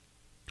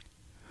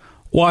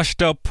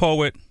Washed up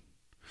poet,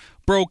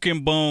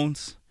 broken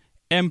bones,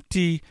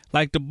 empty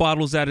like the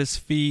bottles at his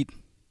feet.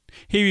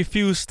 He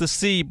refused to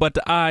see, but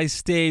the eyes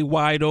stayed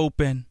wide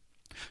open.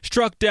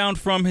 Struck down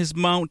from his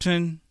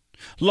mountain,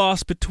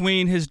 lost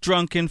between his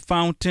drunken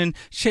fountain,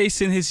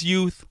 chasing his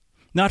youth,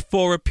 not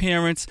for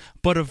appearance,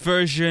 but a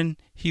version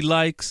he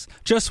likes.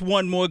 Just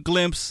one more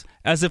glimpse,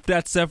 as if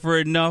that's ever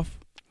enough.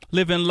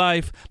 Living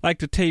life like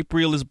the tape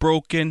reel is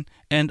broken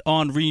and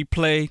on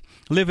replay.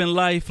 Living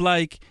life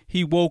like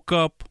he woke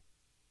up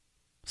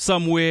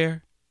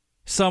somewhere.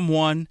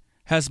 Someone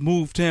has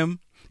moved him,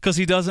 'cause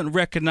he doesn't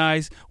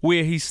recognize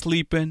where he's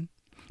sleeping.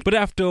 But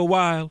after a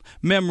while,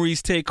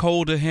 memories take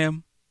hold of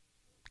him.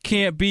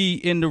 Can't be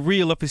in the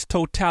reel of his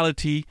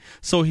totality,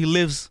 so he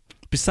lives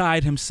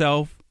beside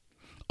himself,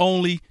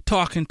 only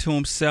talking to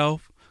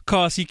himself,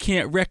 'cause he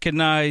can't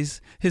recognize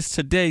his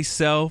today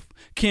self.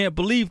 Can't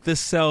believe this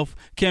self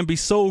can be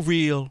so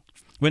real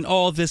when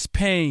all this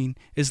pain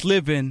is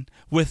living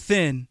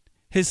within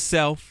his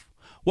self.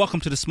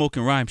 Welcome to the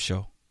Smoking Rhyme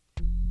Show.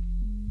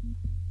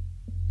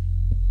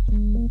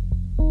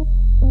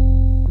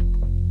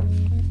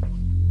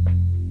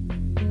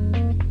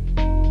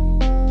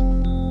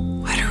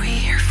 What are we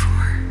here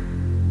for?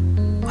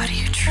 What do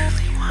you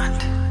truly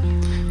want?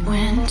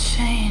 When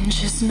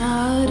change is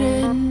not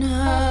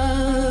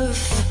enough.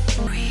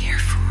 What are we here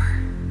for?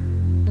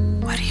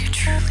 What do you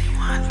truly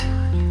want?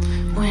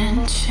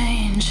 When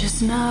change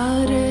is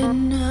not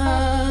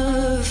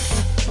enough.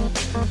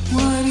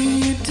 What do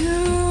you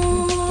do?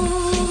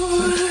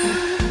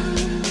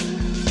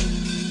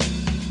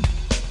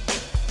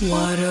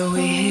 What are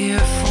we here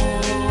for?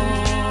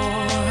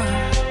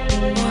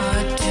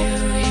 What do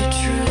you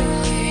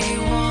truly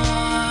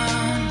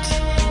want?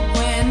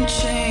 When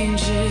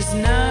change is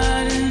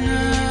not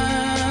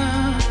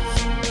enough,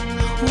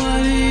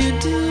 what do you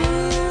do?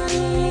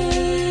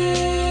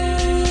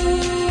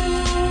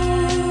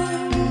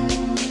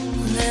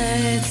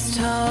 Let's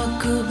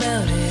talk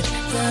about it,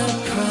 the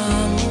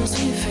problems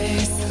we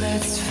face.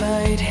 Let's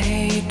fight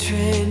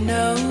hatred,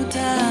 no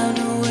time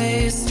to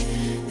waste.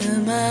 The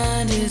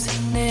mind is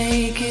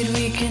naked,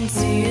 we can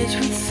see it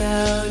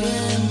without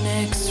an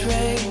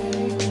x-ray.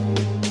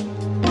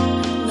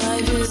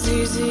 Life is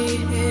easy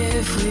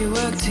if we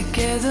work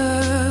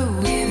together.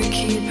 We're the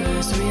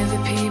keepers, we're the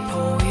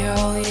people. We're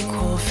all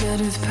equal,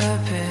 filled with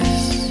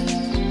purpose.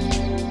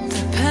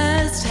 The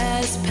past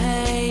has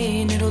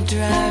pain, it'll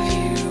drive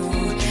you,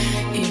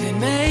 even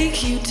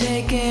make you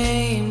take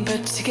aim.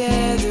 But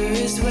together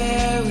is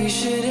where we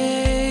should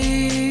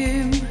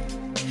aim.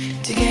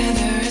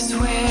 Together is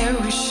where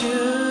we should.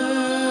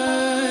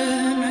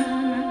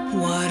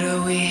 What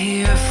are we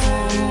here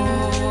for?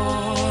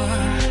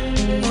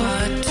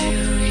 What do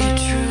you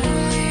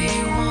truly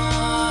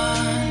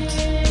want?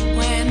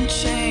 When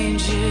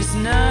change is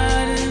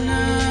not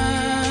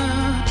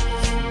enough,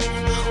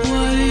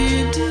 what do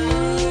you do?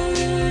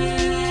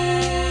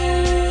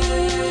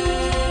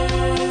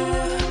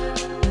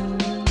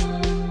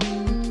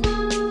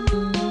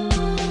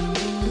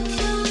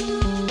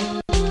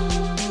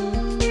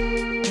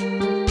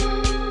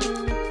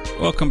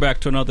 Welcome back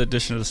to another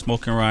edition of the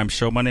Smoking Rhyme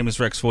Show. My name is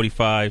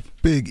Rex45.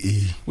 Big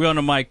E. We're on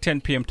the mic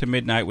 10 p.m. to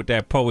midnight with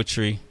that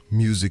poetry.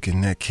 Music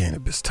and that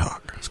cannabis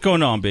talk. What's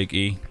going on, Big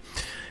E?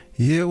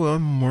 Yeah, well,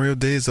 Memorial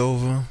Day is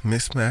over.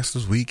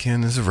 Mixmasters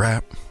weekend is a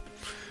wrap.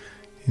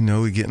 You know,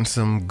 we're getting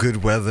some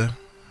good weather.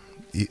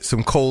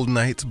 Some cold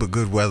nights, but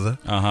good weather.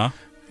 Uh-huh.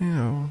 You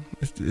know,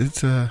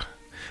 it's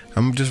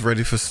I'm just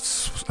ready for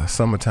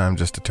summertime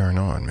just to turn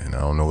on, man. I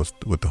don't know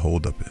what the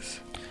holdup is.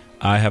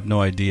 I have no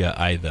idea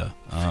either.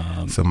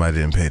 Somebody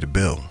didn't pay the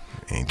bill.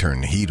 Ain't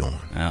turning the heat on.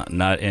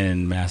 Not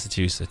in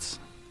Massachusetts.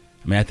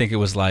 I mean, I think it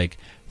was like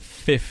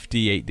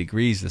 58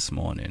 degrees this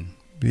morning.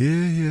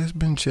 Yeah, it's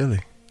been chilly.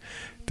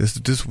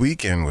 This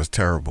weekend was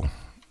terrible.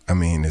 I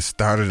mean, it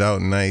started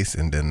out nice,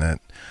 and then that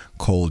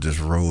cold just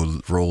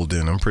rolled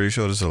in. I'm pretty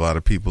sure there's a lot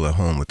of people at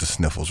home with the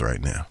sniffles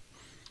right now.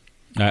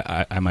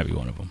 I might be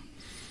one of them.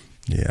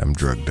 Yeah, I'm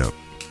drugged up.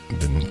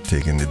 Been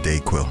taking the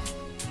Dayquil.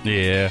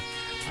 Yeah.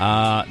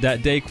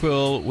 That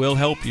Dayquil will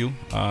help you.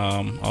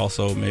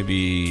 Also,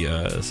 maybe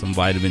some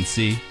vitamin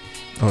C.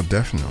 Oh,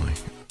 definitely.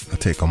 I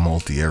take a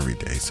multi every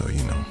day, so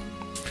you know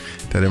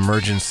that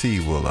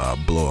emergency will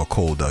blow a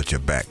cold out your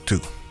back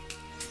too.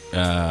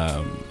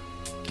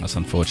 That's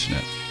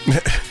unfortunate.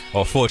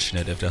 Or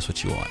fortunate, if that's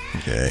what you want.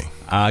 Okay.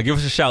 Give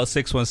us a shout,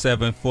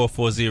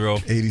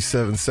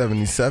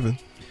 617-440-8777.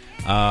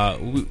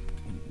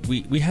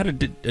 We had a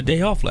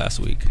day off last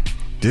week.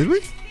 Did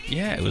we?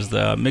 Yeah, it was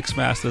the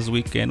Mixmasters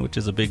weekend, which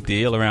is a big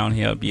deal around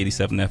here at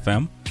B87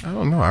 FM. I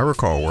don't know. I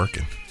recall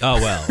working. Oh,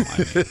 well.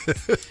 I mean,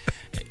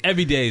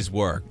 every day's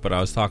work, but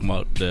I was talking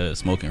about the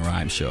Smoking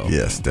Rhyme Show.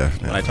 Yes,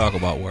 definitely. When I talk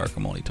about work,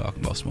 I'm only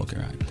talking about Smoking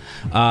Rhyme.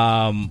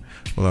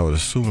 Well, I would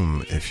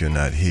assume if you're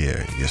not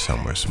here, you're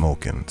somewhere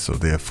smoking, so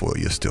therefore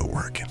you're still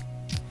working.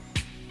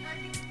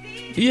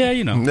 Yeah,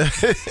 you know.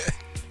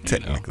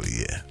 Technically,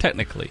 yeah.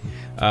 Technically,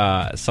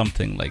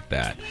 something like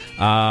that,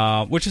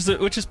 which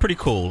is pretty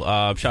cool.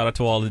 Shout out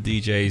to all the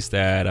DJs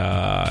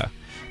that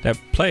that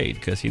played,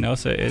 because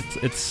so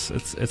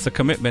it's a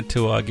commitment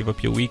to give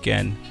up your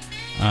weekend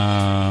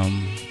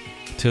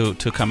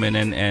to come in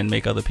and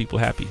make other people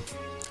happy.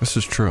 This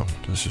is true.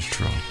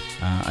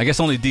 I guess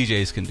only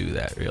DJs can do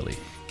that, really.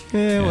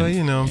 Yeah,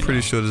 well, I'm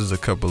pretty sure there's a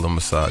couple of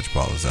massage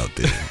parlors out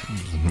there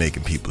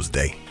making people's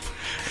day.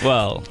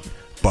 Well,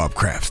 Bob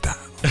Kraft style.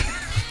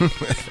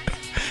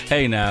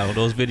 Hey, now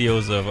those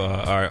videos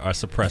are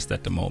suppressed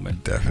at the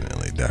moment.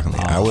 Definitely.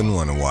 I wouldn't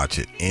want to watch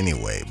it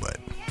anyway, but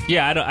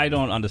yeah, I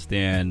don't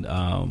understand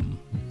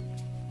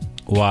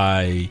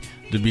why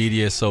the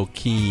media is so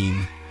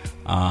keen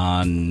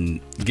on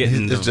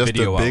getting the it's just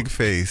video a big out.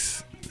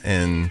 face,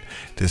 and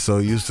they're so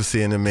used to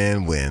seeing a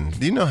man win.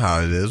 You know how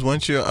it is.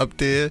 Once you're up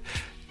there,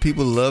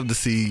 people love to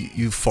see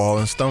you fall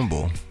and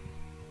stumble.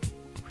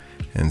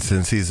 And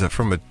since he's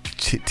from a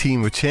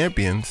team of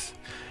champions,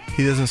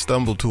 he doesn't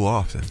stumble too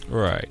often.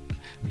 Right.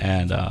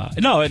 And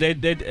they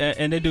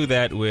do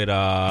that with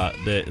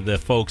the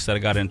folks that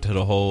got into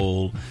the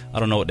whole, I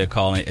don't know what they're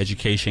calling it,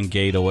 education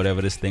gate or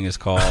whatever this thing is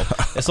called.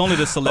 It's only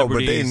the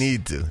celebrities. But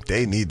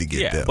they need to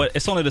get them. But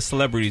it's only the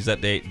celebrities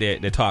that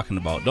they're talking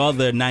about. The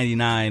other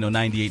 99 or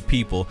 98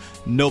 people,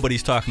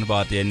 nobody's talking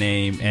about their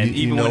name. And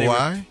you know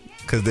why?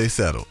 Because they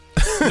settled.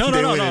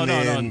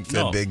 No.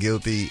 Said they're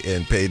guilty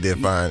and paid their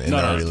fine and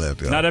already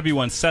left. Not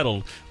everyone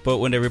settled, but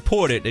when they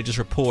report it, they just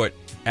report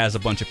as a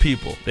bunch of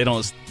people. They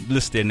don't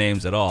list their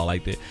names at all.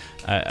 Like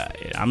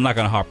I'm not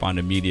going to harp on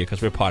the media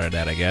because we're part of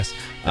that, I guess.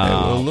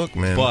 Well, look,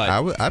 man,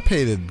 I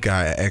paid a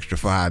guy an extra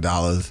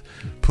 $5,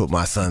 put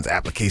my son's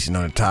application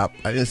on the top.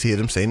 I didn't hear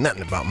them say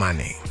nothing about my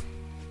name.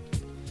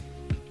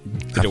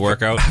 Did it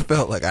work out? I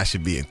felt like I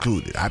should be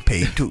included. I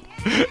paid too.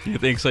 You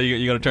think so?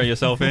 You're going to turn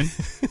yourself in?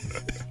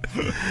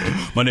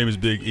 My name is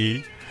Big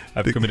E.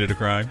 I've committed a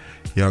crime.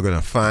 Y'all going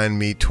to fine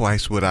me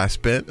twice what I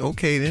spent?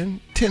 Okay, then,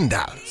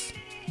 $10.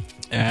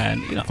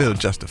 And feel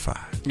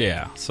justified.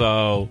 Yeah.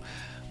 So,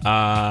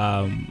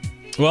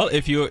 well,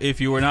 if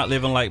you were not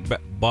living like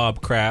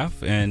Bob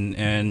Kraft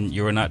and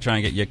you were not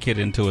trying to get your kid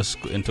into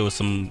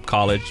some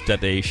college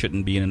that they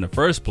shouldn't be in the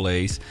first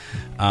place,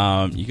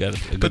 you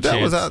got a good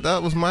chance.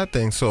 That was my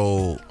thing.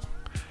 So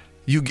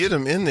you get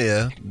them in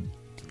there.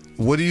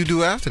 What do you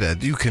do after that?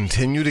 Do you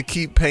continue to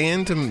keep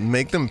paying to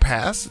make them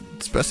pass,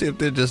 especially if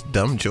they're just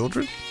dumb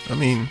children? I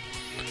mean,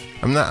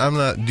 I'm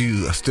not. Do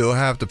you still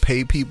have to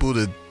pay people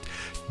to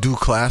do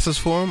classes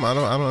for them? I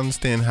don't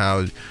understand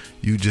how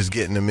you just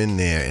getting them in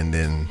there and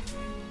then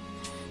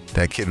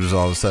that kid was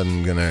all of a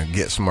sudden gonna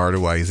get smarter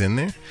while he's in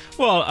there.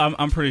 Well,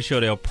 I'm pretty sure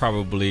they'll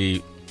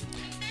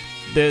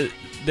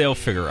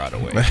figure out a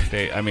way.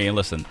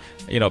 Listen,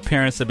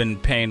 parents have been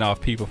paying off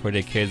people for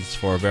their kids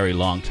for a very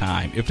long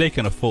time if they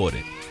can afford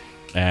it,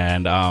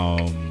 and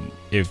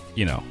if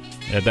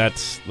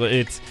that's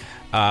it's.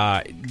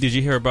 Did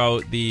you hear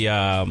about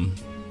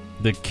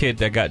the kid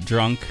that got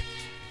drunk?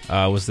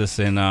 Was this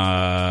in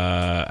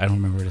I don't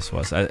remember where this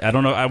was. I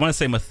don't know. I want to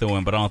say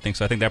Methuen, but I don't think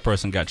so. I think that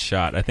person got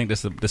shot. I think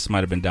this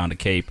might have been down the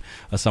Cape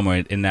or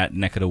somewhere in that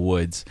neck of the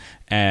woods,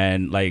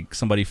 and like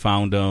somebody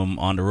found him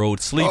on the road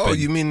sleeping. Oh,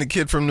 you mean the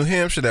kid from New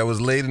Hampshire that was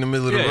laid in the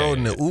middle of the road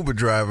and the Uber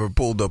driver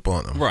pulled up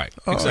on him? Right.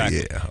 Oh,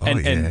 exactly. Yeah.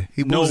 And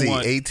He was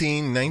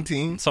 18,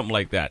 19? Something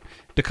like that.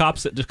 The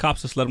cops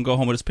just let him go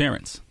home with his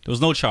parents. There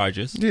was no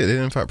charges. Yeah, they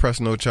didn't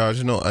press no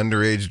charges. No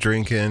underage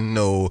drinking.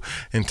 No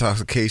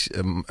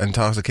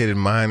intoxicated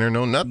minor.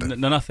 No nothing.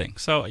 No nothing.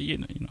 So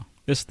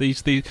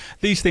these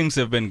things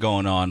have been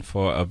going on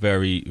for a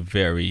very,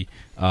 very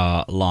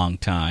long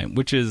time.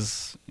 Which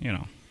is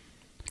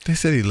They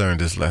said he learned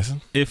his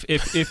lesson.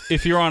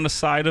 If you're on the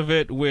side of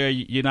it where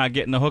you're not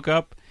getting the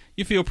hookup,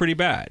 you feel pretty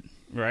bad,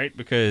 right?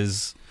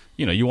 Because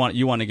you want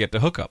to get the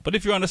hookup. But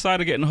if you're on the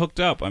side of getting hooked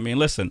up, I mean,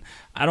 listen,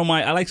 I don't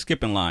mind. I like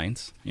skipping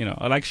lines.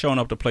 I like showing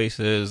up to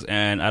places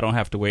and I don't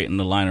have to wait in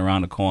the line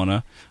around the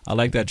corner. I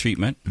like that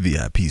treatment.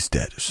 VIP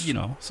status.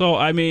 So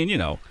I mean,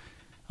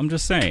 I'm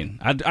just saying,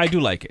 I do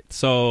like it.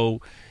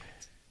 So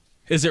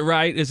is it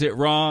right? Is it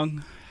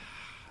wrong?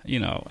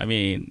 I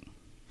mean,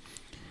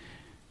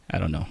 I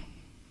don't know.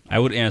 I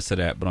would answer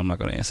that, but I'm not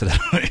going to answer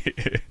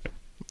that.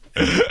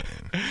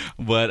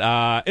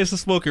 But it's a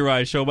Smoky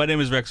Ride Show. My name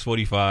is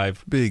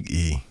Rex45. Big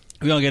E.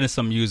 We're going to get into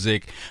some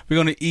music. We're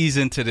going to ease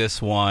into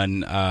this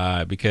one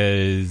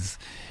because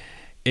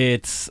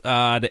it's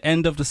the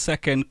end of the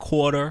second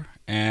quarter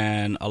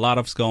and a lot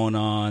of's going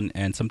on,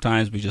 and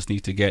sometimes we just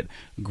need to get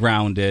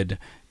grounded,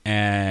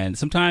 and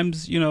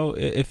sometimes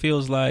it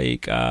feels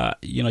like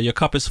your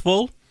cup is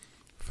full.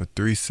 For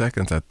 3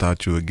 seconds, I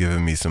thought you were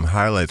giving me some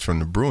highlights from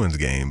the Bruins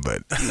game,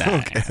 but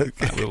okay.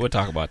 We'll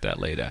talk about that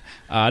later.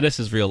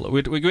 This is real.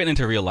 We're getting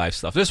into real life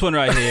stuff. This one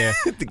right here.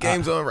 The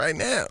game's on right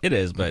now. It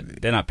is,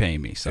 but they're not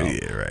paying me. So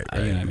yeah, right.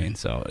 You know what I mean?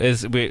 So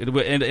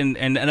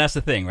and that's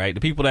the thing, right? The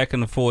people that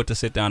can afford to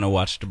sit down and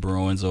watch the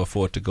Bruins or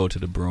afford to go to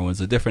the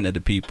Bruins are different than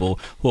the people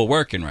who are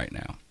working right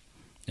now.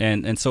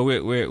 And so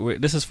we're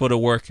this is for the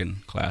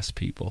working class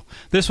people.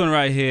 This one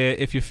right here,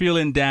 if you're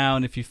feeling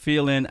down, if you're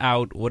feeling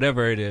out,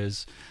 whatever it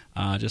is,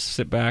 just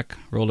sit back,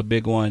 roll a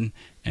big one,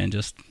 and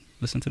just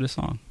listen to this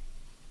song.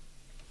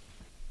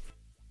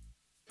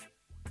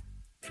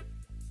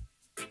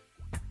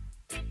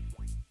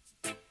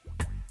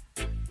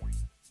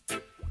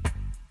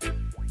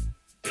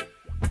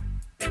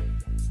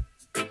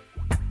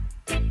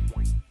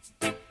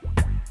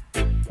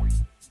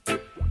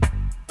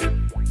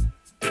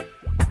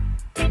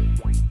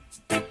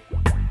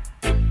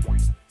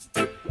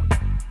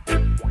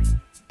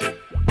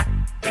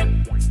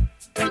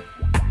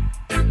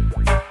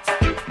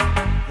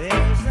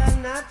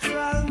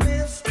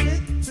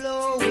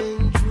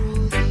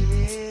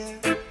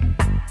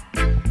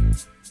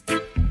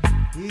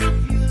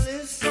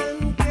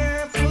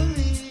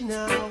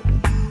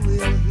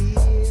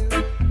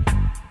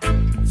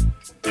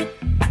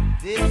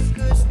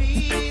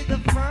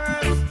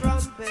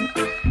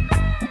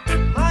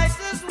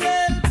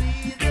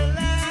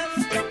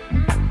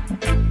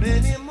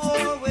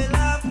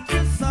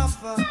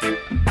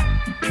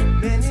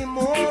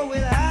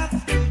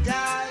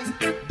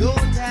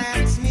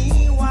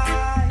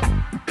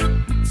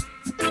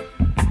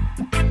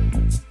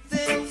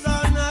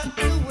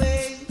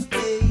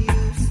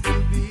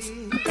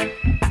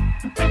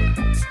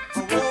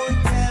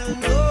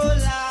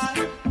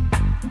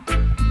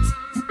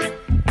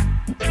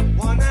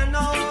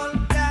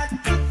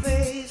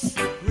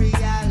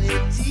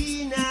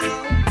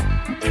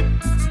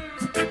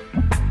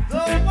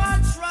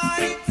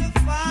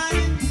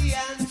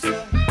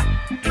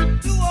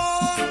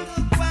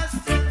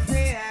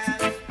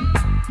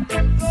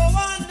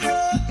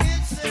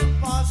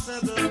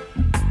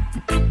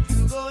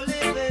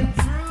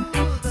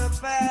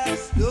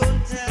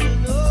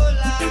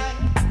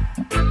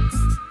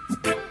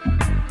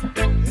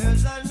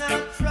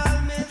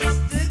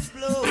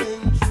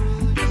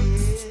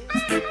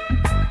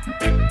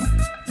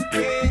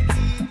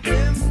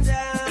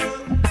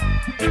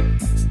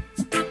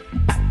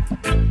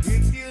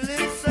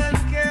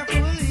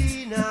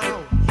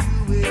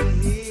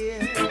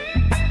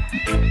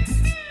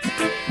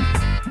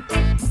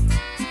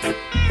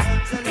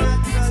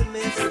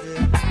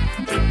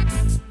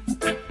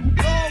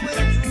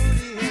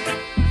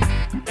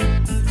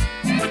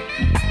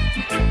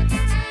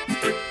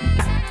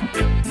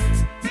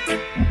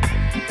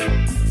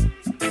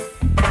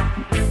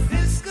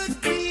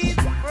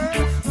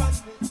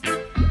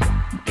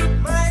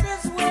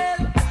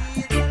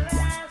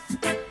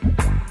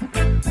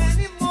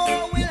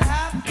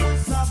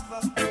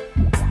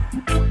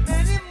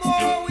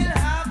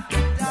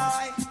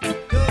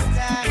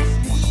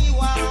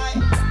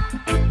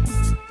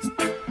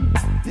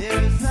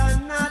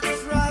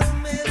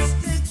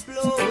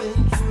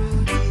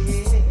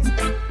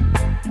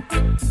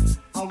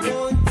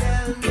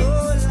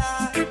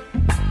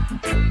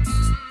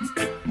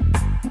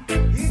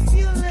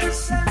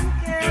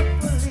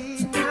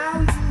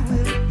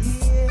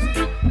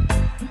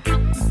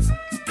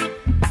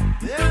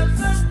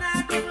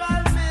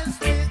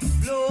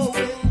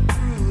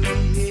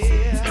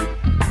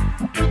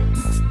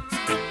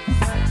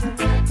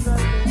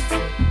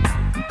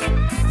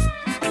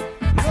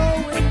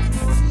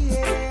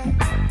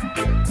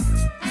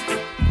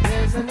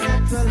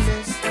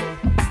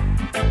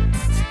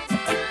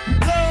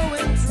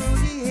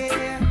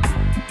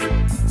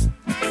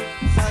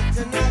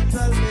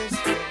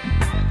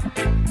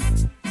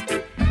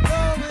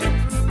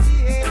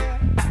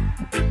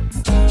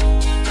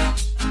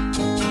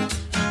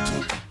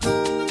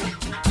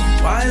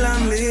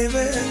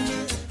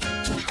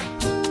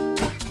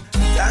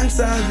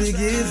 I'll be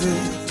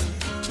giving.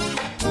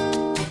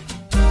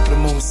 The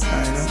Most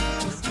High, no?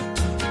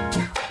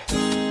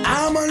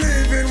 I'm a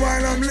living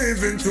while I'm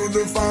living, to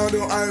the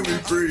Father I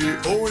will pray.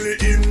 Only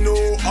Him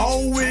know how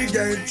we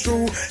get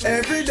through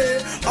every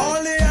day.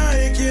 Only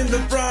I give the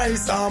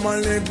price, I'm a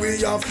leg we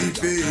have to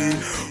pay.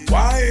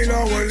 While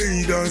our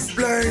leaders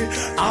play,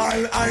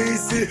 all I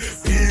see,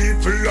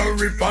 people are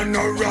rip and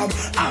a rob,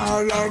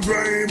 all are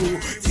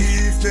grime.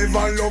 Thief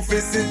never love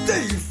is a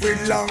thief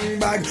with long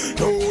bag.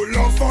 No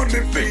love for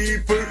the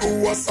people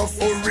who are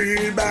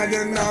suffering bad.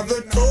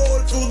 Another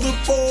toll to the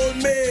poor,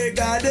 may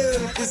God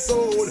help the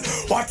soul.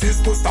 What is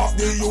to stop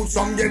the youth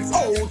from get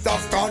out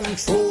of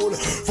control?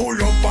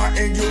 Full up for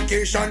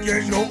education,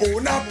 yet no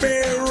own a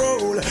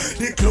payroll.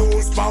 The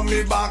clothes from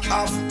me back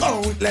have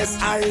countless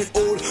I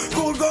hold.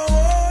 Could go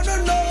on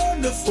and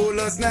on, the fool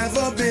has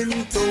never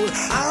been told.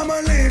 I'm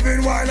a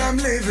living while I'm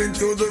living,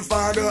 to the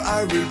Father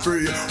I will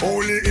pray.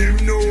 Only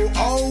Him know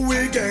how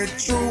we get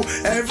through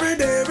every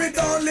day. With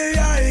only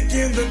I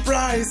give the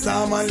price,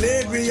 I'm a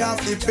leg we have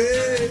to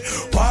pay.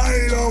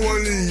 While our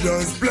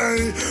leaders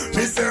play,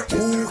 me say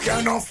who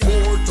can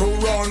afford to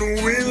run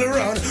will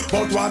run,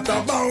 but what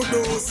about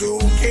those who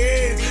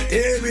can't?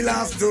 They will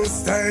have to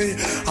stay.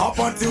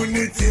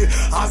 Opportunity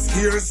a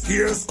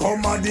scarce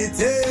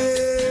commodity.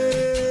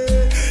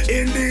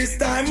 In this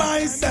time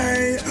I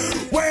say,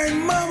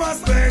 when mama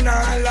spend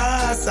her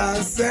last,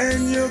 I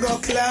send you go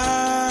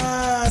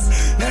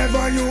class.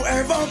 Never you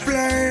ever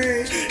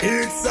play.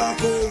 It's a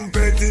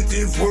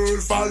competitive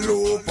world for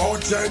low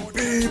budget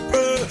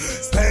people,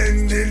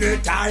 spending the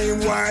time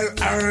while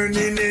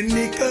earning a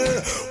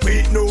nickel,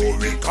 with no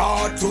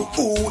regard to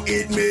who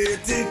it may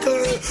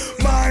tickle.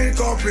 My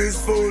cup is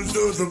full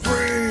to the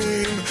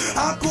brim.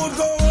 I could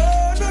go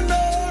on and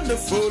on, the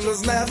fool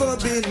has never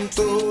been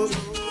told.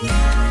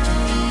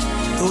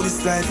 All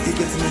this life keep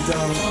getting me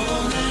down.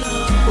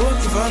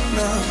 Won't give up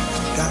now,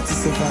 got to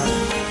survive.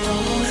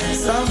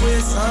 Some way,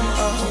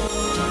 somehow.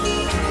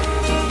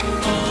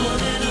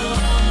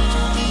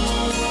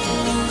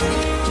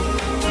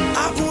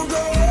 I could go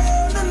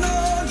on and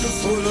on, the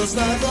fool has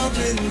never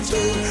been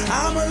told.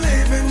 I'm a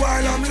living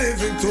while I'm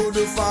living, to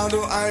the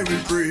Father I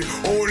will pray.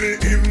 Only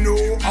Him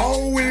know how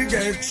we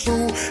get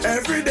through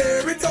every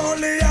day. With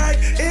only I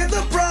in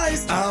the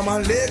price, I'm a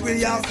leg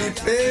we have to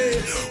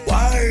pay.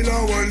 While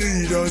our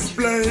leaders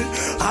play,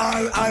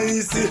 all I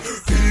see,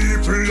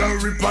 people are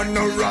rip and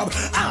a rob,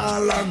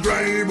 all are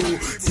grime.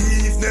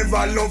 Thief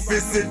never love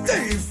is a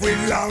thief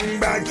with long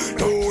bag.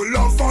 No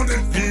love for the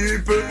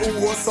people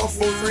who are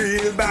suffer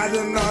real bad.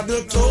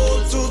 Another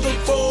toll to the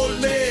poor,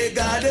 may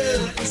God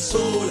help the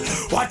soul.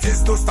 What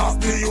is to stop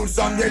the youth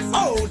and get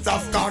out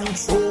of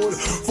control?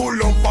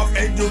 Full up of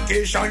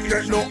education,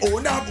 yet no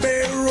own a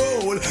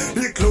payroll.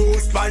 The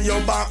clothes by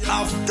your back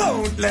have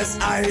countless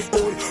I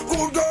hold.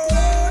 Could go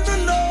on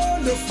and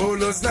on, the fool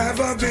has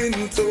never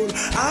been told.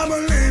 I'm a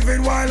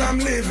living while I'm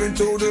living,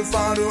 to the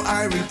Father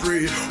I will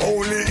pray.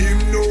 Only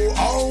Him know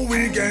how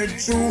we get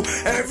through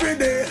every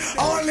day.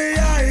 Only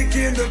I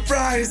give the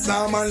price,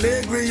 I'm a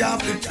leg we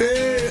have to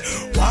pay.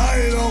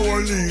 While our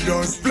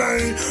leaders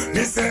play,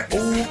 they say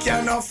who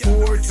can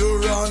afford to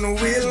run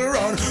will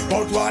run,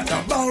 but what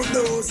about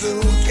those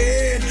who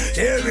can't?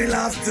 They will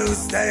have to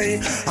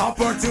stay.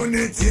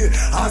 Opportunity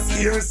a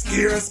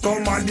scarce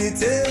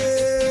commodity.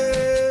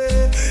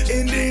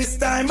 In this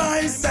time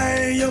I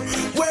say,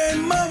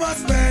 when mama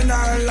spend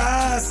her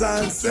last,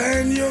 I'll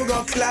send you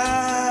go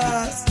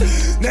class.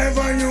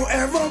 Never you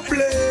ever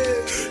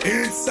play.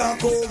 It's a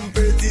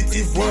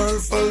competitive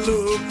world for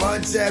low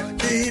budget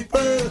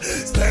people,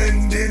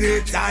 spending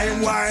the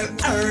time while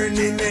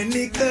earning a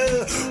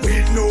nickel,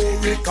 with no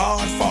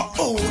regard for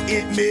who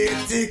it may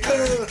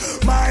tickle.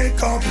 My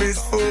cup is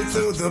full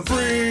to the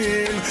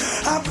brim.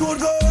 I could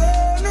go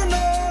on and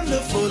on,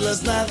 the fool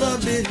has never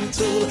been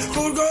told.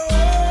 Could go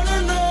on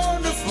and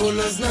on, the fool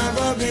has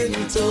never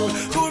been told.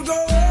 Could go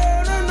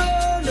on and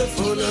on, the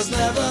fool has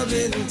never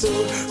been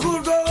told.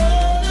 Could go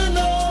on and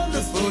on,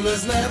 the fool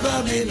has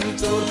never been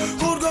told.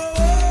 Could go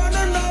on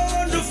and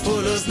on, the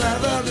fool has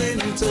never been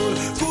told.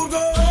 Could go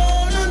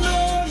on and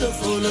on, the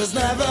fool has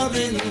never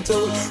been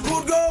told.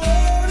 Could go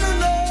on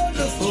and on,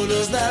 the fool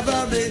has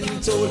never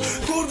been told.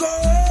 Could go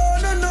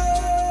on and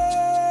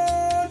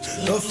on,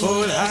 the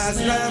fool has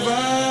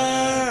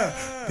never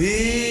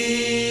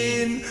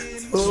been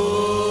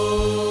told.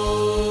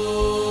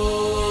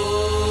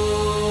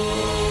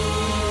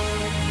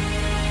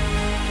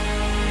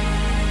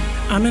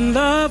 I'm in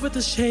love with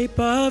the shape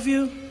of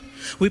you.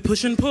 We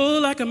push and pull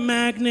like a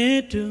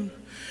magnet do.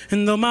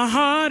 And though my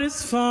heart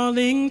is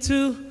falling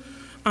too,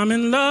 I'm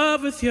in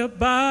love with your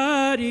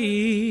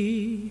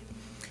body.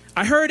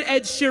 I heard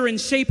Ed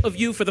Sheeran's Shape of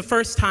You for the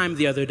first time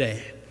the other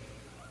day.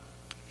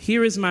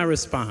 Here is my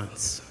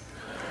response.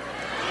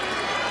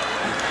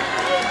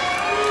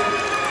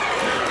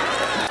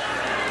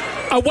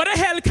 What the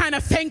hell kind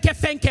of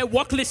fenke,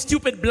 walkless,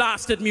 stupid,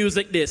 blasted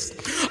music this?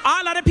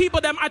 All of the people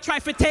them I try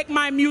to take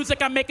my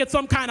music and make it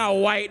some kind of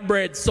white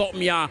bread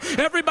something, yeah.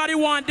 Everybody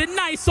want the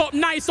nice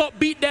up,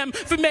 beat them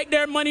to make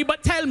their money,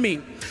 but tell me,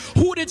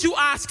 Who did you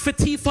ask for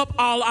teeth up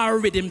all our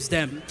rhythms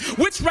them?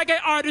 Which reggae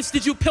artists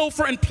did you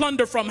pilfer and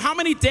plunder from? How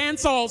many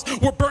dance halls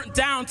were burnt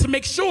down to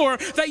make sure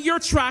that your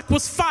track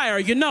was fire?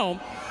 You know,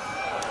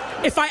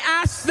 if I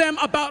ask them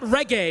about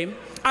reggae,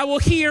 I will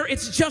hear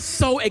it's just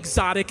so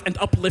exotic and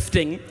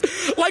uplifting.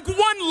 Like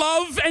One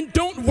Love and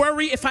Don't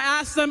Worry. If I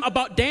ask them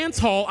about dance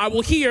hall, I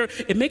will hear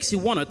it makes you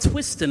want to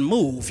twist and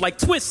move. Like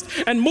twist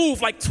and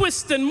move, like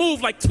twist and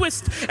move, like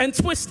twist and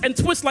twist and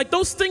twist, like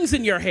those things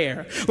in your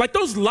hair, like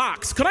those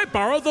locks. Could I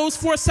borrow those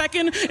for a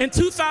second? In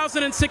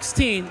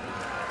 2016,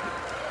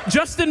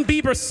 Justin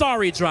Bieber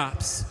Sorry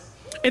drops.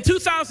 In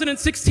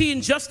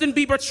 2016, Justin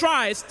Bieber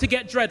tries to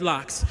get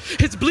dreadlocks.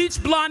 His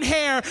bleached blonde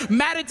hair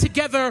matted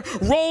together,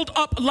 rolled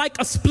up like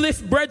a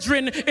spliff,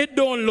 brethren. It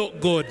don't look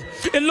good.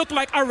 It looked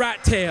like a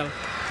rat tail.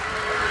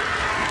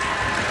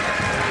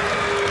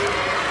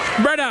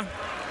 Brother,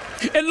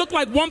 it looked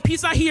like one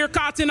piece of hair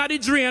caught in the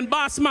drain,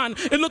 boss man.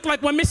 It looked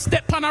like when me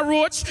step on a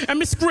roach and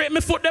me scrape my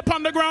foot up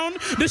on the ground,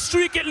 the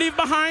streak it leave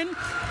behind.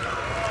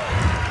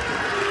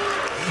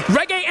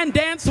 Reggae and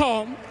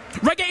dancehall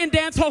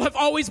have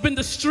always been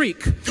the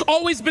streak,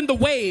 always been the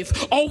wave,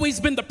 always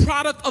been the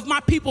product of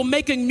my people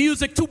making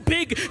music too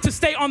big to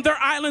stay on their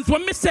islands.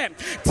 When me say,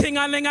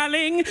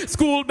 ting-a-ling-a-ling,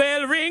 school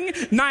bell ring,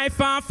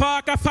 knife and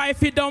fork, a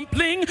fifey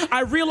dumpling,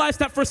 I realize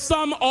that for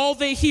some, all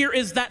they hear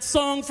is that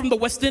song from the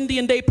West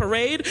Indian Day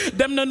Parade.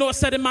 Them no know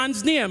said a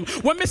man's name.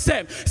 When me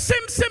say,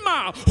 Sim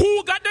Simma,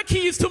 who got the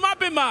keys to my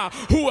bimmer?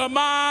 Who am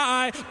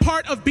I?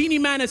 Part of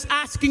Beanie Man is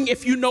asking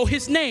if you know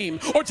his name,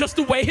 or just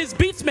the way his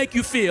beats make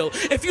you feel.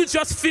 If you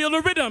just feel the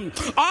rhythm.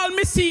 All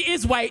me see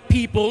is white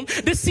people.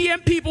 The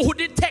same people who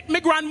did take my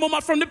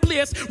grandmama from the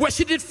place where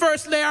she did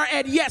first lay her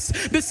head.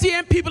 Yes, the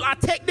same people I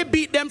take the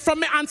beat them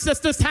from my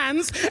ancestors'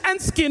 hands and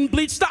skin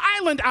bleach the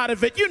island out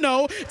of it. You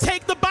know,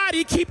 take the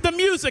body, keep the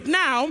music.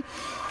 Now,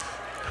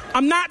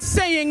 I'm not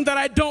saying that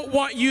I don't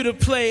want you to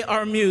play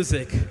our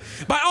music.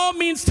 By all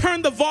means,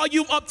 turn the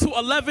volume up to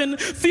 11.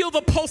 Feel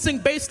the pulsing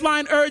bass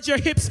line, urge your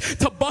hips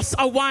to bust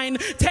a whine.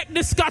 Take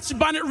this Scotch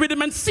bonnet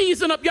rhythm and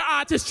season up your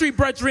artistry,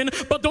 brethren.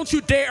 But don't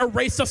you dare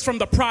erase us from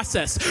the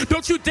process.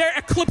 Don't you dare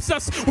eclipse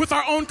us with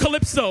our own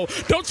calypso.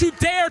 Don't you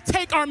dare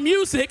take our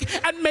music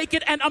and make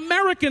it an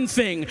American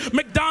thing.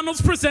 McDonald's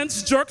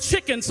presents jerk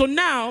chicken. So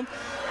now...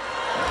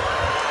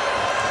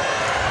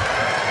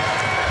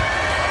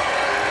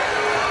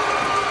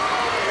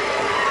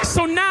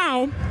 So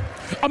now,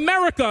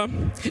 America,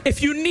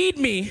 if you need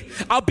me,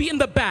 I'll be in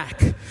the back.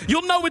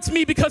 You'll know it's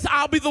me because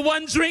I'll be the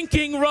one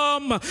drinking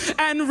rum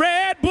and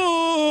Red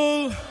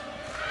Bull.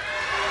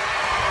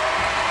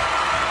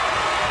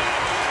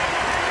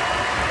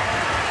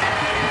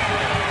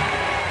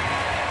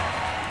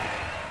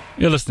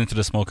 You're listening to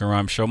the Smoke and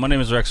Rhyme Show. My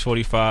name is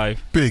Rex45.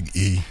 Big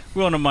E.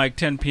 We're on the mic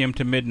 10 p.m.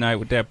 to midnight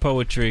with that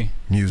poetry.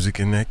 Music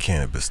and that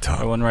cannabis talk.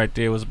 That one right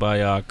there was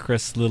by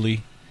Chris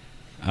Lilly.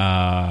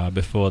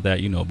 Before that,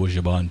 you know,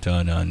 Buju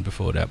Banton, and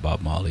before that, Bob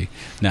Marley,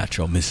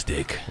 Natural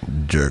Mystic.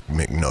 Jerk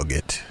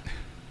McNugget.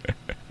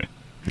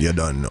 You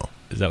don't know.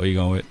 Is that what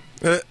you're going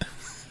with?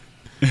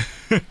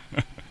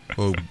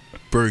 Well,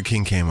 Burger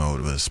King came out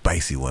with a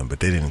spicy one, but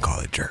they didn't call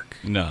it jerk.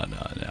 No.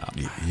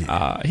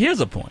 Yeah. Here's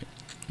a point.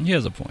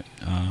 You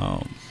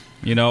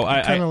know,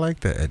 I kind of like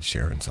that Ed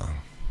Sheeran song.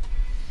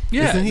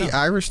 Yeah. Isn't he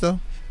Irish,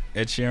 though?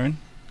 Ed Sheeran?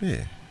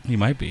 Yeah. He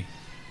might be.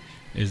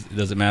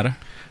 Does it matter?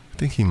 I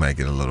think he might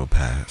get a little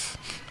pass.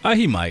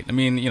 He might. I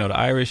mean, you know, the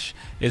Irish,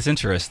 it's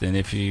interesting.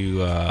 If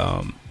you,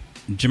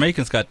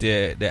 Jamaicans got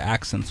their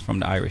accents from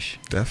the Irish.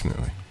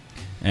 Definitely.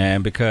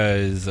 And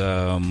because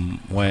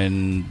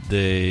when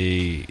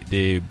the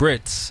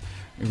Brits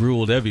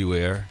ruled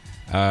everywhere,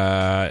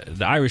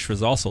 the Irish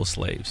was also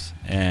slaves.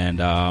 And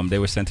they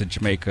were sent to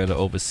Jamaica to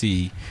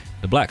oversee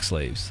the black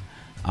slaves.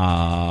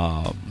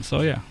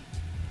 So, yeah,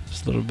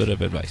 just a little bit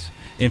of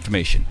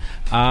information.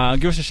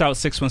 Give us a shout,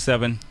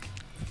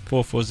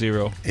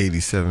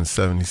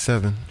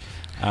 617-440-8777.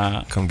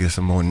 Come get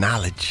some more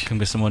knowledge.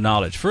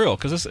 For real,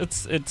 because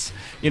it's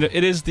you know,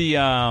 it is the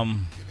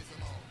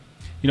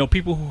you know,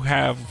 people who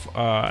have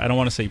I don't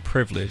want to say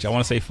privilege, I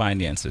want to say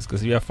finances,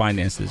 because if you have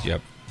finances, you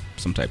have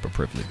some type of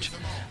privilege,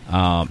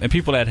 and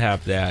people that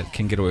have that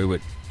can get away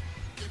with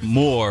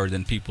more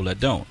than people that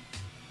don't,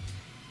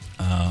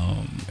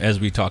 as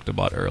we talked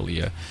about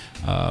earlier,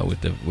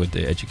 with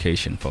the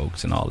education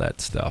folks and all that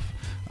stuff.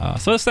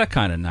 So it's that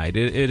kind of night.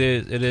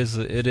 It's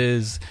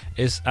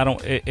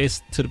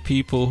to the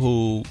people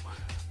who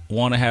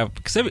want to have,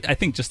 because I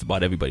think just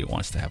about everybody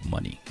wants to have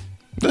money.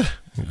 Well,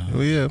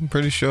 yeah, I'm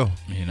pretty sure.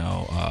 You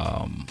know,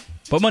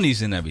 but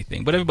money's in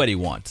everything. But everybody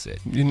wants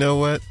it. You know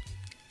what?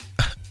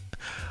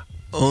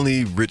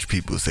 Only rich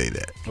people say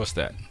that. What's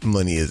that?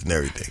 Money isn't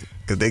everything,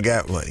 because they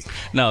got money.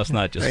 No, it's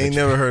not just. I ain't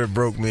never heard a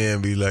broke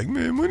man be like,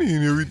 "Man, money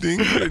ain't everything,"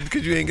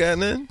 because you ain't got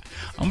nothing.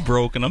 I'm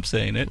broke and I'm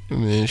saying it.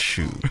 Man,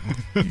 shoot,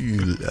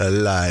 you a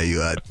lie,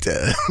 you out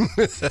there.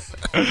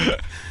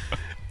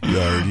 You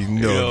already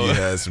know you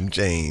had some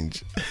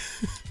change.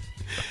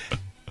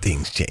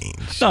 Things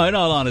change. No, in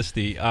all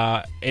honesty,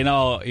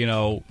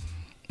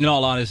 In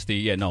all honesty,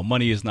 yeah, no,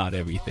 money is not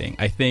everything.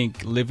 I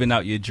think living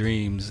out your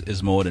dreams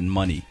is more than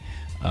money.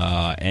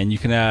 And you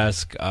can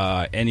ask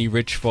any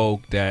rich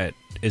folk that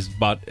is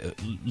about,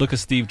 look at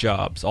Steve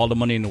Jobs. All the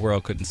money in the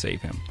world couldn't save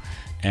him.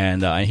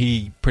 And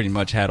he pretty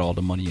much had all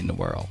the money in the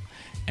world.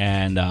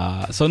 And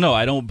so, no,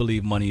 I don't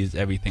believe money is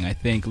everything. I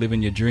think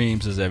living your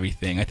dreams is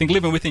everything. I think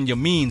living within your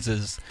means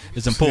is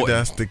important. See,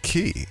 that's the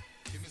key.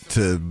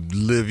 To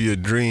live your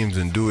dreams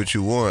and do what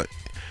you want.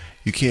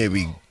 You can't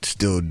be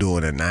still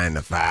doing a 9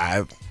 to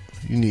 5.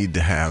 You need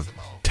to have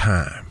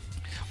time.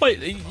 But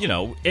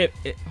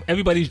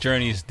everybody's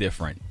journey is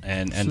different,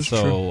 and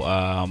so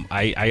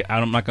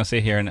I'm not gonna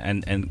sit here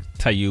and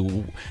tell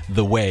you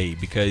the way,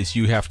 because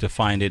you have to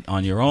find it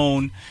on your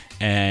own.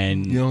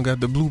 And you don't got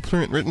the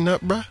blueprint written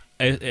up, bruh?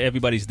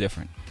 Everybody's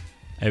different.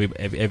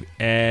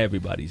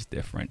 Everybody's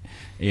different,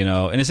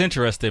 and it's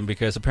interesting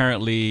because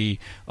apparently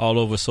all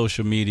over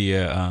social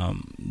media,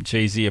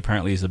 Jay-Z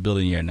apparently is a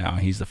billionaire now.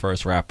 He's the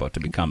first rapper to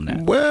become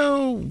that.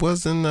 Well,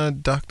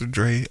 wasn't Dr.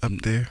 Dre up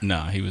there?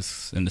 No, he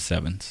was in the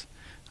 7s.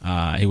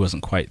 He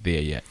wasn't quite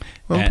there yet.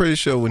 Well, I'm pretty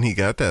sure when he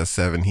got that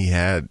 7, he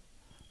had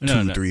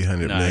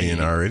 $300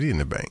 million already in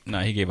the bank.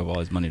 No, he gave up all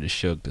his money to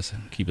Suge to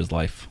keep his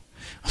life.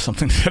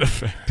 Something to that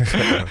effect.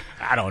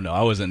 I don't know.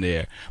 I wasn't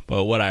there,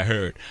 but what I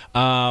heard.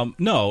 And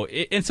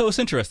so it's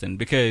interesting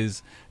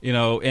because,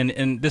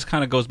 and this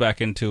kind of goes back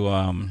into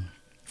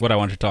what I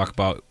wanted to talk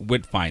about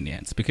with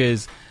finance,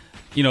 because,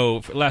 for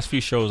the last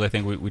few shows, I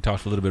think we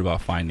talked a little bit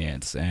about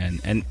finance, and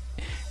I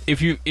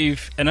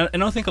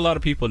don't think a lot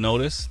of people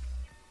notice,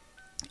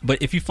 but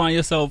if you find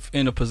yourself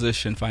in a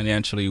position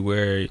financially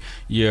where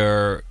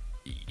your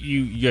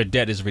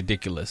debt is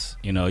ridiculous,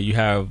 you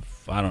have,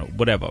 I don't know,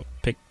 whatever,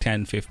 pick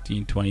 10,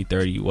 15, 20,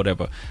 30,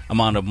 whatever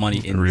amount of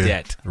money in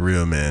debt.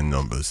 Real man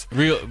numbers.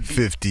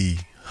 50,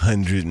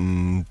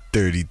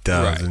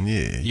 130,000,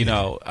 right.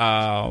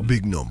 Yeah.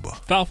 Big number.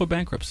 File for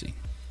bankruptcy.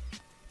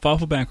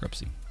 Find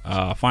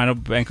a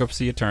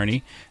bankruptcy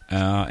attorney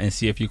and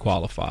see if you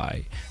qualify.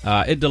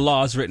 The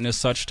law is written as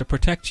such to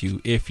protect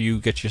you if you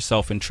get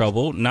yourself in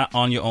trouble, not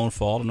on your own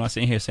fault. I'm not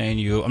sitting here saying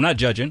I'm not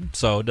judging,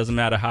 so it doesn't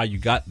matter how you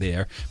got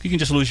there. You can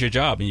just lose your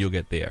job and you'll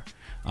get there.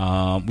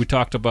 We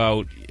talked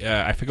about,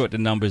 I forget what the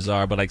numbers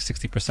are, but like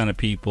 60% of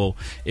people,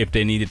 if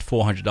they needed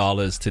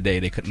 $400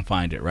 today, they couldn't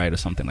find it, right? Or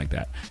something like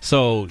that.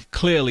 So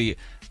clearly,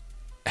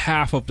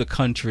 half of the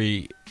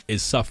country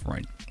is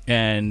suffering.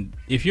 And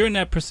if you're in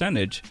that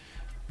percentage,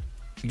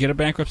 get a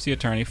bankruptcy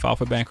attorney, file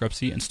for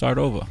bankruptcy, and start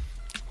over.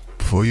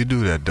 Before you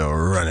do that, though,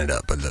 run it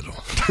up a little.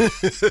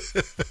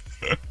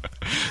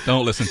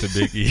 Don't listen to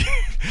Big E.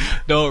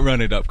 Don't run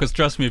it up, because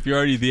trust me, if you're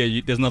already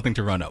there, there's nothing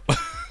to run up.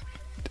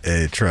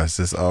 Hey, trust,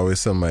 there's always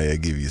somebody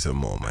that give you some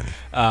more money.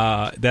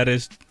 That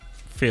is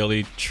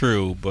fairly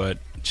true, but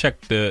check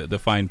the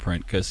fine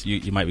print, because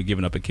you might be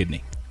giving up a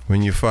kidney.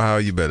 When you file,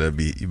 you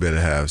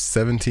better have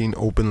 17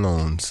 open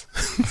loans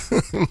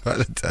by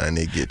the time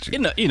they get you.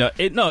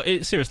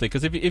 Seriously,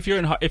 because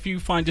if you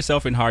find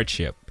yourself in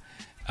hardship,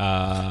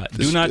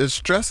 the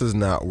stress is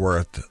not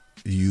worth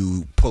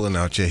you pulling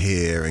out your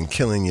hair and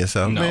killing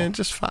yourself. No. Man,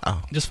 just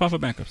file. Just file for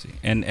bankruptcy,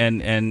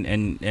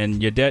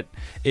 and your debt.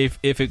 If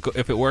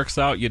it works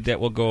out, your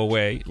debt will go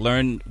away.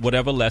 Learn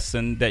whatever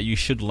lesson that you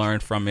should learn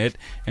from it,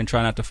 and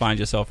try not to find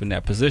yourself in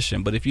that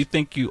position. But if you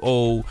think you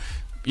owe,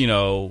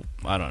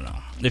 I don't know.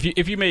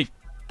 If you make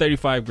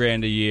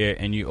 $35,000 a year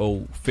and you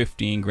owe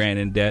 $15,000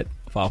 in debt,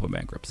 file for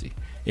bankruptcy.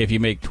 If you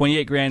make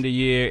 $28,000 a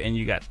year and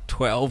you got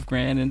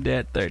 $12,000 in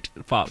debt,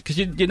 file, because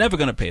you're never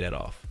gonna pay that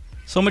off.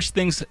 So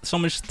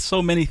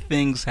many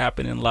things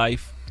happen in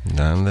life.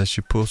 Not unless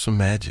you pull some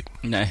magic.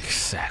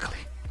 Exactly.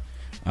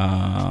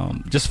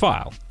 Just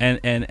file, and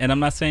I'm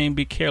not saying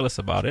be careless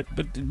about it,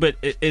 but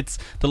it's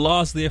the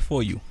law's there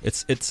for you.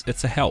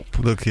 It's a help.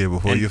 Look here,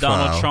 before you file,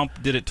 Donald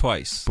Trump did it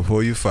twice.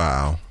 Before you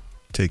file,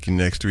 take your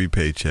next 3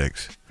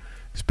 paychecks,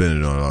 spend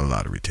it on all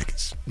lottery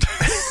tickets.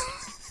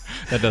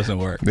 That doesn't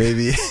work.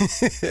 Maybe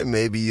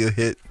you'll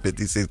hit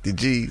 50, 60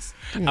 G's.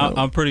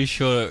 I'm pretty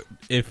sure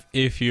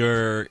if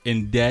you're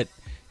in debt,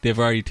 they've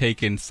already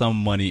taken some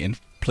money and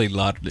played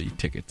lottery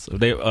tickets. So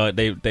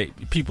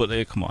people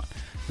come on.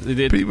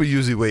 People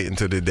usually wait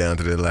until they're down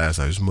to their last.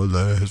 It's my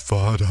last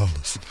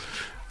 $5.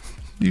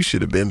 You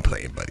should have been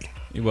playing, buddy.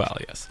 Well,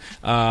 yes,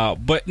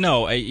 but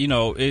no,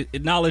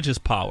 knowledge is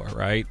power,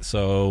 right?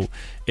 So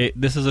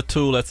this is a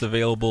tool that's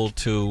available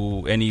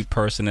to any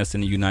person that's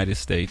in the United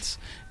States.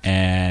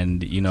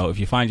 And if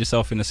you find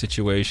yourself in a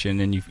situation,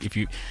 and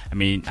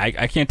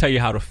I can't tell you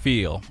how to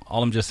feel.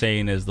 All I'm just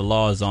saying is the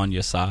law is on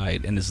your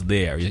side and it's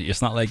there.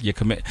 It's not like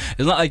It's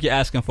not like you're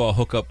asking for a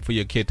hookup for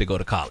your kid to go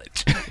to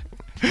college.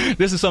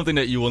 This is something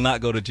that you will not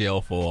go to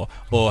jail for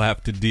or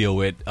have to deal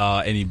with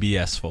any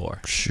BS for.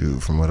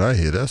 Shoot, from what I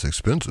hear, that's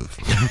expensive.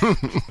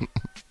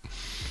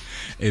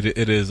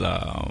 It is.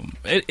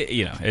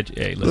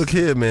 Hey, look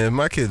here, man.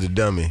 My kid's a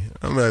dummy.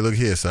 I'm like, look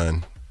here,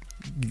 son.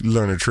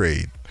 Learn a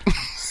trade.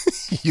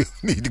 You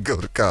need to go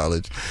to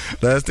college.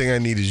 Last thing I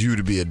need is you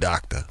to be a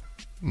doctor.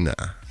 Nah.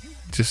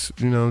 Just,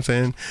 you know what I'm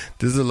saying?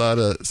 There's a lot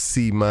of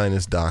C-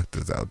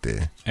 doctors out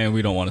there. And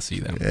we don't want to see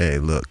them. Hey,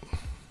 look.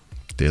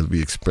 They'll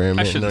be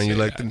experimenting on you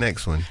like that. the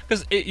next one.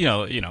 Because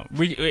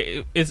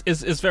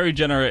it's very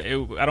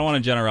general. I don't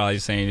want to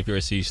generalize saying if you're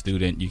a C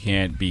student you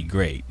can't be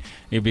great,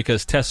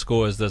 because test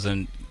scores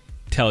doesn't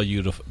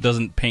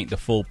paint the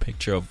full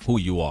picture of who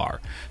you are.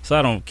 So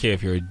I don't care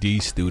if you're a D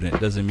student.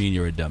 It doesn't mean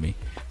you're a dummy.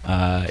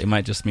 It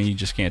might just mean you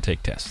just can't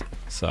take tests.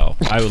 So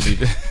I would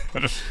leave it.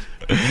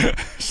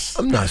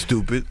 I'm not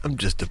stupid. I'm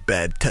just a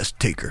bad test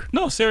taker.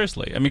 No,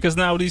 seriously. I mean, because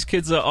now these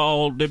kids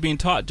they're being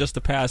taught just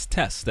to pass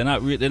tests. They're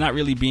not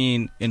really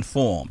being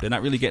informed. They're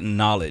not really getting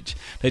knowledge.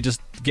 They're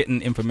just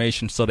getting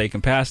information so they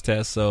can pass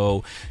tests.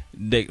 So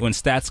when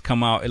stats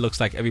come out, it looks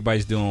like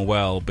everybody's doing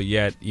well. But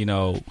yet, we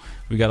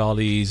got all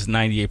these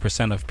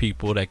 98% of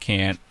people that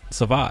can't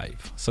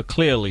survive. So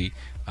clearly,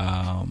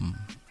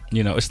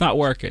 it's not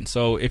working.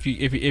 So if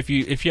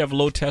you have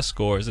low test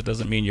scores, it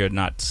doesn't mean you're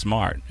not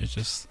smart. It's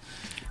just.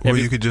 Or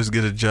you could just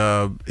get a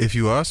job, if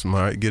you are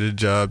smart, get a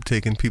job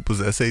taking people's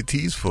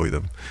SATs for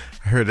them.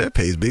 I heard that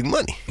pays big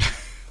money.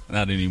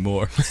 Not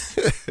anymore.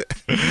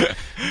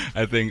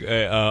 I think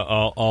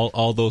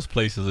all those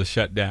places are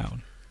shut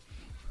down.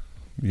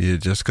 Yeah,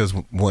 just because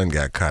one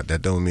got caught,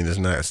 that don't mean it's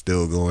not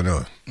still going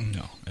on.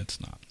 No, it's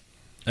not.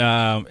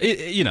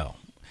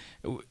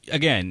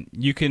 Again,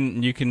 you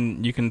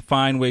can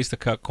find ways to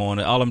cut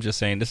corners. All I'm just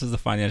saying, this is the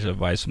financial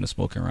advice from the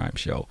Smoking Rhyme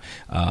Show.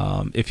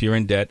 If you're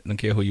in debt, I don't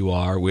care who you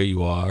are, where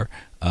you are,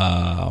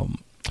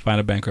 find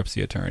a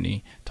bankruptcy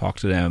attorney, talk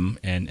to them,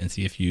 and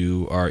see if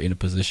you are in a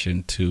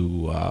position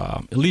to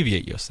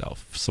alleviate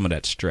yourself some of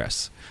that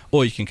stress,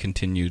 or you can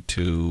continue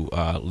to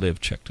live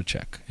check to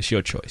check. It's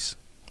your choice.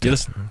 You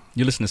listen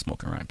to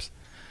Smoking Rhymes.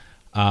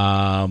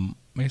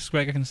 Let's go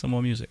back into some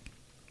more music.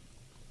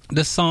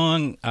 This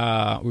song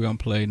we're going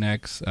to play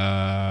next,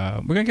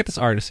 we're going to get this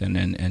artist in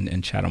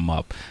and chat him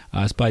up.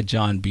 It's by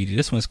John Beatty.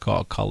 This one's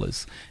called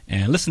Colors.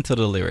 And listen to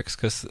the lyrics,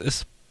 because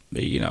it's,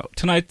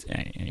 tonight,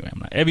 anyway,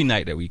 every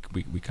night that we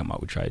come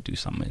out, we try to do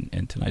something,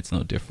 and tonight's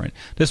no different.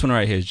 This one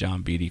right here is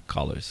John Beatty,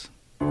 Colors.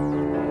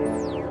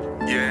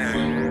 Yeah.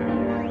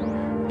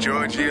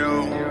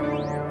 Giorgio,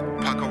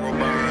 Paco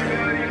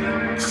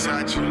Rabanne,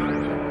 Versace,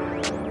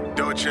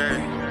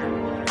 Dolce,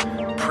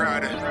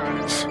 Prada.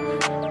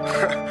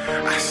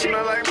 I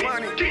smell like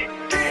money.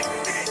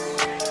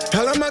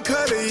 I love my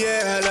color,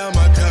 yeah, I love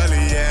my color,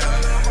 yeah.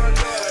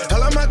 I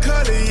love my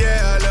color,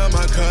 yeah, I love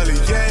my color,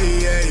 yeah,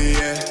 yeah,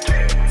 yeah.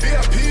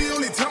 VIP,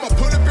 only time I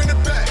put up in the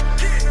back.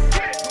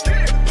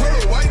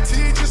 Polo white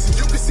tee, just so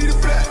you can see the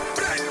black.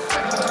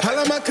 I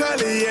love my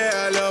color, yeah,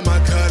 I love my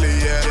color,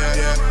 yeah,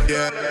 yeah,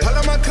 yeah. I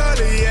love my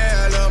color, yeah,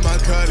 I love my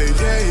color,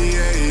 yeah,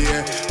 yeah,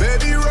 yeah.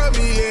 Baby, rub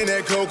me in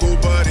that cocoa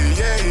butter,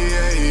 yeah,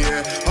 yeah,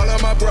 yeah. All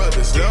of my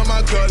brothers love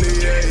my color,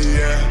 yeah,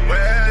 yeah.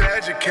 Well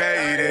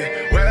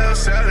educated, well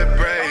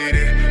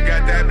celebrated.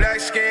 Got that black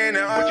skin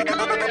and all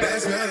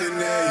that's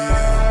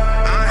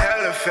melanated. I'm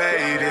hella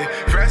faded,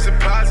 fresh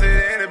deposit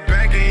in the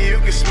bank and you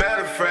can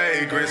smell the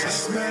fragrance. I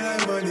smell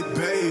like money,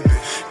 baby.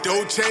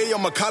 Dolce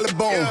on my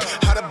collarbone,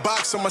 hot a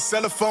box on my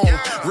cell phone.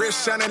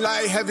 Wrist shining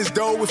like heaven's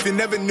door. If you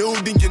never knew,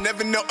 then you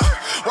never know.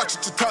 Watch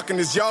what you're talking,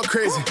 is y'all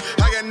crazy.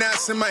 I got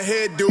knots in my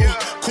head, dude.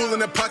 Cool in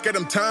the pocket,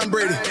 I'm Tom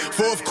Brady.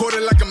 Fourth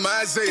quarter like I'm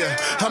Isaiah.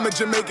 I'm a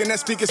Jamaican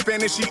that speaking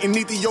Spanish, eating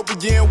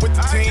Ethiopian with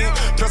the team.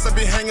 Plus I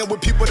be hanging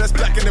with people that's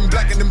blacker than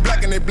black and them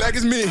black and they black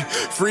as me.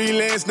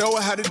 Freelance, know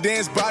how to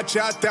dance,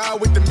 bachata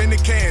with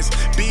Dominicans.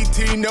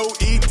 BT, no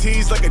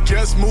ETs, like I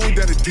just moved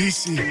out of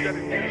DC.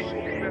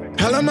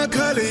 I love my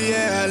color,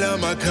 yeah, I love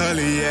my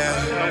color,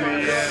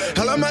 yeah.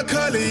 I love my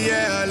color,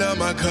 yeah, I love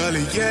my color,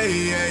 yeah,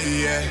 yeah,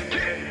 yeah.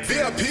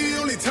 VIP,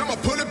 only time I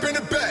pull up in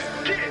the back.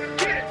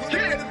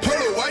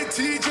 Polo white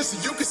tee, just so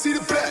you can see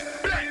the black.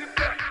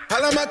 I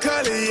love my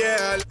color,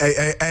 yeah.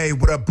 Hey,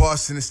 what up,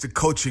 Boston? It's the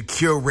culture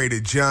curator,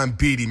 John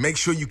Beatty. Make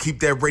sure you keep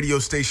that radio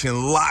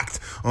station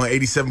locked on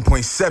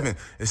 87.7.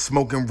 It's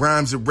Smoking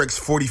Rhymes at Rex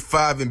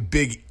 45 and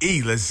Big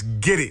E. Let's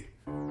get it.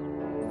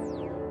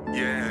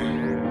 Yeah.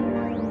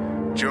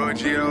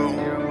 Giorgio,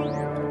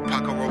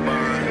 Paco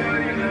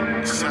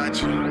Rabanne,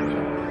 Versace,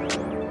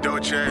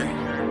 Dolce,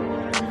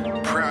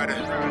 Prada.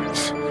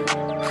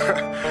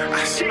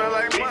 I smell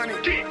like money.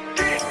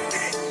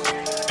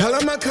 I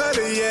love my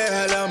color, yeah,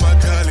 I love my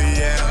color,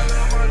 yeah.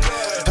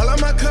 I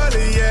love my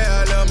color, yeah,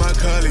 I love my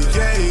color,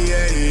 yeah,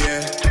 yeah,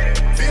 yeah.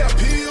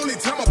 VIP, only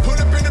time I put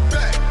up in the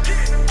back.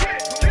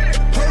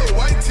 Polo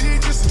white tee,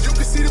 just so you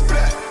can see the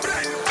black.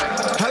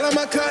 I love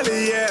my color,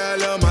 yeah, I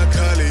love my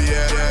color,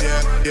 yeah,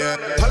 yeah, yeah.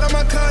 I love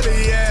my color,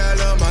 yeah, I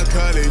love my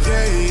color,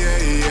 yeah, yeah,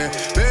 yeah.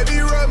 Baby,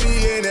 rub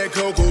me in that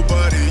cocoa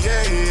butter,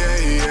 yeah, yeah,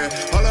 yeah.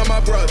 All of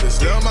my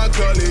brothers love my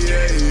color,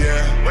 yeah,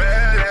 yeah.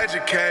 Well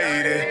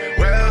educated,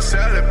 well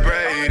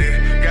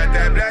celebrated. Got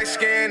that black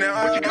skin and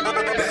all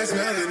that's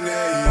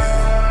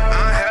melanated.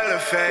 I'm hella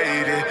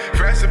faded,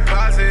 fresh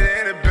deposit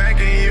in the bank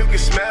and you can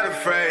smell the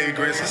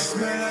fragrance. I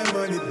smell like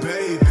money,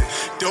 baby.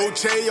 Dolce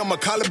Dolce on my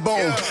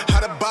collarbone.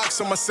 Hot a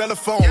box on my cell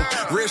phone.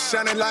 Wrist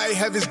shining like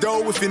heaven's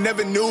dough. If you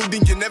never knew,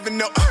 then you never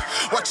know.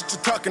 Watch what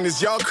you're talking,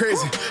 is y'all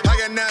crazy. I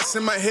got knots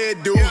in my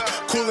head, dude.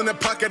 Cool in the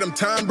pocket, I'm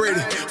Tom Brady.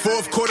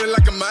 Fourth quarter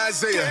like I'm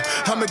Isaiah.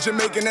 I'm a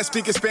Jamaican that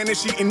speaking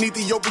Spanish, eating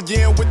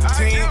Ethiopian with the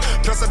team.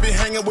 Plus I be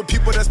hanging with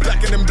people that's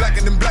blacker than black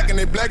and black and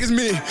they black as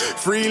me.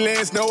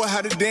 Freelance, know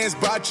how to dance,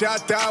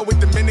 bachata with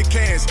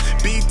Dominicans.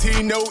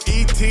 BT, no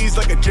ETs,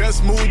 like I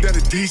just moved out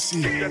of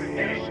DC.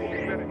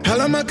 I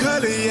love my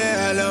color,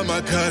 yeah, I love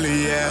my color,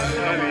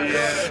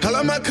 yeah. I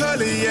love my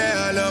color,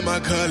 yeah, I love my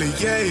color,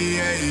 yeah,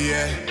 yeah,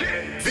 yeah.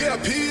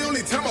 VIP,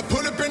 only time I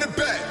pull up in the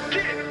back.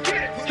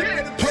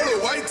 Pull a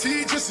white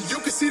tee just so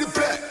you can see the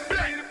back.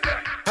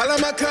 I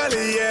love my color,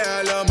 yeah,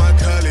 I love my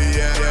color,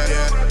 yeah, yeah,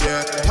 yeah,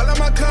 yeah. I love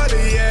my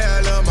color, yeah,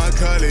 I love my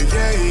color,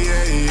 yeah,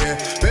 yeah, yeah.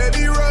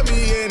 Baby, rub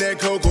me in that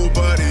cocoa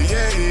butter,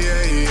 yeah,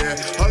 yeah,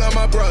 yeah. All of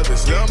my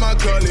brothers love my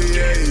color,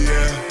 yeah,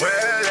 yeah.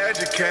 Well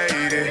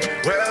educated,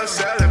 well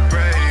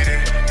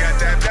celebrated. Got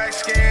that black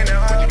skin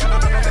on,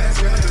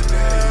 that's what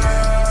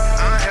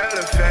I'm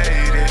hella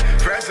faded.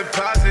 Press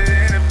deposit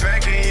in the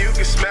bank and you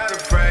can smell the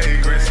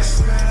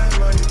fragrance.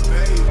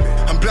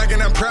 I'm black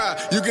and I'm proud.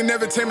 You can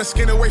never take my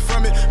skin away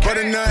from it.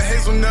 Butternut,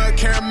 hazelnut,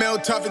 caramel,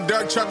 toffee,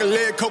 dark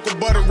chocolate, cocoa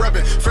butter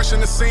rubbing. Fresh in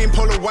the scene,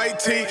 polar white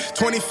tee.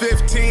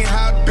 2015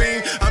 hot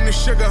bean. I'm the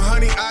sugar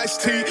honey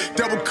iced tea.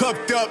 Double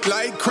cupped up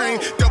like cream.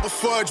 Double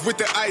fudge with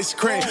the ice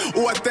cream.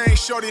 Ooh, I think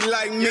shorty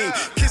like me.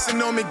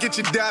 Kissing on me, get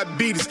your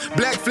diabetes.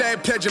 Black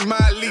flag pledging my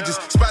allegiance.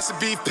 Spicy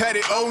beef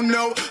patty, oh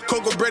no.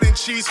 Cocoa bread and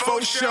cheese,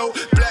 faux show.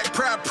 Black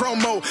pride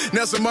promo.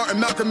 Nelson Martin,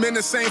 Malcolm in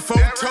the same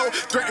photo.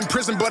 Threatened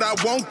prison, but I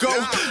won't go.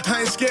 I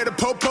ain't scared of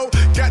popo.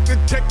 Got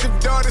detective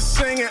daughter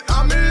singing,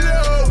 I'm in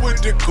love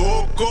with the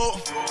cocoa.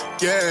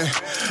 Yeah,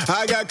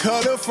 I got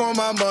color for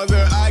my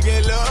mother. I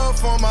get love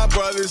for my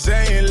brothers.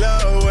 They in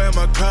love with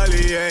my color,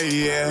 yeah,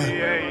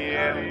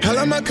 yeah. I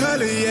love my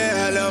color,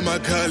 yeah, I love my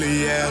color,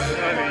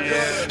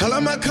 yeah. I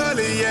love my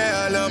color,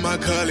 yeah, I love my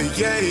color,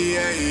 yeah,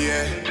 yeah,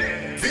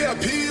 yeah.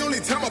 VIP, only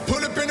time I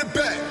pull up in the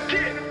back.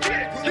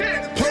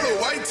 Pull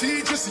a white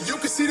tee just so you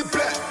can see the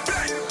black.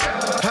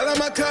 I love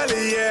my color,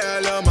 yeah, I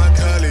love my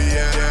color,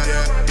 yeah, yeah,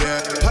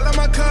 yeah. I love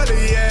my color,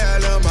 yeah, I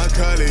love my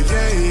color,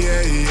 yeah,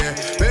 yeah, yeah.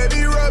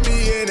 Baby, rub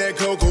me in that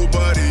cocoa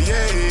butter,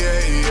 yeah,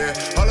 yeah,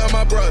 yeah. All of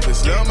my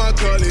brothers love my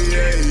color,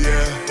 yeah,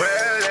 yeah.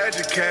 Well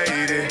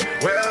educated,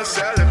 well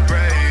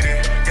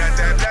celebrated. Got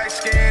that black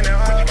skin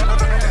on,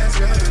 that's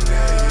what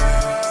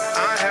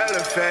I'm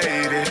hella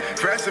faded.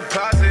 Press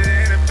deposit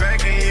in the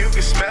bank and you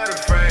can smell the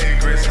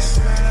fragrance. I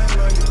smell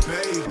like you,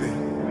 baby.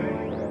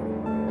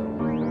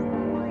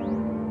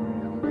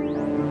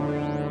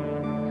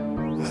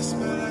 I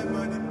smell like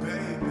money,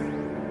 baby.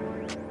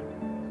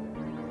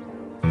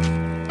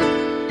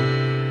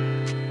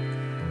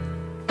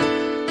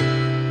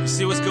 You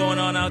see what's going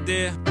on out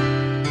there?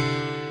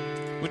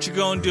 What you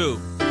gonna do?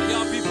 Are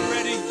y'all people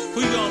ready?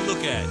 Who you gonna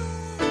look at?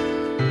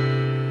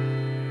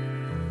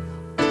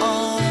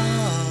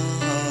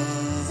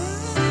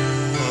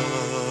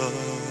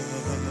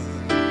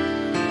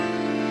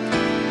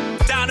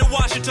 Down in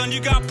Washington, you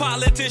got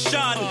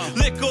politician.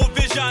 Liquor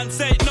vision,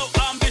 say no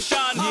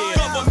ambition.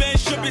 Government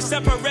should be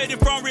separated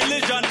from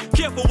religion.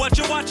 Careful what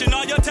you're watching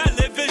on your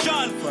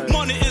television.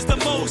 Money is the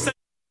most.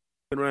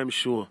 Rhyme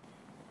Show.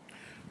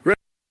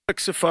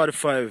 Rexy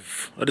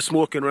 45 of the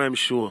Smoking Rhyme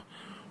Show.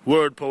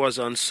 Word powers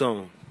and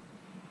sound.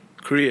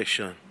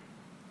 Creation.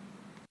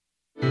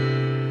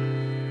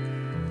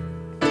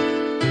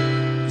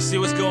 You see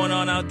what's going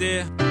on out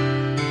there?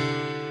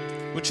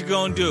 What you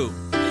gonna do?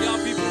 Are y'all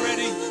people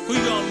ready? Who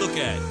you gonna look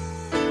at?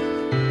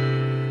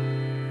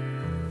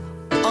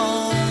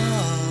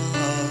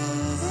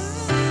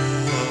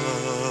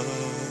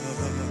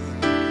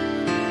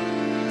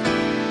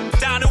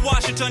 Down in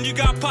Washington, you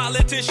got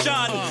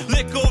politician.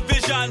 Liquor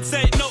vision,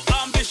 say no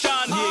ambition.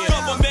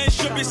 Government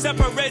should be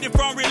separated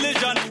from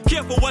religion.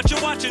 Careful what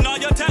you're watching on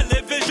your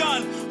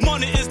television.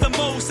 Money is the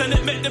most and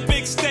it make the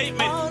big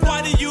statement.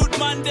 Why the youth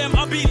man them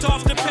are beat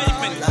off the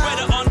pavement?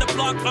 Whether on the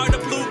block or the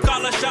blue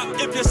collar shop.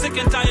 If you're sick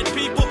and tired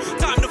people,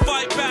 time to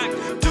fight back.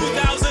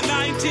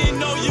 2019,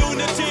 no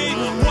unity.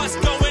 What's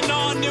going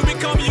on? Here we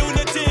come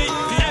unity.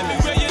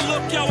 Everywhere you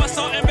look, yo,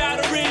 assault and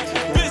battery.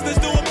 Business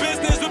doing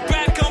business with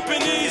bad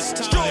companies.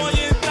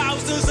 Destroying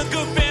thousands of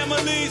good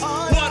families.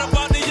 What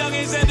about the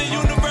youngins and the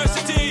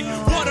university?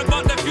 What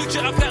about the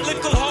future of that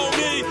little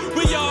homie?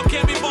 We all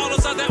can't be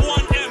ballers of that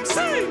one MC.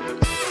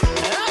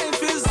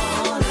 Life is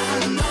all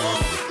I know.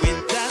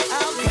 With that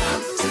I've got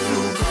to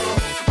go.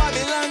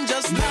 Babylon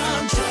just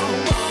natural.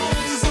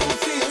 Who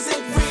feels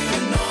it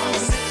really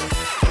knows it.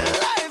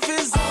 Life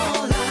is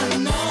all I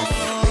know.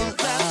 With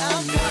that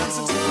I've got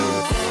to go.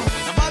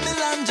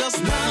 Babylon just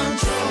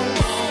natural.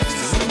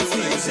 Who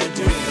feels it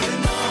really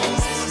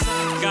knows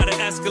it. Gotta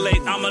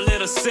escalate, I'm a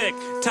little sick.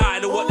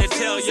 Tired of what they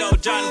tell yo,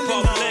 John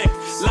Public.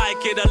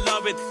 Like it or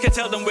love it, can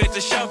tell them where to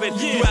shove it.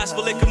 You ask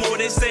for liquor more,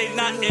 they say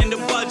not in the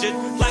budget.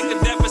 Like a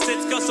deficit,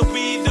 cause so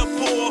we the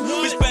poor.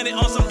 We spend it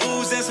on some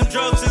booze and some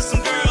drugs and some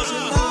girls.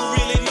 Who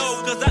really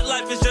know, cause that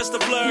life is just a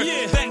blur.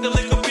 Thank the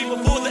liquor people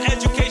for the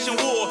education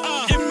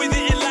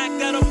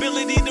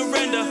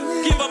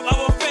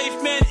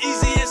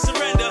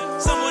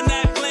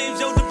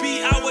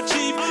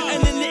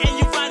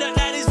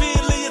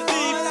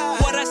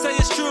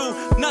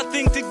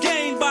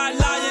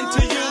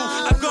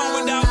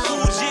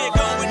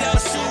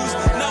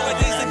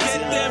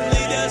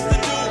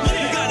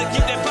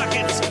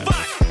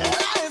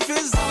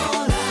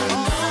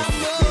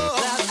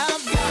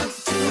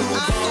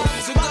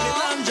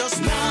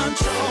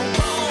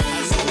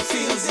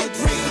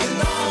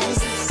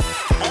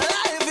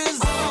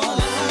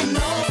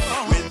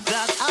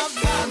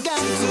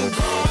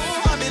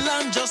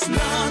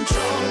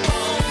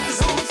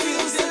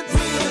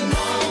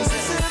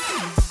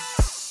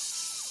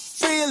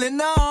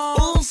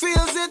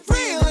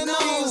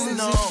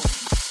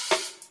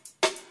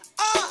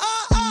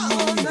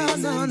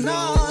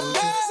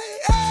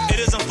It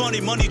isn't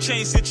funny, money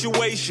change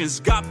situations.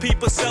 Got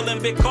people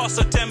selling because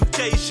of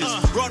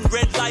temptations. Run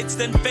red lights,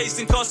 then face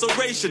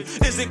incarceration.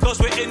 Is it cause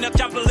we're in a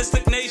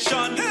capitalistic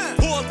nation?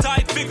 Hold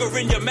tight, figure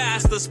in your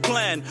master's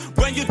plan.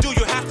 When you do,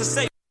 you have to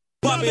say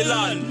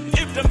Babylon.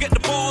 If them get the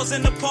balls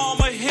in the palm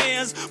of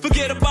hands,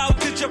 forget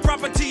about it, your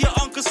property, your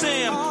Uncle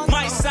Sam.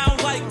 Might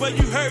sound like where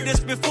you heard this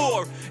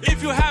before.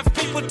 If you have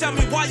people, tell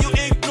me why you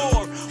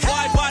ignore.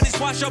 Why bodies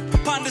wash up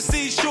upon the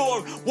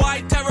seashore?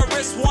 Why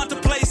terrorists want to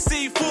play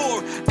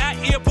C4 at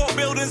airport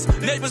buildings,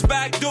 neighbors'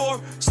 back door?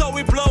 So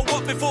we blow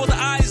up before the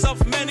eyes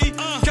of many.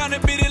 Can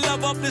it be the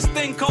love of this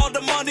thing called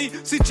the money?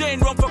 See Jane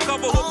run for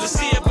cover, hope to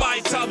see it by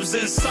Tubbs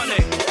and Sunny.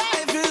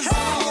 Life is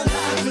all I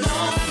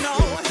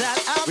know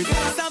that I've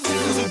got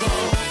something to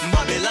go.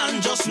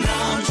 Babylon just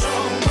now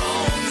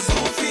trombones.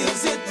 Who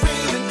feels it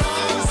really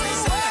knows.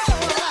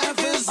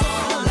 Life is all I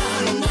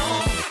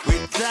know.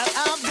 With that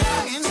I've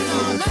got to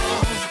know.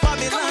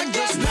 Babylon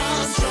just now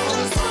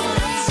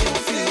trombones. Who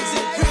feels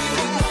it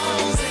really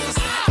knows.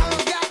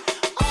 I've got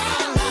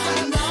all I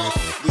know.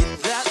 With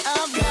that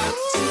I've got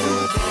to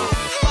go.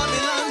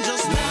 Babylon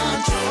just now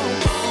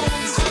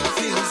trombones. Who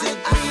feels it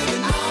really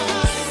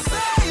knows.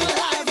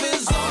 Life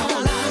is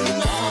all I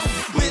know.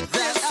 With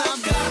that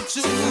I've got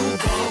to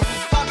go.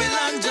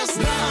 Babylon just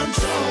now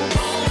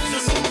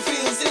trombones. Who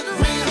feels it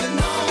really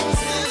knows.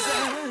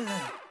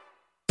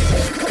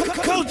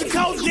 Coast to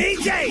coast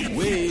DJ.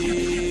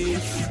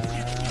 Wave.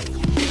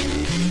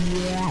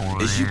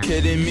 Is you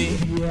kidding me?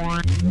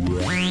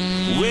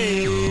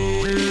 Wave.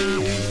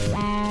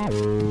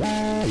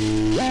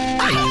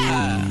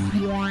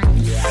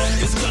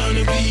 It's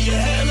gonna be a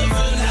hell of a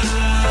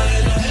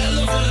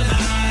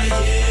night,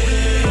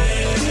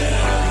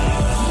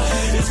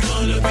 yeah. It's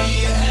gonna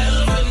be a hell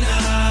of a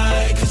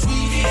night, 'cause we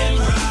getting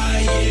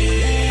right,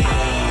 yeah.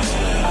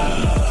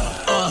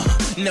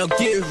 Now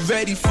get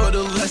ready for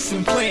the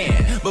lesson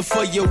plan.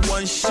 Before you're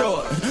one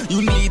short,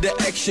 you need an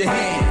extra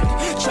hand.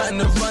 Trying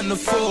to run the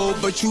full,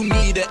 but you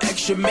need an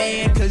extra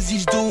man. 'Cause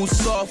these dudes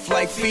soft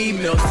like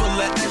females,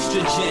 full of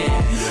estrogen.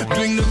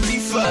 Bring the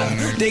reefer,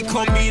 they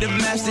call me the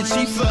master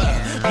chiefer.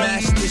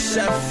 Master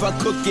chef, I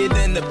cook it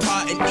in the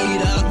pot and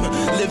eat up.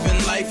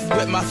 Living life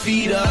with my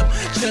feet up.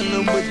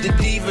 Chilling with the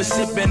divas,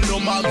 sipping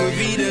on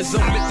margaritas.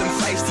 I'm with them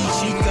feisty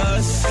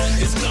chicas.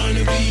 It's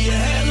gonna be a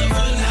hell of a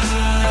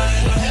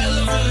night, a hell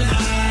of a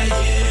night, yeah.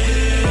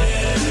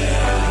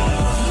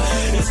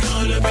 It's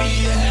gonna be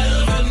a hell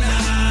of a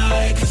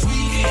night, 'cause we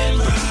getting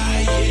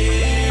right,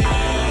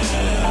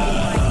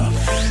 yeah.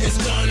 It's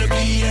gonna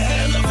be a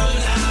hell of a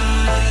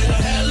night, a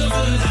hell of a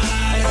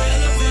night,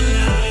 hell of a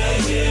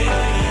night,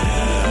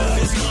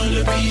 yeah. It's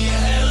gonna be a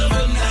hell of a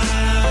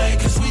night,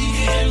 'cause we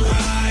getting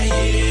right,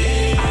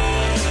 yeah.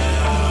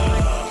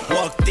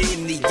 Walked in,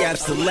 the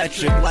yaps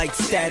electric like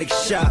Static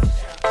Shock.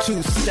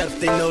 2 steps,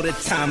 they know the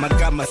time, I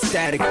got my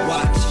static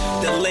watch.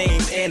 The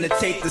lanes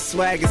annotate the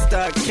swag and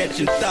start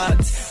catching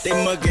thoughts. They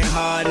mugging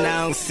hard, and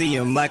I don't see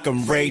them like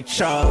I'm Ray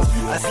Charles.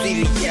 I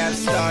see the gap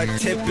start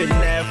tipping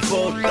that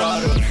full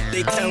throttle.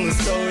 They telling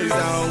stories,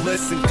 I don't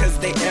listen 'cause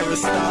they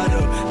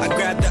Aristotle. I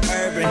grabbed the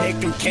urban, hit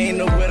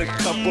Kano with a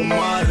couple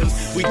models.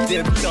 We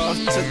dipped off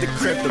to the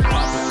crib to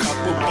pop a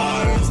couple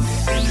bottles.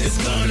 And it's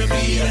gonna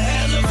be a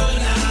hell of a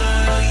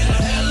night, a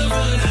hell of a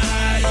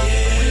night,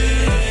 yeah.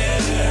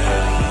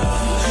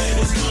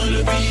 It's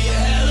gonna be a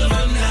hell of a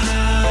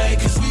night,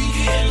 'cause we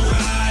getting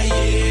right,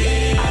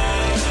 yeah.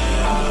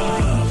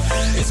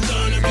 It's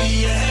gonna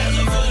be a hell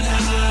of a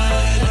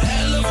night, a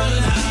hell of a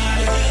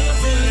night, hell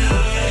of a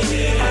night,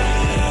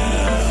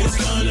 yeah. It's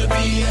gonna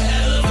be a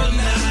hell of a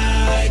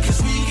night,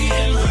 'cause we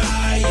getting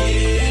right,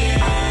 yeah.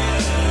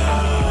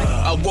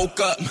 I woke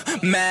up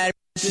mad,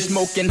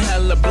 smoking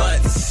hella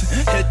blunts.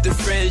 Hit the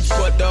fridge,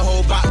 put the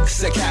whole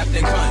box of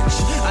Captain Crunch.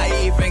 I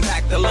even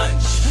packed the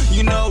lunch.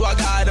 You know I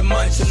got a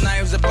munch, and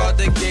I was about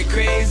to get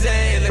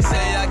crazy. Let's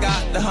say I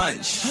got the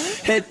hunch.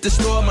 Hit the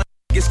store, my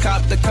niggas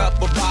copped a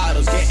couple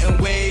bottles. Getting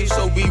waves,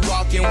 so we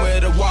walking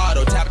with a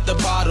waddle. Tap the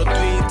bottle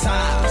 3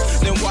 times,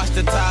 then watch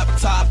the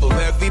top of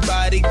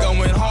everybody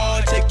going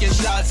hard, taking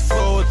shots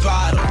full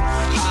throttle.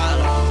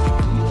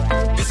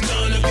 Hollow. It's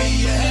gonna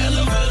be a hell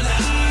of a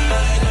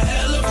night, a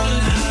hell of a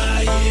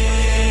night, yeah.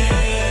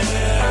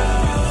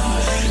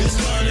 It's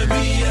gonna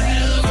be a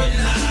hell of a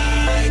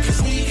night,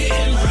 'cause we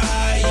getting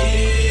right,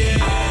 yeah.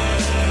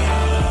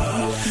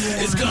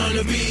 It's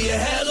gonna be a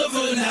hell of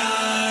a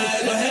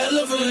night, a hell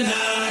of a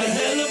night, a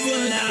hell of a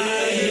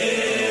night,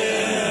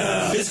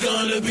 yeah. It's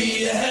gonna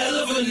be a hell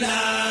of a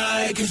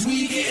night, 'cause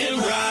we getting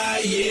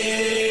right,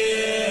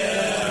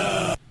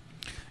 yeah.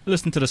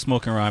 Listen to the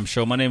Smoking Rhyme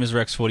Show. My name is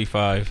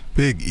Rex45.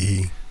 Big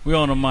E. We're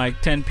on the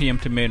mic 10 p.m.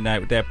 to midnight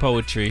with that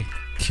poetry.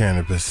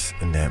 Cannabis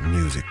and that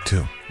music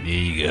too. There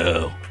you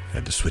go.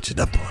 Had to switch it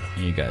up on them.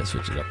 You guys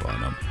switch it up on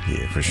them.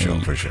 Yeah, for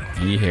sure, for sure.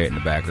 And you hear it in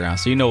the background,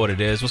 so you know what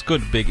it is. What's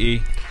good, Big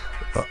E?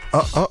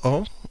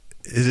 Uh-oh.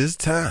 It is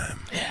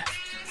time. Yeah.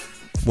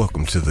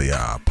 Welcome to the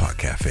Pod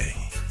Cafe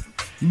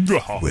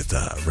with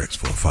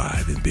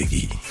Rex45 and Big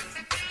E.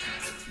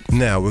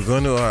 Now, we're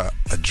going to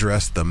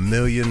address the $1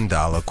 million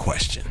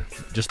question.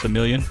 Just $1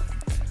 million?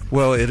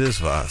 Well, it is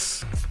for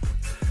us.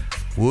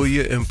 Will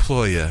your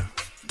employer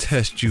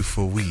test you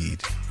for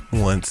weed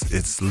once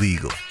it's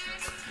legal?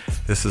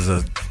 This is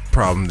a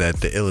problem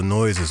that the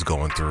Illinois is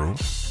going through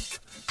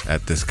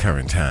at this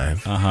current time.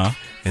 Uh-huh.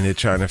 And they're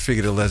trying to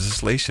figure the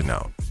legislation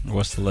out.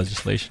 What's the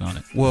legislation on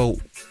it? Well,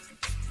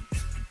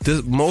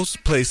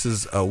 most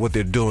places, what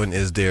they're doing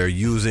is they're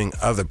using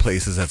other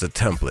places as a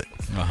template.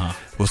 Uh-huh.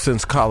 Well,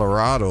 since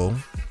Colorado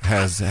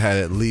has had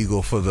it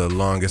legal for the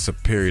longest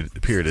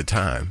period of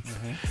time,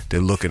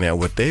 they're looking at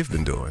what they've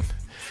been doing.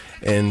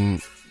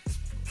 And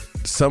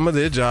some of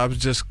their jobs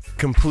just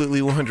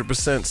completely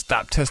 100%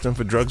 stop testing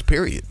for drugs,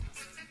 period.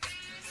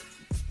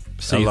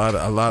 So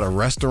a lot of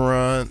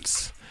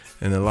restaurants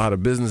and a lot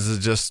of businesses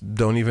just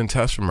don't even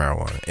test for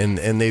marijuana.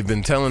 And they've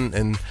been telling,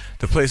 and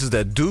the places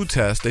that do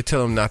test, they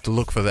tell them not to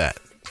look for that.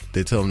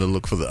 They tell them to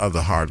look for the other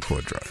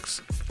hardcore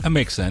drugs. that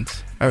makes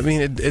sense. I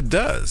mean, it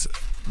does.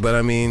 But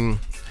I mean,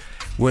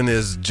 when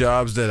there's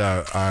jobs that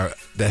are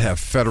that have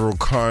federal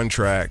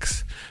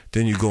contracts,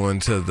 then you go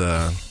into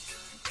the,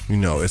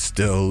 it's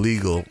still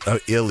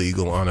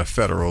illegal on a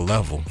federal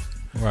level.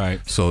 Right.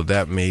 So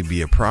that may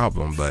be a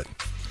problem, but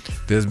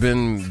there's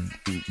been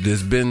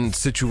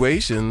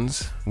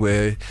situations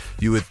where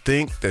you would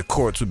think that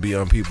courts would be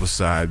on people's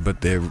side,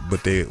 but they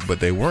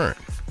weren't.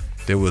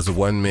 There was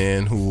one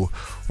man who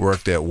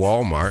worked at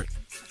Walmart,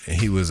 and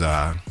he was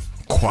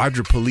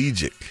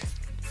quadriplegic,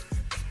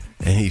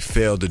 and he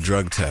failed the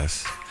drug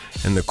test,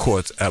 and the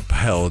courts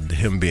upheld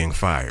him being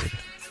fired.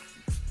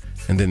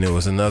 And then there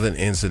was another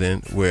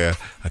incident where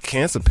a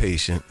cancer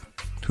patient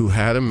who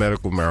had a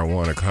medical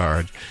marijuana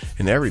card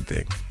and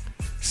everything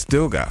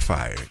still got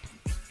fired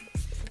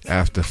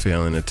after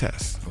failing a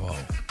test. Whoa.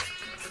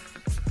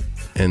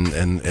 And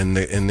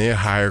their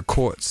higher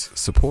courts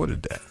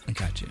supported that. I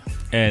got you.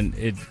 And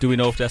do we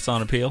know if that's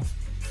on appeal?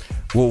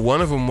 Well,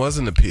 one of them was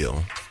an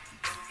appeal,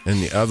 and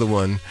the other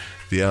one,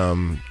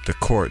 the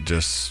court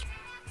just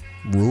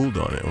ruled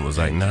on it and was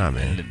like, nah,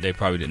 man. And they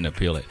probably didn't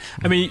appeal it.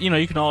 I mean,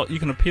 you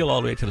can appeal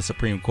all the way to the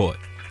Supreme Court.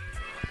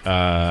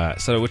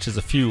 Which is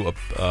a few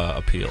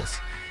appeals.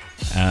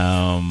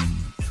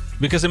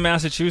 Because in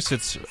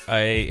Massachusetts,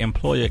 a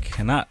employer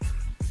cannot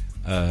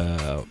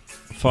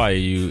fire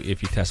you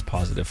if you test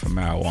positive for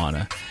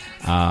marijuana,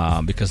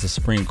 because the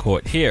Supreme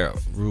Court here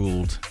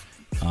ruled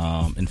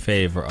in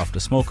favor of the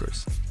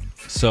smokers.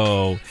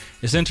 So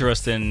it's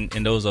interesting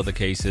in those other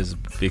cases,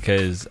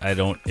 because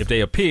if they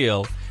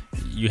appeal,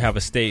 you have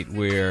a state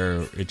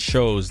where it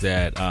shows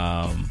that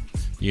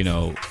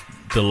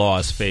the law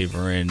is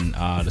favoring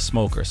the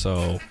smoker.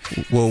 So,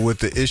 well, with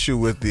the issue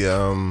with the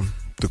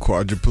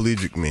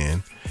quadriplegic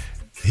man,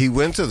 he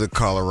went to the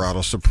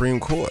Colorado Supreme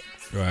Court,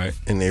 right,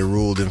 and they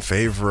ruled in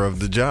favor of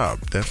the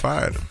job that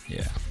fired him.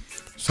 Yeah.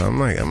 So I'm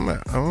like, I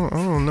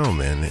don't know,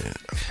 man.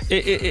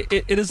 It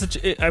is.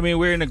 I mean,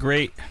 we're in a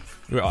great.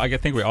 I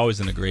think we're always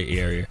in a gray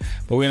area,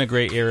 but we're in a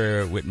gray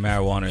area with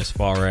marijuana as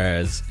far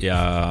as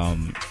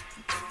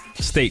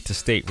state to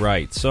state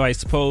rights. So I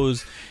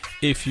suppose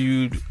if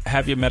you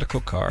have your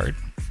medical card,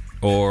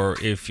 or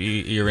if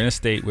you're in a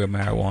state where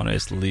marijuana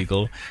is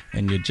legal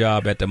and your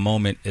job at the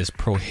moment is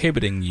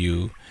prohibiting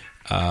you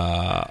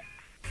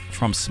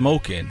from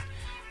smoking,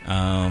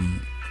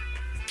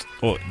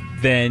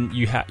 then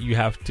you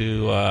have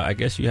to I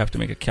guess you have to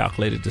make a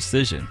calculated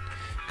decision,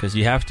 because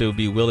you have to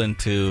be willing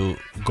to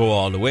go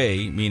all the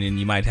way, meaning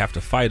you might have to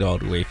fight all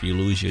the way if you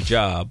lose your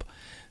job,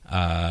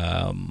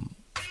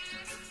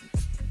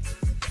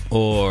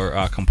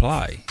 or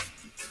comply.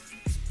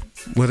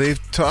 Well, they've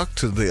talked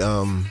to the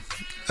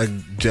a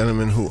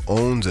gentleman who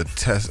owns a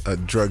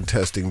drug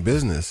testing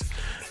business.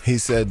 He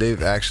said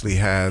they've actually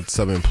had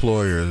some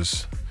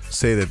employers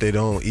say that they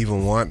don't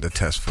even want to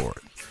test for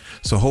it.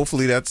 So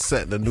hopefully that's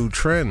setting a new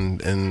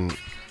trend, and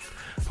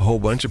a whole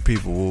bunch of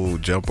people will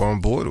jump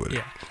on board with it.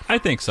 Yeah, I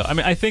think so. I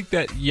mean, I think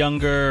that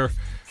younger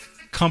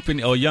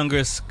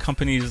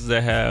companies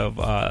that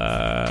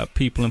have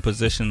people in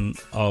position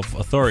of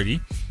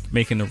authority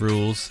making the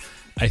rules,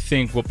 I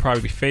think will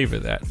probably favor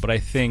that. But I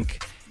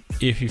think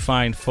if you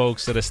find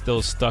folks that are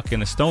still stuck in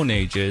the Stone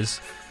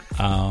Ages,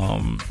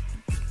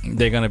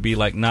 they're gonna be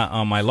like, not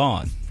on my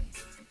lawn.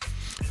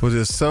 Well,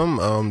 there's some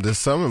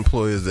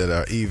employers that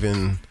are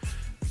even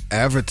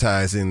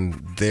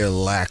advertising their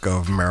lack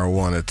of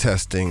marijuana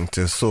testing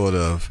to sort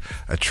of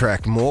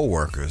attract more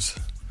workers.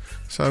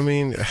 So I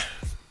mean,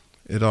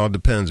 it all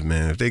depends,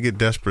 man. If they get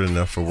desperate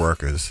enough for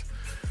workers,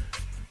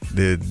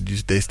 they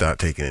start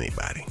taking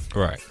anybody.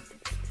 Right.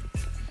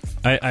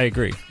 I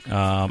agree.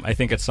 I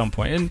think at some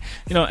point,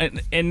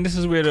 and this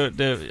is where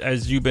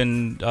as you've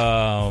been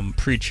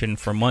preaching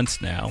for months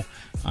now,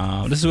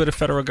 this is where the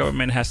federal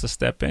government has to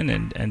step in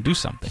and do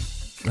something.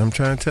 I'm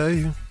trying to tell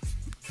you,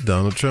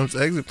 Donald Trump's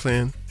exit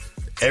plan,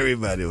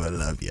 everybody will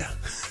love you.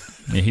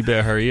 Yeah, he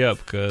better hurry up,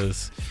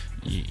 because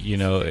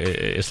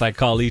it's like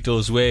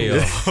Carlito's Way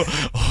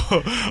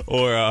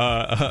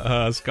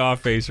or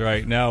Scarface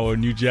right now, or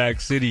New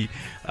Jack City.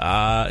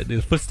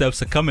 The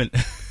footsteps are coming.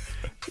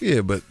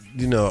 Yeah, but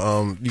you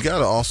know, you got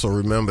to also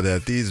remember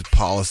that these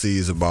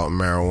policies about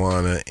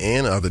marijuana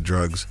and other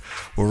drugs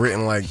were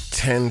written like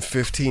 10,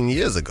 15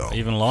 years ago.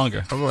 Even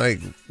longer. I'm like,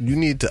 you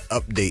need to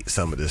update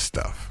some of this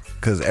stuff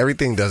because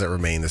everything doesn't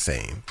remain the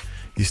same.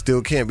 You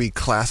still can't be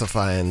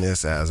classifying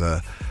this as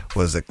a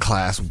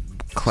class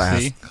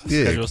C?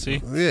 Schedule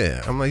C?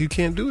 Yeah, I'm like, you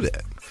can't do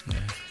that. Yeah.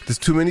 There's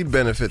too many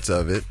benefits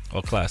of it.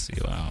 Or Class C.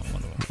 Well,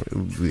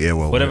 Yeah,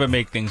 well, whatever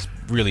make things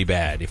really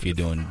bad if you're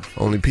doing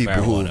only people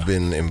marijuana. who've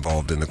been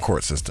involved in the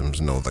court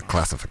systems know the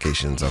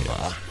classifications of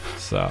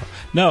So,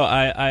 no,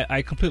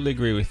 I completely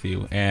agree with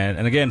you.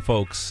 And again,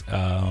 folks,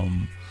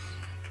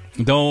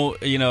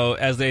 don't, you know,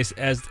 as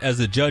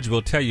the judge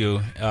will tell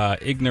you,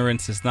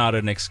 ignorance is not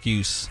an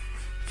excuse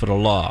for the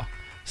law.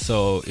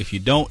 So if you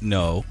don't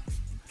know,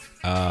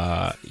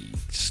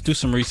 just do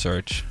some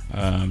research.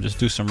 Just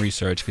do some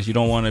research because you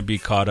don't want to be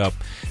caught up.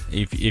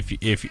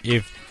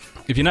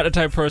 If you're not the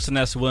type of person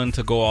that's willing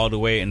to go all the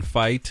way and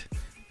fight,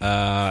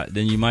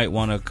 then you might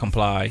want to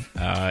comply.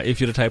 If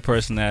you're the type of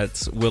person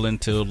that's willing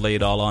to lay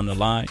it all on the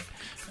line,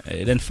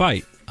 then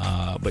fight.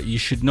 But you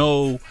should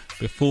know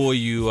before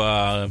you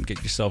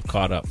get yourself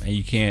caught up, and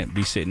you can't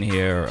be sitting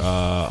here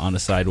on the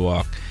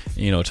sidewalk,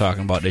 you know,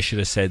 talking about they should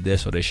have said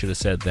this or they should have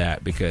said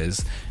that,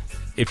 because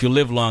if you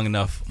live long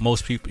enough,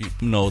 most people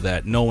know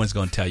that no one's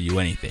going to tell you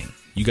anything.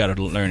 You got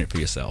to learn it for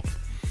yourself.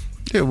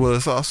 Yeah, well,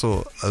 it's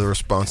also a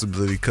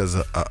responsibility because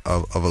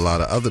of a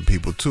lot of other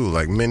people too.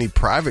 Like many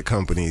private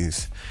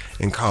companies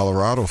in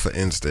Colorado, for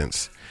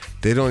instance,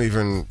 they don't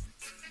even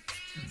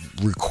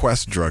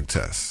request drug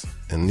tests.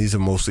 And these are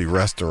mostly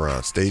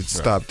restaurants. They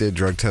stopped their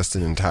drug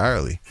testing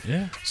entirely.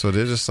 Yeah. So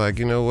they're just like,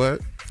 you know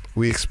what?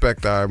 We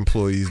expect our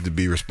employees to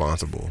be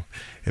responsible.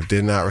 If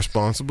they're not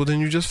responsible,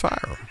 then you just fire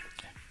them.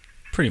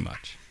 Pretty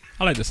much.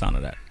 I like the sound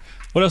of that.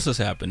 What else has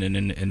happened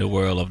in the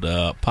world of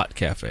the Pot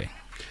Cafe?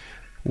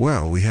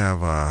 Well, we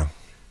have a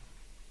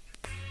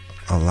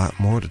lot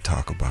more to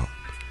talk about,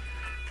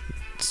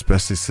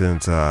 especially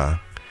since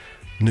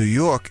New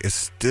York is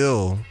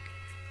still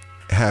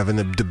having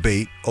a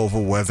debate over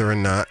whether or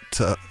not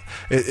to.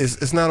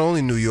 It's not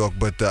only New York,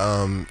 but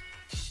the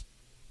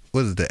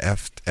what is the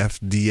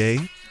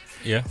FDA?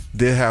 Yeah,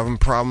 they're having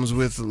problems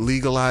with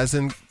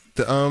legalizing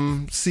the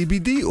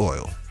CBD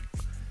oil,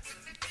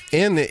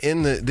 and they're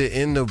in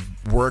the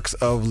works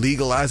of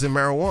legalizing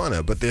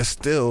marijuana, but they're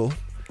still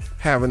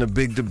having a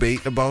big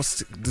debate about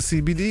the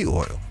CBD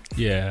oil.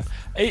 Yeah,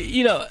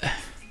 you know,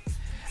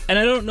 and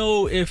I don't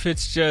know if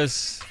it's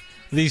just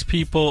these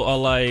people are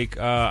like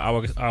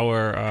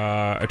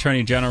our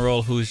Attorney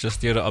General who's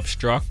just there to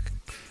obstruct,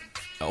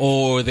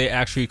 or they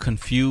actually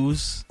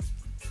confuse.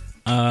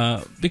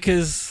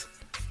 Because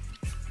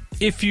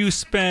if you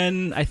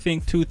spend, I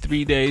think,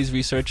 2-3 days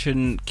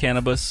researching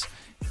cannabis,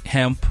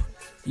 hemp,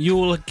 you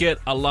will get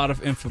a lot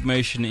of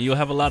information and you'll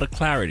have a lot of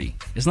clarity.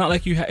 It's not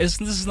like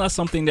this is not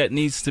something that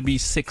needs to be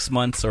 6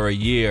 months or a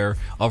year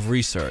of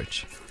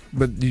research.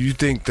 But do you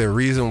think the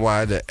reason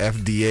why the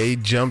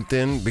FDA jumped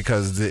in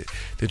because they're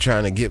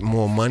trying to get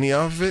more money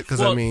off of it? Because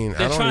I mean,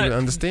 I don't even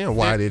understand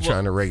why they're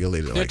trying to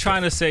regulate it. They're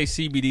trying to say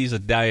CBD is a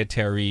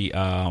dietary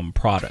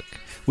product,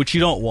 which you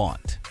don't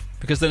want,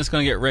 because then it's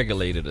going to get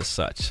regulated as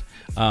such.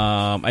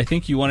 I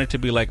think you want it to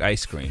be like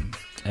ice cream.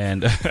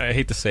 And I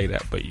hate to say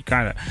that, but you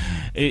kind of,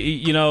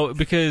 you know,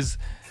 because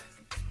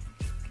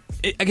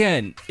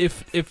again,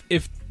 if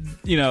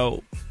you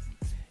know,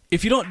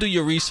 if you don't do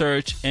your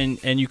research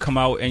and you come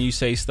out and you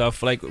say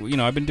stuff like, you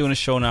know, I've been doing a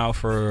show now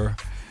for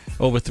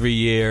over 3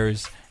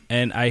 years,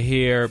 and I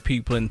hear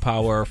people in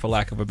power, for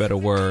lack of a better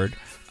word,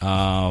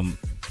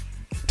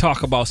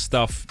 talk about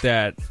stuff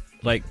that,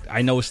 like,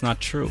 I know it's not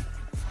true.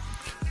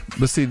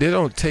 But see, they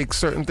don't take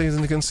certain things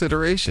into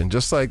consideration.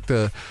 Just like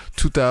the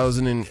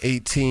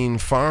 2018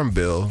 Farm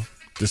Bill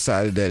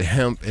decided that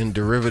hemp and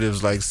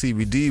derivatives like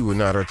CBD were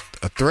not a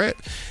threat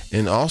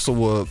and also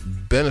were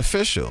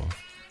beneficial.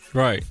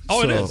 Right.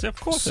 Oh, so, it is. Of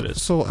course it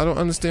is. So I don't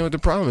understand what the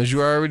problem is.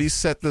 You already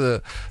set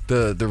the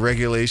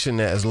regulation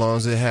that as long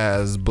as it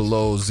has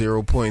below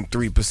 0.3%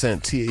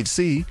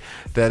 THC,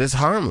 that is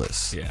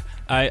harmless. Yeah.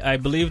 I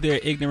believe there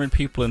are ignorant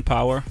people in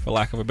power, for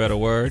lack of a better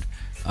word.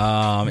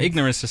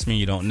 Ignorance just means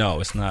you don't know.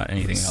 It's not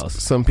anything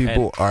else. Some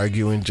people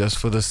arguing just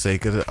for the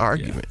sake of the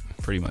argument.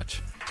 Yeah, pretty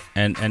much.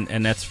 And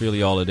that's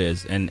really all it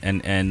is. And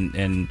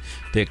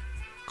they're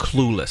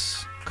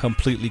clueless.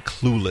 Completely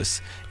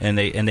clueless, and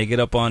they get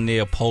up on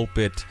their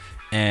pulpit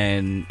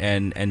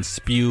and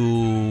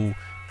spew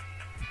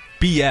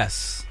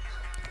BS,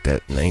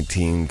 that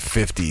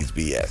 1950s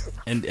BS,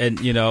 and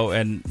you know,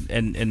 and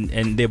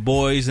their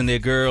boys and their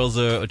girls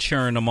are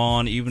cheering them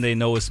on, even they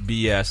know it's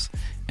BS,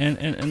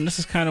 and this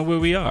is kind of where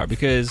we are,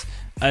 because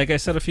like I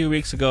said a few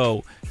weeks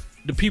ago,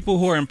 the people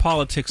who are in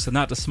politics are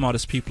not the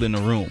smartest people in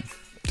the room.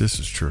 This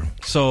is true.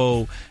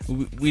 So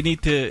we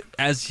need to,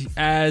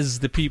 as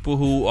the people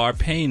who are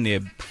paying their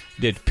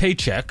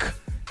paycheck,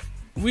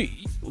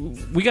 we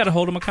got to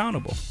hold them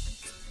accountable.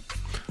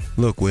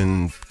 Look,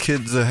 when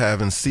kids are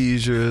having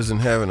seizures and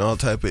having all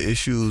type of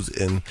issues,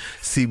 and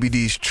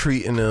CBD's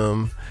treating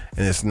them,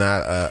 and it's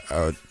not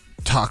a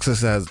toxic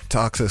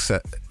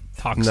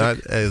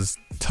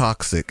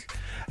toxic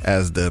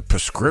as the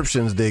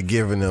prescriptions they're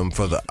giving them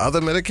for the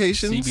other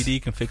medications.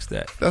 CBD can fix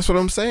that. That's what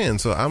I'm saying.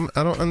 So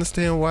I don't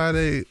understand why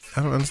they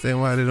don't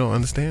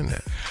understand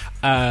that.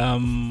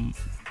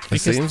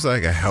 It seems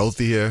like a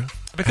healthier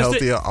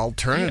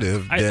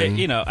alternative. I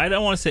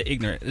don't want to say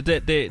ignorant.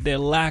 Their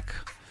lack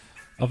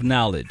of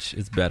knowledge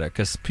is better,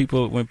 because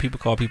when people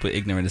call people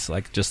ignorant, it's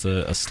like just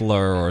a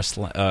slur or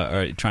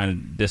trying to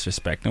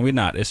disrespect. And we're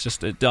not. It's just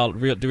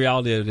the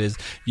reality of it is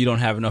you don't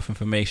have enough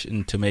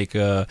information to make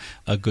a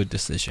good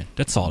decision.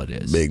 That's all it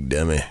is. Big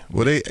dummy.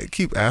 Well, they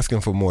keep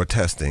asking for more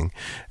testing,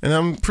 and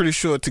I'm pretty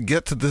sure to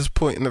get to this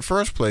point in the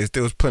first place,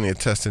 there was plenty of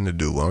testing to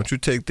do. Why don't you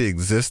take the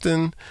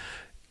existing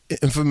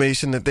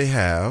information that they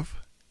have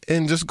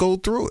and just go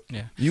through it?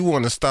 Yeah. You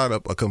want to start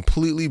up a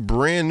completely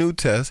brand new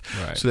test,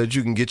 right, so that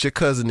you can get your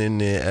cousin in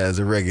there as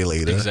a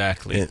regulator.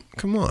 Exactly. And,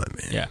 come on,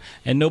 man. Yeah.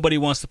 And nobody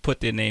wants to put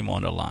their name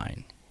on the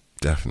line.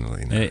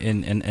 Definitely not.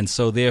 And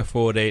so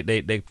therefore they're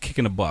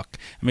kicking a buck.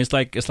 I mean,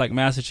 it's like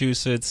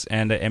Massachusetts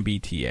and the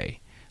MBTA.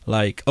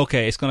 Like,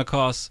 okay, it's going to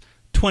cost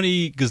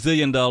 $20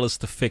 gazillion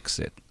to fix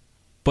it,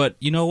 but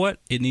you know what?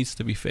 It needs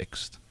to be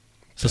fixed.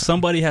 So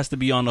somebody has to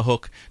be on the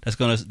hook. That's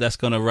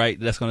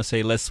gonna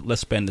say let's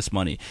spend this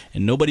money,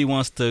 and nobody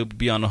wants to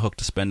be on the hook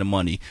to spend the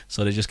money.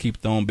 So they just keep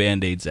throwing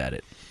band-aids at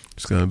it.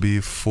 It's gonna be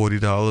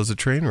 $40 a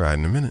train ride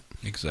in a minute.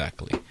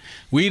 Exactly.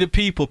 We the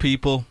people.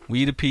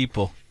 We the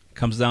people.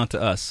 Comes down to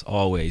us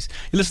always.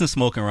 You listen to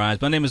Smoking Rhymes.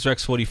 My name is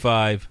Rex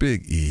 45.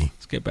 Big E.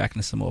 Let's get back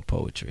into some more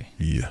poetry.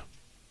 Yeah.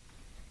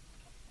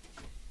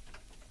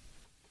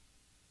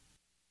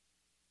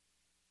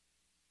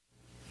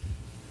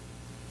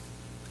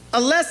 A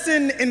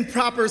lesson in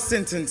proper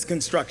sentence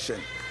construction.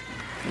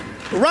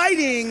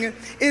 Writing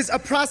is a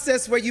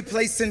process where you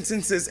place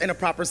sentences in a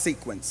proper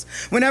sequence.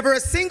 Whenever a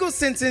single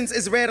sentence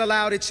is read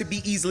aloud, it should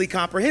be easily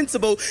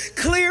comprehensible.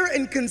 Clear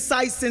and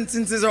concise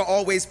sentences are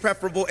always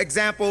preferable.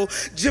 Example,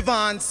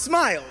 Javon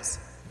smiles.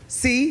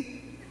 See?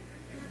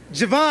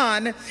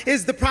 Javon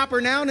is the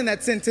proper noun in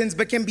that sentence,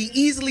 but can be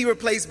easily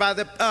replaced by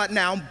the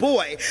noun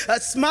boy.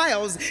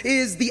 Smiles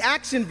is the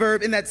action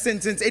verb in that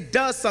sentence. It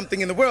does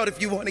something in the world.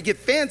 If you want to get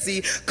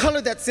fancy,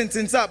 color that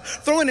sentence up.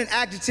 Throw in an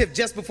adjective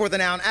just before the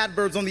noun.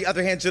 Adverbs, on the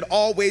other hand, should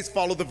always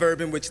follow the verb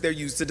in which they're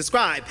used to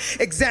describe.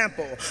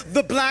 Example,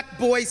 the black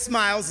boy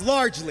smiles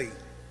largely.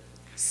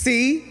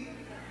 See?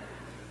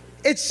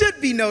 It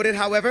should be noted,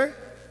 however,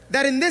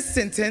 that in this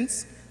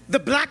sentence, the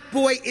black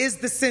boy is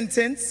the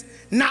sentence,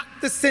 not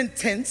the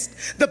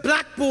sentenced. The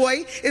black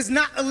boy is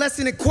not a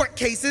lesson in court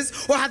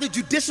cases or how the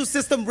judicial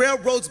system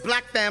railroads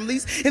black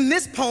families. In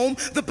this poem,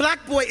 the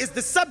black boy is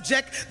the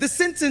subject, the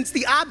sentence,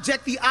 the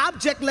object. The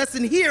object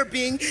lesson here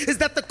being is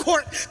that the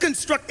court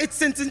construct its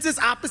sentences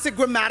opposite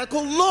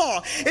grammatical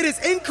law. It is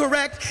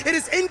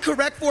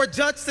incorrect for a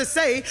judge to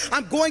say,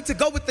 I'm going to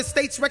go with the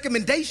state's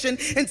recommendation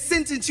and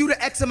sentence you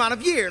to X amount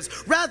of years.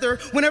 Rather,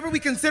 whenever we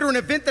consider an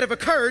event that have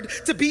occurred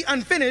to be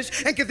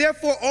unfinished and can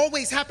therefore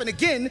always happen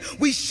again,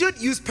 we should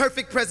use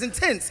perfect present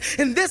tense.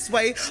 In this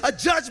way, a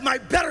judge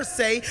might better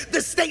say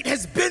the state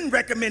has been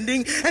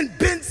recommending and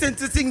been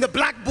sentencing the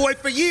black boy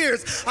for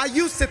years. I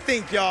used to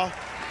think I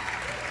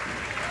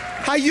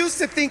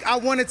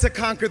wanted to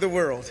conquer the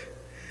world.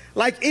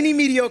 Like any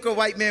mediocre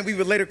white man we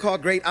would later call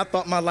great, I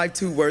thought my life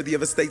too worthy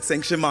of a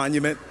state-sanctioned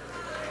monument.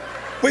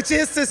 Which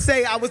is to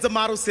say, I was a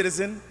model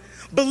citizen,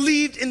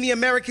 believed in the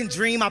American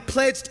dream. I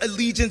pledged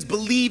allegiance,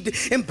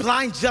 believed in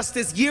blind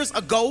justice. Years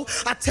ago,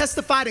 I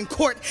testified in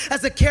court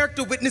as a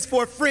character witness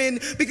for a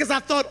friend because I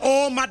thought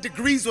all my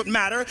degrees would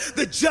matter.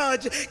 The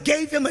judge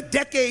gave him a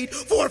decade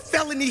for a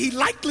felony he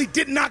likely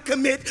did not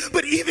commit.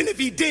 But even if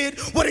he did,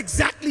 what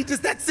exactly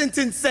does that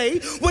sentence say?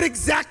 What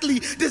exactly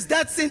does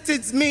that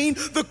sentence mean?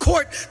 The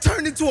court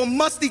turned into a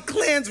musty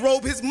Klan's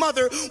robe. His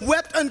mother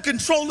wept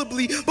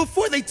uncontrollably.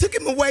 Before they took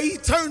him away, he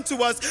turned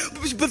to us.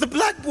 But the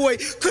black boy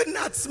could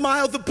not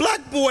smile. The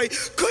black boy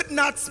could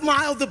not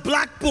smile. The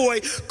black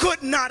boy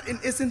could not.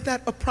 And isn't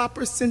that a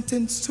proper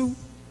sentence too?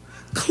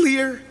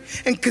 Clear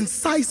and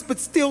concise, but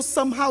still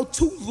somehow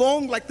too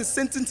long, like the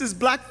sentences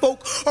black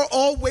folk are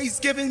always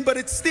giving, but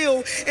it's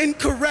still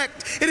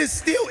incorrect. It is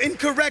still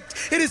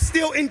incorrect. It is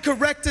still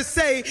incorrect to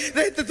say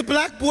that the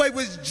black boy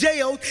was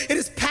jailed. It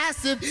is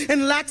passive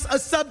and lacks a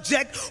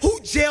subject. Who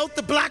jailed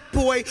the black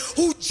boy?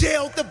 Who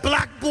jailed the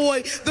black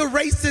boy? The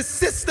racist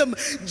system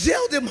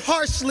jailed him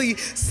harshly.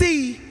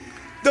 See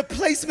the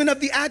placement of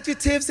the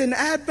adjectives and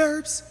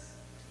adverbs.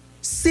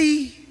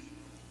 See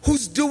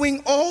who's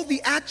doing all the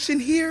action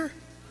here.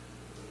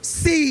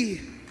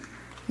 See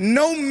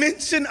no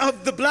mention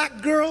of the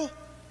black girl,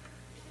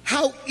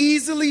 how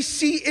easily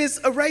she is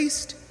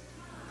erased.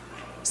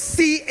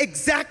 See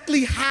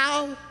exactly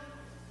how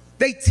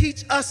they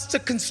teach us to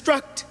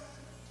construct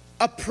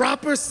a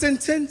proper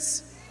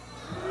sentence.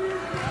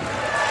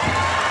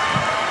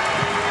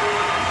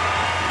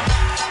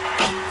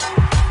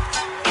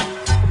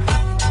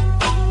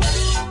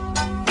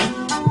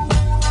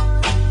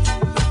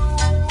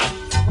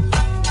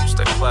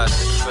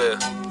 Classic feel.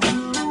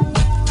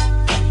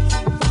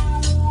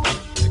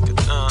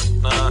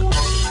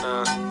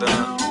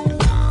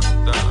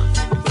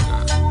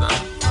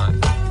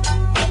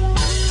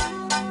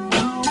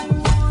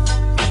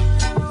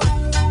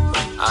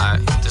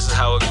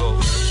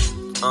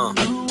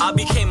 I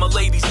became a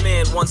ladies'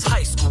 man once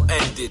high school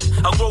ended.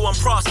 A growing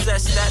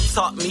process that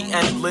taught me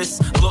endless.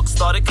 Looks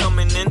started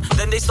coming in,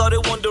 then they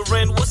started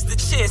wondering what's the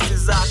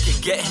chances I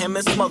could get him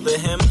and smother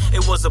him.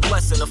 It was a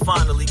blessing to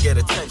finally get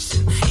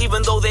attention.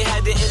 Even though they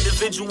had their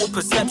individual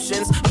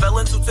perceptions, fell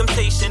into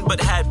temptation but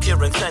had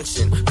pure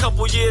intention.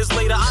 Couple years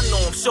later, I know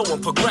I'm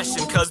showing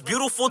progression, cause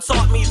beautiful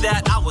taught me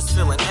that I was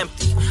feeling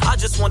empty. I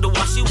just wonder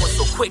why she was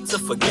so quick to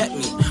forget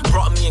me.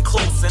 Brought me in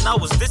close and I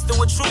was distant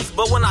with truth,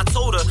 but when I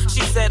told her,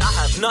 she said I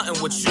have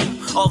nothing with you.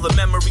 All the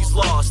memories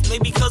lost,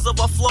 maybe because of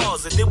our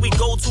flaws. And did we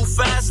go too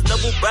fast,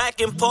 double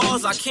back and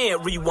pause? I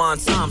can't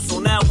rewind time, so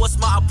now what's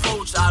my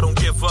approach? I don't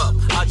give up,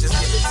 I just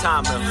give it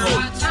time and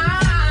hope.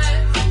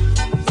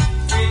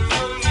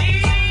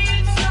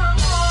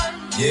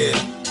 Yeah.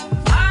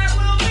 I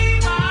will be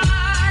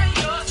by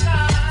your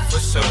side. For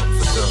sure,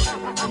 for sure.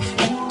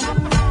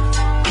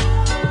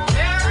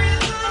 There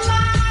is a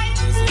light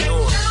that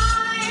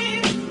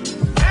shines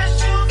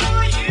special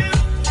for you,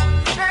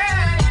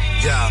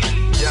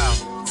 baby.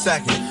 Yo,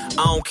 second.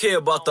 I don't care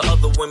about the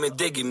other women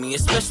digging me,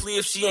 especially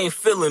if she ain't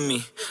feeling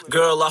me.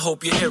 Girl, I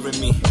hope you're hearing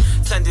me.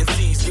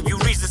 Tendencies give you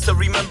reasons to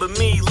remember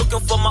me. Looking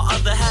for my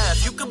other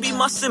half, you could be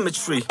my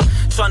symmetry.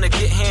 Trying to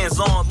get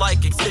hands-on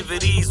like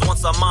activities.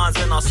 Once our minds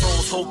and our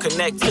souls hold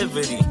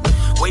connectivity.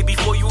 Way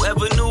before you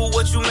ever knew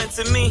what you meant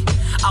to me,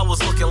 I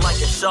was looking like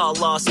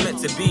inshallah it's meant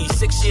to be.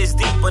 6 years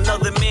deep,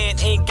 another man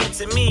ain't get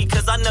to me,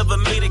 cause I never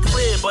made it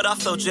clear, but I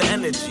felt your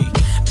energy.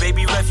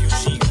 Baby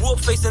refugee, grew up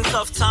facing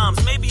tough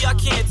times. Maybe I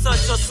can't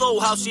touch her soul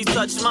how she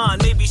touched mine.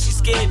 Maybe she's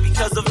scared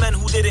because of men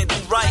who didn't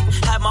do right.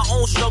 Had my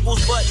own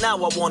struggles, but now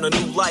I want a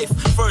new life.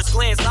 First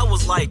glance, I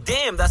was like,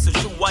 damn, that's a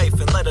true wife.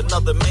 And let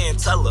another man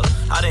tell her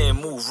I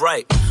didn't move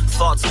right.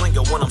 Thoughts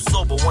linger when I'm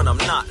sober, when I'm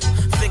not.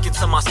 Thinking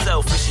to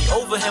myself, is she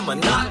over him or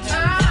not?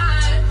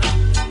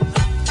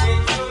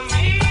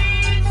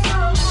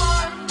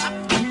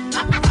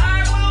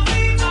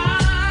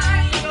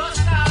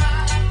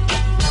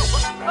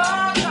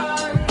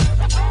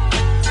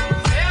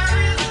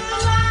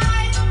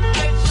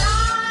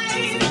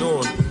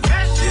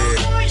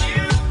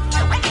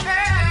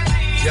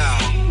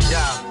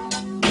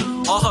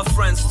 All her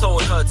friends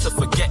told her to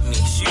forget me.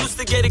 She used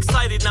to get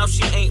excited, now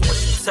she ain't when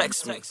she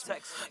texts me.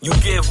 You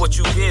give what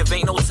you give,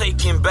 ain't no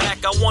taking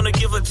back. I wanna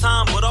give her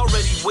time, but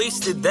already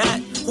wasted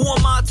that. Who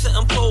am I to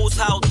impose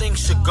how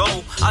things should go?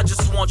 I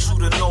just want you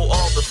to know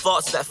all the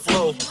thoughts that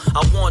flow.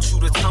 I want you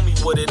to tell me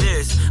what it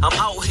is. I'm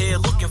out here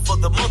looking for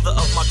the mother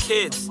of my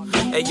kids.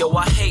 Hey yo,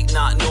 I hate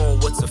not knowing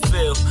what to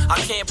feel. I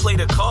can't play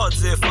the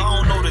cards if I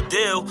don't know the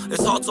deal.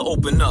 It's hard to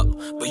open up,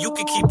 but you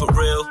can keep it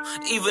real.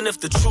 Even if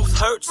the truth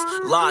hurts,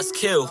 lies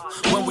kill.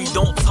 When we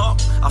don't talk,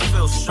 I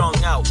feel strung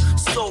out.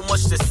 So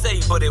much to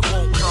say, but it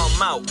won't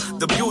come out.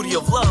 The beauty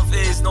of love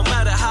is no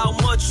matter how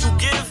much you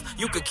give,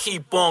 you could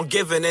keep on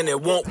giving and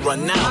it won't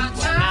run out.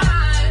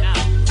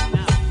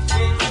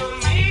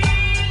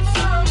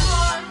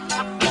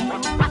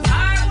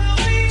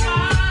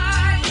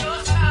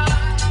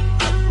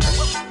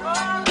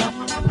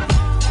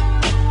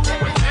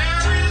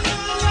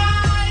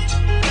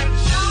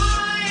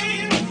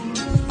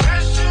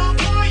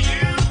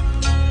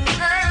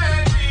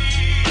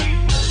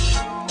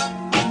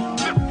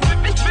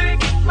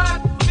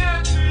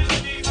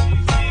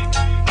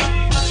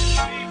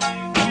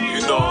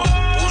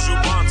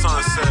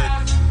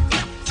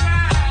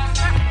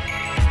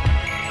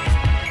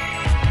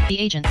 The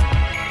agent.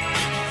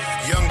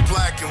 Young,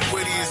 black, and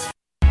witty as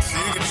so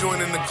you can join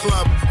in the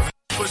club.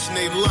 Pushing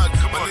they luck.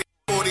 My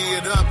niggas 40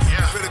 it up.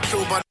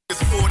 Critical by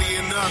niggas 40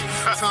 and up.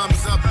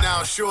 Time's up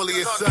now, surely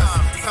it's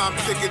us. Time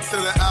ticket to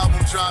the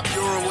album drop.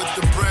 Euro with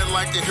the bread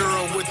like a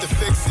hero with the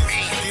fixes.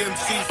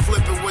 DMC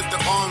flipping with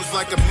the arms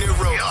like a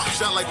Nero.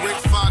 Shot like Rick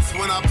Fox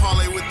when I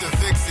parlay with the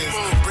Vixens.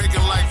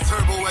 Breaking like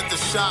Turbo at the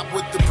shop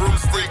with the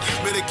broomstick.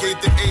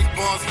 Mitigate the 8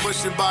 balls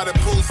pushing by the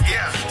pool stick.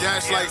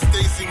 Dash like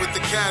Stacy with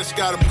the cash,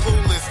 got him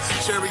clueless.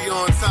 Cherry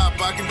on top,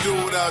 I can do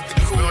without the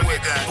cool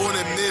whip. Born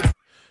in mid.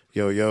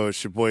 Yo,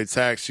 it's your boy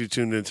Tax. You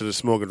tuned into the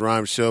Smoke and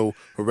Rhyme Show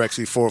with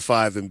Rexy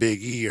 45 and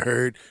Big E. You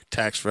heard?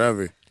 Tax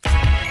forever.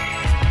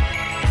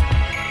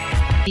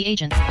 The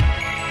agent.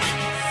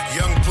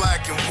 Young,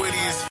 black, and witty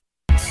as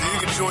so you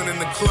can join in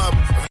the club.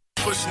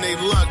 Pushing they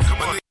luck.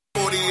 My niggas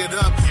 40 it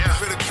up.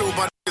 Critical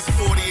by niggas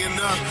 40 and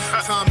up.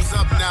 Time's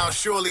up now,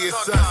 surely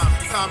it's us.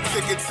 Time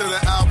ticket to the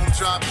album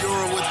drop.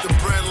 Euro with the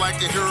bread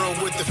like a hero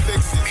with the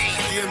fixes.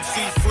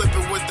 DMC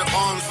flipping with the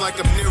arms like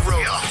a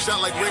Nero.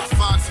 Shot like Rick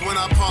Fox when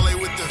I parlay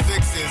with the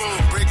Vixens.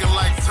 Breaking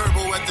like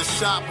Turbo at the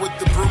shop with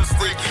the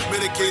broomstick.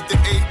 Mitigate the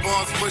 8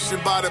 balls pushing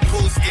by the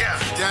pool stick.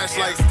 Dash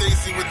like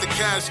Stacy with the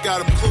cash,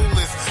 got him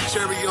clueless.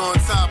 Cherry on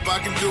top, I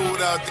can do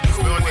without the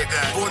cool whip.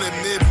 Born in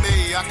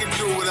mid-May, I can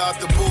do without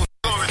the bullshit.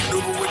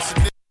 Maneuver with your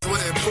niggas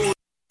with it pool.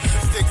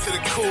 Stick to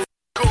the cool.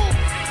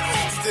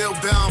 Still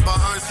bound by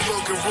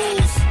unspoken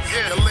rules.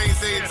 Your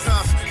lanes ain't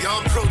tough,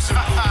 y'all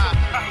approachable.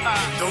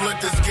 Don't let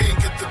this game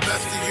get the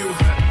best of you.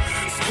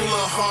 School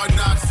of hard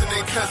knocks and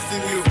they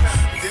testing you.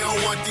 They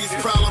don't want these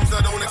problems,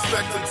 I don't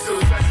expect them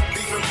to.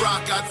 Beef and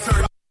rock, I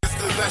turn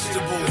to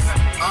vegetables.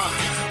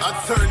 I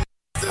turn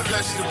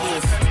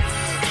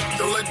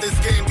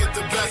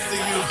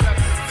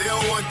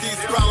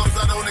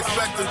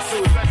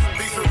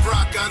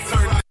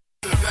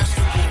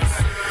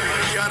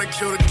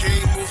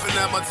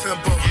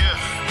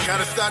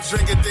Gotta stop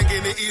drinking,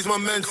 thinking to ease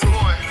my mental.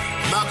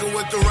 Malcolm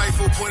with the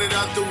rifle pointed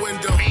out the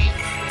window.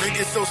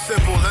 Think it's so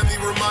simple, let me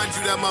remind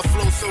you that my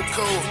flow's so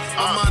cold.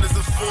 My mind is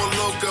a full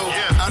loco.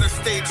 Out of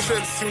state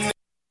trips, you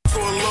to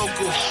a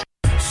local.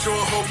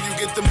 Sure hope you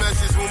get the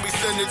message when we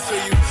send it to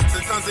you.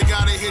 Sometimes I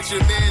gotta hit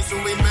your mans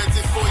when we meant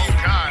it for you.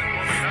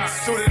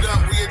 Suited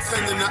up, we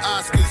attending the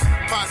Oscars.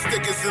 Pot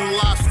stickers and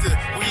lobster,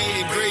 we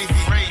eating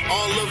gravy.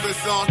 All of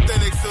us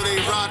authentic, so they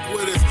rock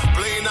with us.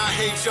 Blaine, I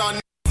hate y'all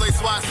like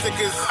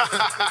swastikas.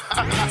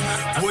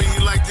 Wouldn't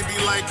you like to be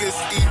like us?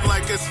 Eat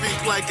like us, speak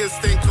like us,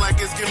 think like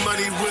us, get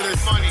money with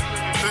us.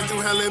 Been through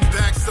hell and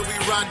back, so we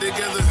ride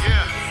together.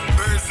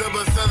 Birds of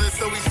a feather,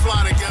 so we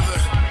fly together.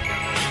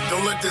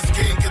 Don't let this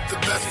game get the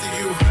best of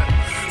you.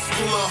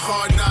 School of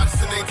hard knocks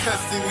and they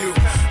testing you.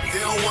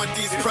 They don't want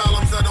these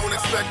problems, I don't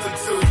expect them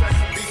to.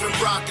 Beef and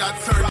brock, I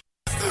turn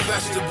to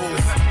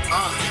vegetables.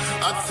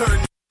 I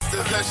turn to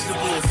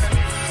vegetables.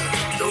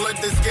 Don't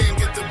let this game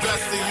get the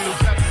best of you.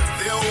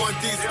 They don't want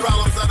these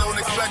problems, I don't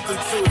expect them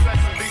to.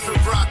 Beef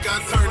and brock, I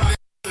turn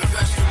to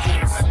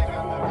vegetables.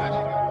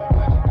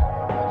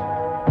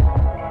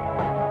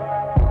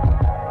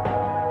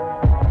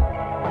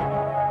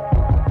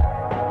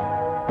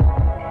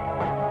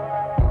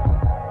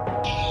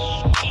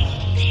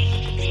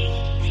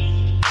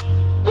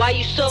 Why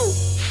you so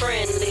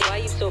friendly? Why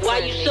you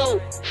so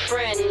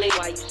friendly?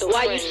 Why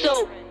you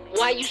so friendly?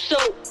 Why you so friendly?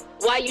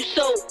 Why you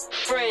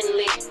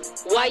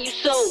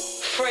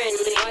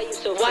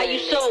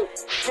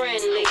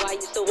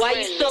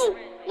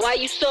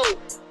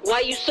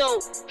so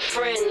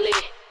friendly?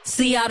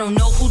 See, I don't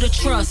know who to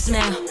trust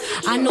now.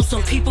 I know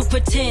some people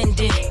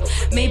pretending.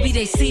 Maybe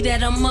they see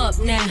that I'm up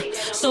now,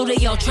 so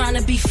they all trying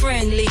to be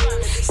friendly.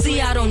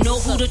 See, I don't know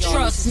who to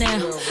trust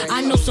now.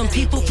 I know some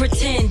people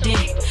pretending.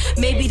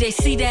 Maybe they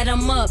see that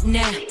I'm up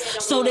now,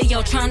 so they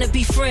all trying to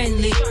be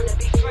friendly.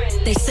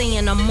 They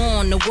saying I'm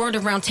on, the word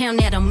around town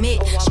that I'm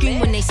it. Scream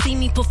when they see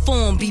me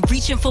perform, be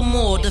reaching for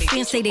more. The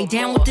fans say they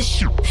down with the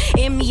shit.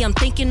 And me, I'm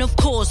thinking of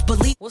course,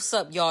 believe. What's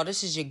up, y'all?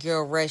 This is your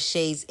girl Red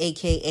Shades,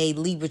 aka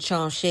Libra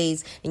Charm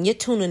Shades, and you're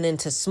tuning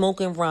into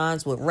Smoking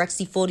Rhymes with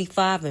Rexy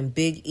 45 and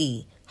Big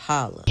E.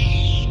 Holla.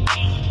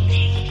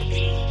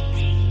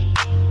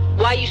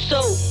 Why you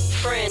so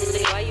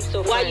friendly? Why you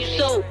so friendly? Why you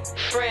so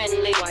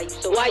friendly? Why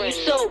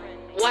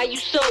you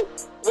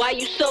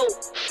so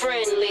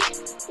friendly?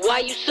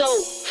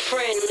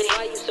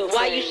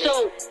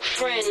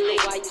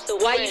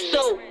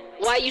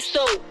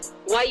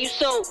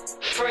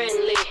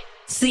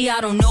 See, I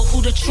don't know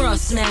who to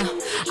trust now.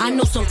 I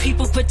know some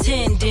people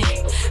pretending.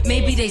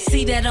 Maybe they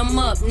see that I'm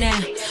up now,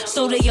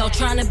 so they all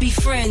trying to be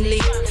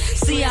friendly.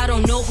 See, I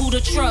don't know who to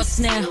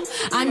trust now.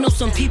 I know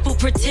some people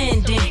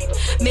pretending.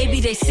 Maybe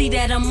they see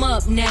that I'm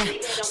up now,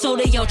 so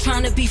they all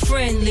trying to be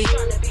friendly.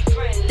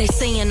 They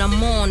saying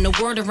I'm on, the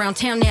word around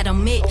town that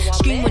I'm it.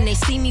 Scream when they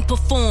see me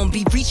perform,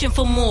 be reaching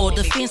for more.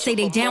 The fans say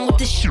they down with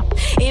the shit.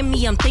 And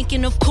me, I'm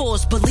thinking of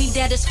course, believe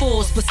that it's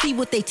force. But see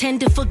what they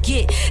tend to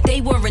forget,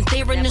 they weren't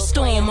there in the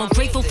storm. I'm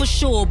grateful for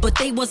sure, but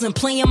they wasn't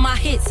playing my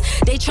hits.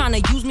 They trying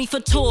to use me for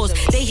tours.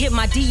 They hit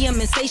my DM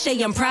and say, Shay,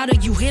 I'm proud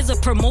of you. Here's a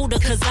promoter,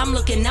 cause I'm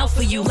looking out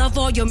for you. Love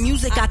all your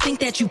music, I think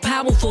that you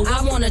powerful.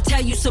 I wanna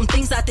tell you some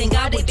things I think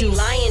I would do.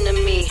 Lying to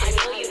me.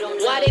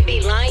 Why they be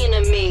lying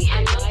to me?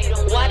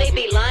 Why they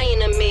be lying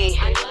to me?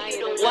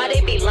 Why they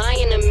be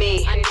lying to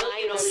me?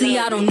 See,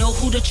 I don't know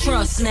who to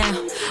trust now.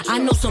 I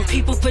know some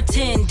people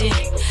pretending.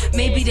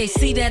 Maybe they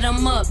see that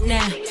I'm up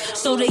now,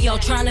 so they all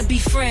trying to be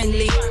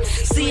friendly.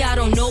 See, I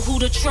don't know who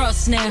to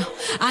trust now.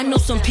 I know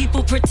some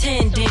people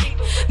pretending.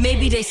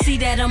 Maybe they see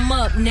that I'm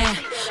up now,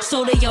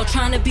 so they all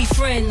trying to be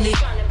friendly.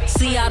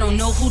 See, I don't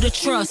know who to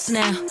trust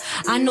now.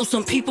 I know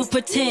some people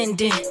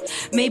pretending.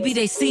 Maybe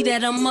they see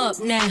that I'm up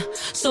now,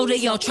 so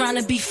they all trying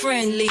to be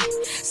friendly.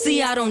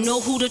 See, I don't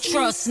know who to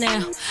trust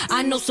now.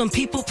 I know some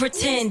people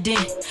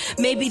pretending.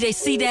 Maybe they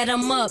see that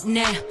I'm up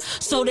now,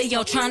 so they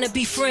all trying to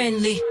be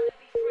friendly.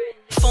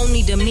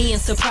 Phony to me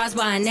and surprised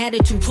by an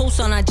attitude. Post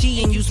on IG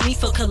and use me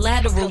for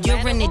collateral.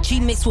 You're in a G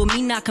mix with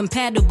me, not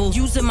compatible.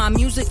 Using my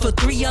music for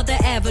 3 other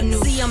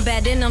avenues. See, I'm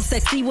bad and I'm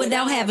sexy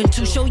without having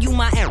to show you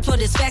my app, but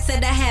it's facts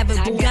that I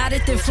haven't. Boo. Got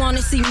it, then flaunt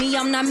and see me,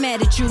 I'm not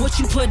mad at you. What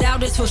you put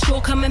out is for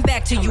sure coming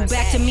back to you.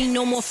 Back to me,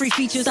 no more free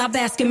features, stop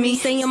asking me.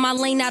 Stay in my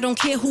lane, I don't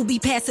care who be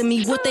passing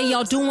me. What they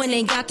all doing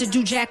ain't got to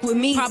do jack with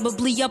me.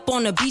 Probably up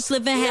on the beach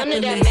living happily.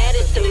 None of that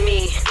matters to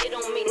me.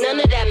 None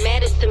of that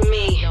matters to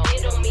me.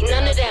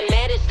 None of that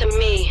matters to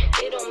me.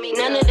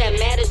 None of that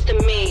matters to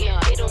me.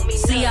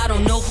 See, I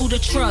don't know who to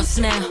trust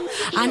now.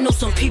 I know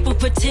some people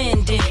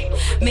pretending.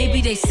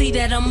 Maybe they see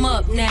that I'm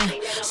up now,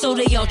 so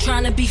they all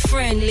trying to be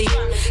friendly.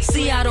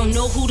 See, I don't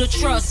know who to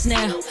trust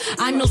now.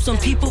 I know some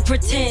people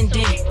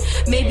pretending.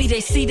 Maybe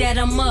they see that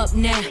I'm up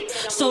now,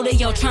 so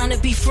they all trying to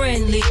be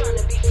friendly.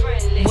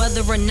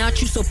 Whether or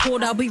not you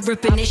support, I'll be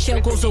ripping. This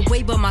shell goes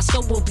away, but my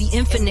soul will be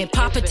infinite.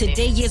 Papa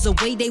today is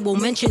away, they will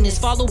mention this.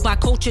 Followed by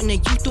coaching the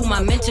youth through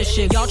my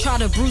mentorship. Y'all try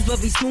to bruise,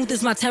 but be smooth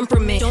as my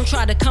temperament. Don't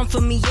try to come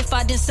for me if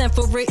I didn't send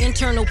for it.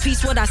 Internal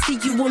peace, what I see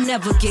you will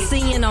never get.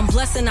 Seeing I'm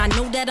blessed and I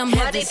know that I'm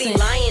heaven sent.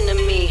 Why they be lying to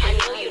me?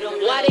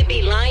 Why they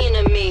be lying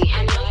to me?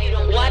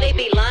 Why they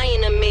be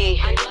lying to me?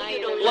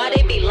 Why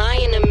they be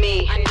lying to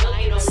me?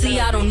 See,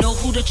 I don't know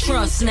who to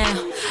trust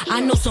now. I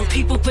know some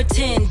people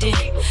pretending.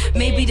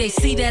 Maybe they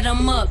see that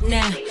I'm up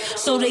now,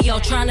 so they all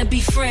trying to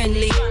be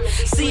friendly.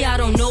 See, I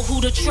don't know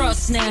who to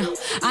trust now.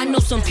 I know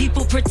some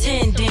people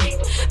pretending.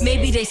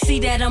 Maybe they see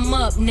that I'm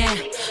up now,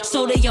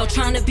 so they all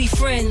trying to be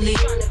friendly.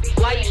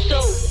 Why you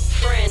so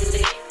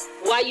friendly?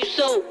 Why you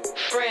so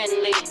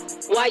friendly?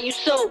 Why you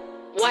so?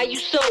 Why you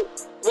so?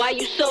 Why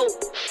you so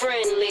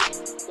friendly?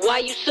 Why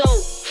you so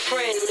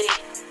friendly?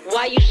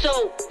 Why you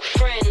so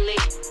friendly?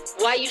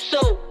 Why you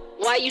so?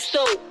 Why you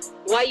so?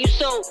 Why you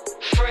so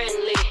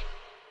friendly?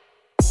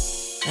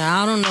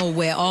 I don't know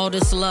where all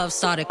this love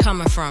started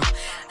coming from.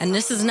 And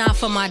this is not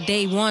for my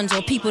day ones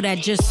or people that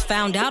just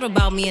found out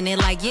about me and they're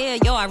like, yeah,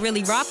 yo, I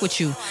really rock with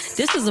you.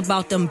 This is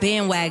about them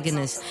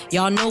bandwagoners.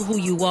 Y'all know who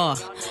you are.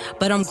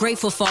 But I'm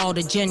grateful for all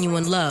the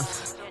genuine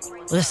love.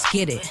 Let's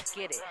get it.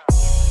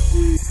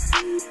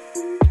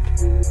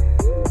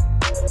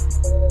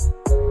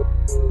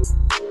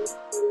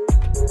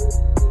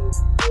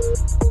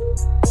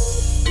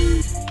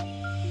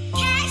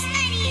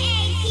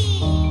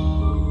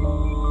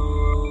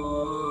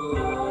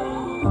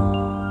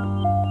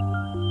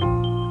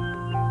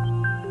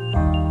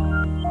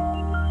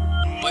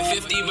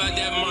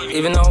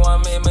 Even though I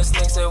made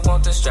mistakes, it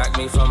won't distract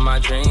me from my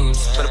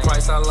dreams. Put a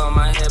price all on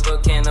my head,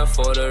 but can't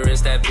afford to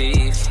risk that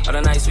beef. All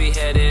the nights we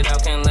headed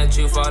out, can't let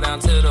you fall down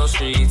to those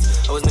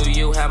streets. Always knew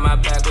you had my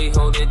back, we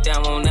hold it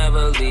down, won't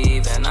never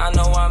leave. And I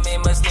know I made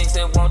mistakes,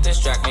 it won't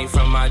distract me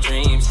from my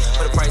dreams.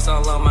 Put a price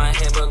all on my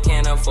head, but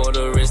can't afford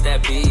to risk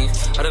that beef.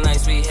 All the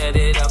nights we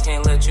headed out,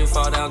 can't let you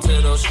fall down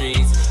to those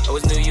streets.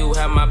 Always knew you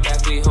had my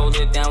back, we hold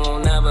it down,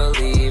 won't never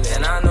leave.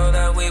 And I know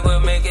that we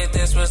would make it,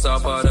 this was all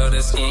part of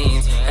the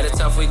schemes. Had it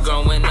tough, we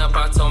growing up,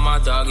 I told my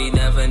dog he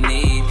never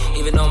need.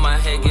 Even though my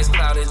head gets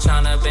clouded,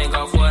 tryna bank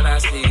off what I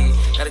see.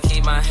 Gotta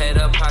keep my head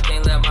up, I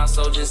can't let my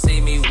soldiers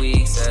see me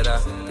weak. Said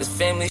this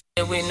family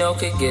shit we know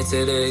could get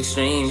to the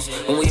extremes.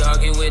 When we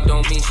argue, it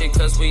don't mean shit,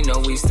 cause we know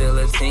we still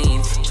a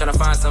team. Tryna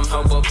find some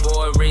help, but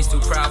boy, race too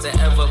proud to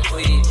ever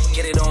plead.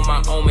 Get it on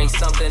my own, make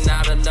something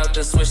out enough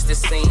to switch the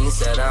scene.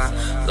 Said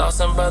I lost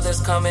some brothers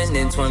coming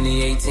in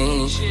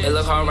 2018. It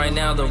look hard right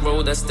now, the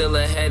road that's still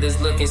ahead is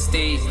looking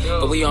steep.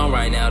 But we on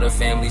right now, the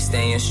family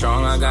staying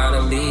strong, I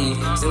gotta lead.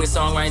 Sing this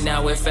song right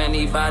now if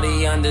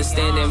anybody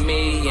understanding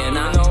me. And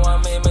I know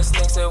I made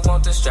mistakes, it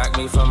won't distract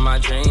me from my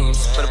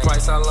dreams. Put a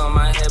price all on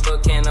my head,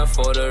 but can't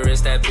afford to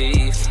risk that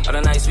beef. All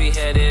the nights we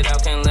headed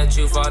out, can't let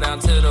you fall down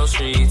to those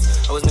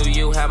streets. Always knew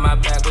you had my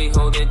back, we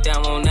hold it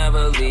down, won't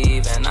never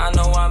leave. And I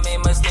know I made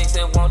mistakes,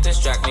 it won't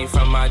distract me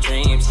from my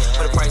dreams.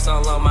 Put a price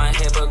all on my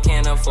head, but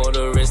can't afford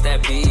to risk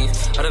that beef.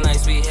 All the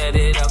nights we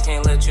headed out,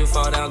 can't let you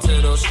fall down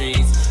to those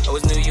streets.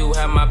 Always knew you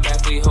had my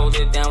back, we hold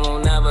it down,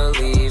 won't never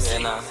leave.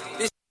 And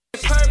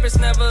purpose,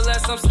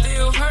 nevertheless, I'm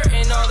still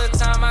hurting. All the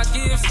time I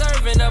give,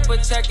 serving up a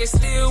check, it's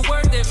still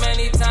worth it.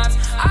 Many times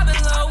I've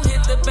been low,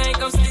 hit the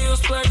bank, I'm still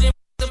splurging.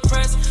 The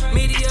press,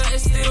 media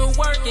is still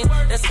working,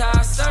 that's how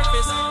I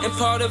surface. And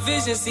part of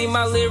vision, see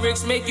my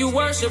lyrics make you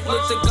worship.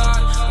 Look to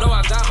God, know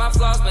I got my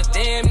flaws, but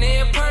damn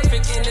near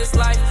perfect in this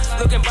life.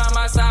 Looking by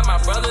my side,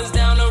 my brother's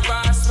down the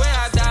ride, swear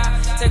I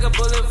die. Take a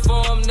bullet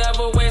for him,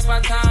 never waste my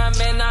time.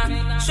 And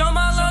I show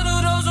my love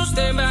to those who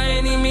stand by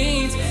any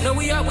means. No,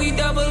 we up, we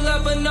double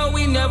up, but no,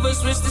 we never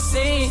switch the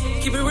scene.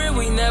 Keep it real,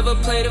 we never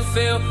play the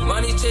field.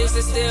 Money chase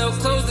the steal,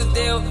 close the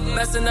deal.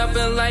 Messing up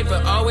in life,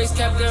 but always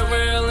kept it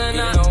real. And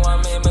I know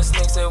I made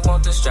mistakes, it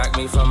won't distract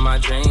me from my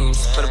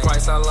dreams. Put a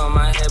price all on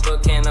my head,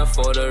 but can't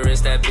afford to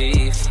risk that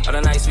beef. All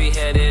the nights we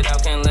headed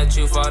out, can't let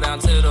you fall down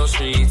to those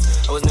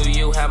streets. Always knew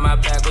you had my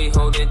back, we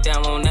hold it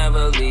down, won't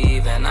never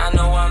leave. And I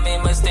know I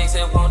made mistakes,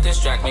 it won't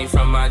distract me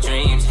from my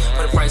dreams.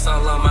 Put a price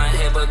all on my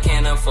head, but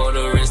can't afford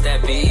to risk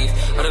that beef.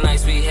 All the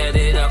nights we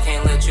headed out,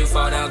 can't let you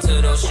fall down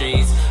to those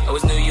streets.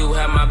 Always knew you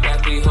had my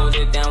back, we hold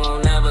it down,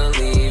 won't never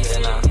leave.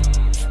 And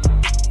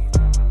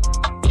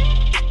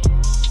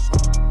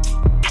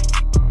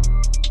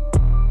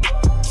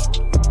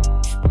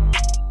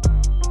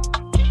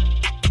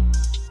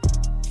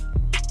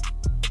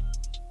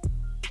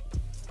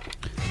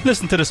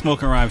Listen to the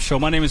Smoking Rhyme Show.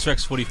 My name is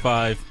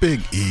Rex45.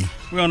 Big E.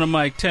 We're on the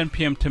mic 10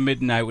 p.m. to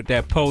midnight with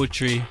that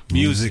poetry,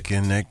 music,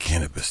 and that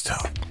cannabis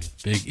talk.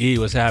 Big E,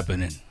 what's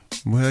happening?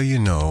 Well, you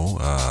know,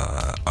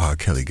 R.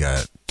 Kelly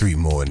got 3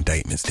 more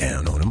indictments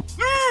down on him.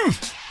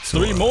 So,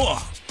 3 more?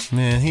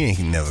 Man, he ain't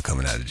never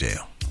coming out of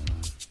jail.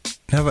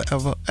 Never,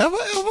 ever, ever,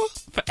 ever?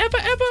 Forever,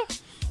 ever?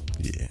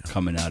 Yeah.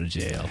 Coming out of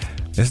jail.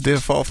 It's their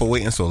fault for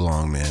waiting so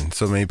long, man.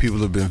 So many people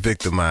have been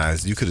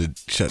victimized. You could have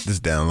shut this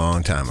down a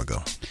long time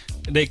ago.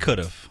 They could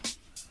have.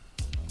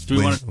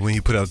 When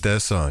you put out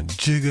that song,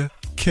 Jigga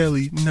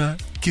Kelly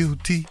not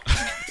guilty.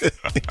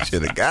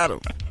 Should have got him.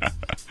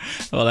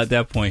 Well, at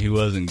that point, he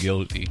wasn't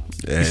guilty.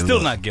 Yeah, He's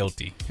still not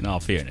guilty, in all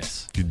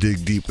fairness. You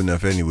dig deep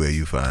enough anyway,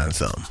 you find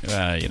something.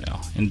 You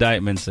know,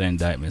 indictments are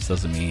indictments.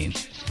 Doesn't mean.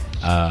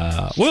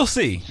 We'll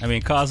see. I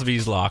mean,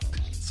 Cosby's locked,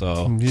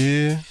 so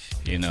yeah.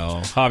 You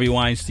know, Harvey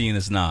Weinstein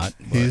is not.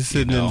 But, He's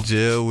sitting in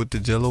jail with the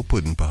Jell-O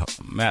pudding pop.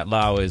 Matt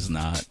Lauer is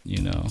not,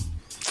 you know.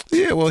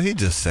 Yeah, well, he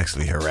just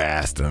sexually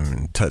harassed him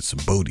and touched some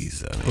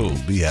booties. I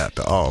mean, be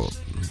after all of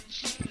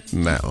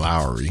them. Matt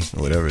Lowry,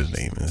 or whatever his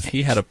name is.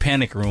 He had a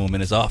panic room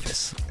in his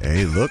office.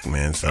 Hey, look,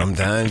 man,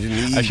 sometimes you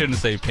need... I shouldn't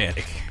say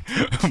panic,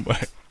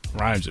 but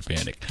rhymes with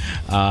panic.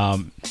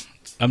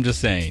 I'm just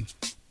saying.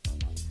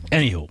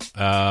 Anywho,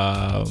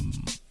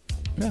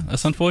 yeah,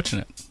 that's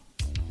unfortunate.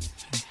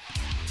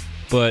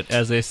 But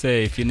as they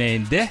say, if your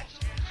name there,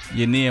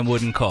 your name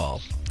wouldn't call.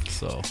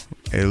 So...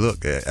 Hey,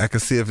 look, I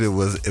could see if it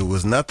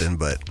was nothing,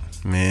 but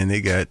man, they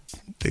got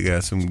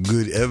some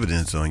good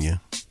evidence on you.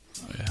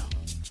 Yeah.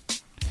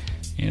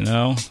 You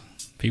know,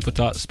 people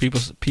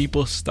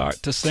start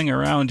to sing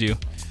around you.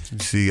 You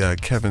see,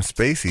 Kevin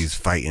Spacey's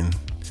fighting.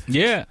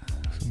 Yeah.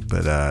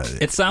 But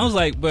it sounds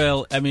like,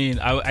 well, I mean,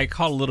 I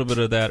caught a little bit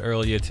of that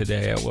earlier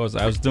today. I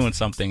was doing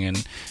something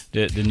and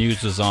the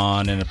news was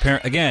on, and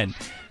apparently, again,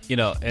 you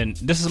know, and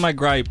this is my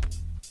gripe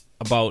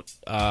about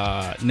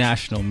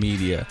national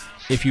media.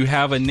 If you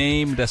have a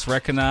name that's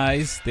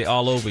recognized, they're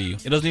all over you.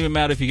 It doesn't even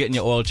matter if you're getting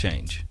your oil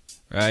change,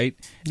 right?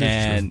 That's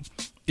and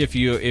true. if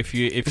you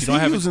don't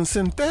have using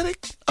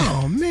synthetic,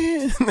 oh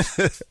man.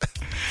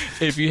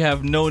 If you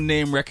have no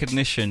name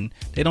recognition,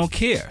 they don't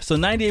care. So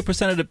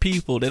 98% of the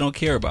people they don't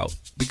care about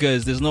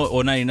because there's no,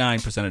 or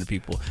 99% of the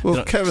people.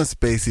 Well, Kevin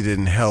Spacey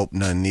didn't help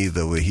none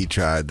either where he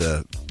tried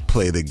to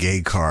play the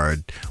gay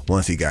card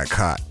once he got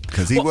caught,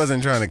 because he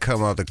wasn't trying to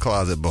come out the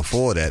closet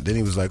before that. Then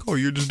he was like, oh,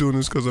 you're just doing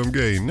this because I'm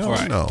gay.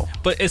 No.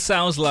 But it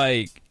sounds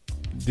like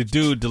the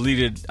dude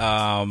deleted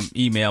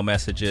email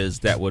messages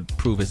that would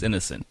prove his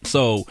innocent.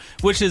 So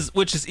which is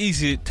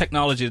easy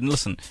technology. And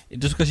listen,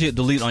 just because you hit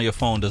delete on your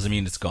phone doesn't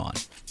mean it's gone,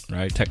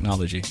 right?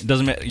 Technology, it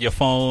doesn't matter. Your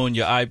phone,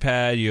 your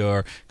iPad,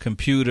 your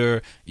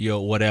computer,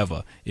 your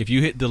whatever, if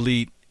you hit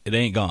delete, it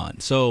ain't gone.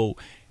 So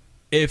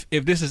if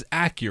this is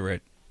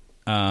accurate,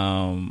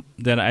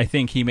 then I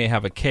think he may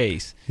have a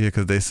case. Yeah,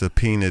 because they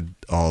subpoenaed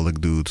all the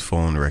dude's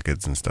phone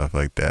records and stuff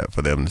like that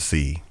for them to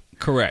see.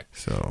 Correct.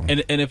 So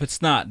and if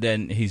it's not,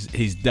 then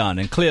he's done.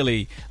 And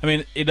clearly, I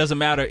mean, it doesn't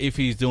matter if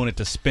he's doing it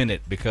to spin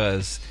it,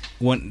 because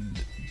when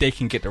they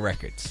can get the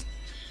records.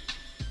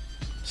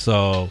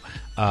 So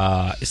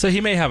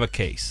he may have a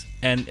case,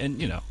 and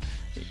you know,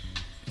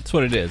 it's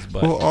what it is.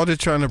 But well, all they're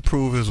trying to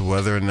prove is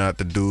whether or not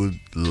the dude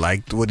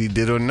liked what he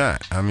did or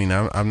not. I mean,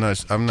 I'm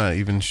not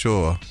even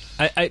sure.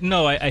 I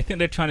think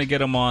they're trying to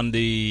get him on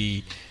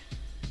the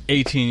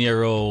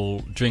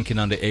 18-year-old drinking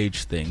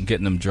underage thing,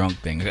 getting them drunk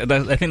thing.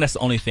 I think that's the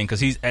only thing, because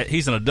he's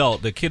an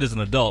adult. The kid is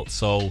an adult,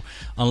 so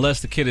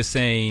unless the kid is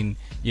saying,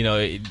 you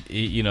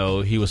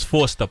know, he was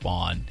forced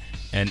upon,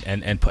 and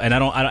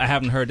I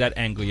haven't heard that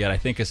angle yet. I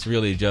think it's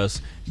really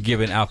just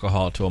giving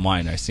alcohol to a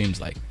minor. It seems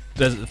like,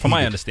 from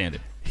my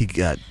understanding. He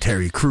got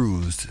Terry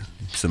Crews.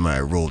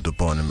 Somebody rolled up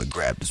on him and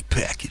grabbed his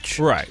package.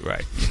 Right.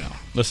 You know,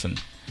 listen,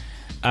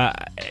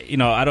 you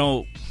know,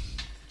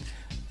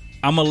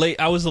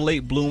 I was a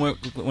late bloomer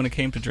when it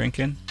came to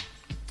drinking.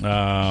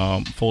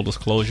 Full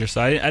disclosure,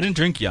 so I didn't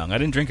drink young. I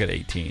didn't drink at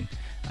 18,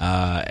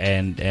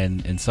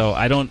 and so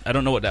I don't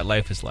know what that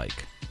life is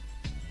like.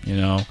 You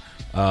know,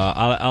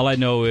 all I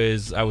know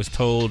is I was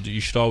told you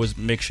should always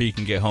make sure you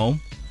can get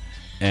home,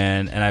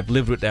 and I've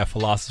lived with that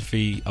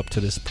philosophy up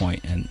to this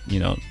point. And you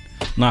know,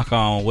 knock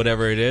on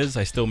whatever it is,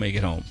 I still make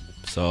it home.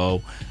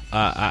 So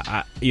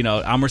you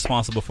know, I'm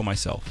responsible for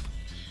myself.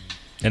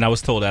 And I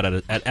was told that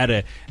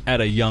at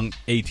a young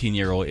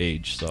 18-year-old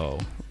age. So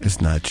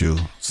it's not you.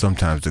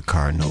 Sometimes the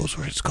car knows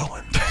where it's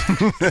going.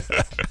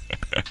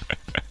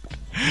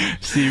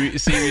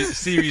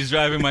 Siri's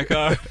driving my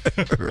car.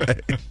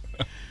 Right.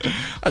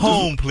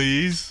 Home,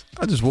 please.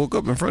 I just woke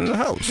up in front of the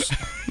house.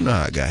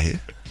 Nah, I got here.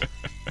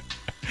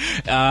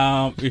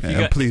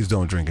 Please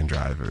don't drink and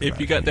drive. Everybody. If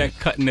you got that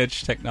cutting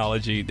edge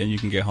technology, then you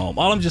can get home.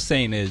 All I'm just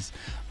saying is,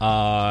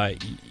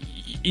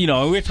 you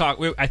know,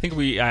 I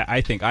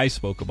think I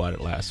spoke about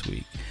it last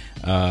week,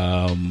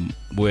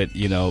 with,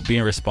 you know,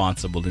 being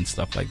responsible and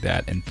stuff like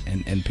that,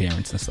 and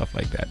parents and stuff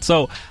like that.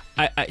 So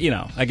I you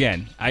know,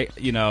 again,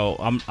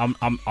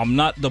 I'm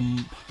not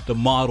the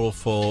model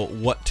for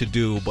what to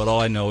do, but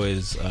all I know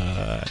is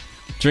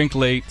drink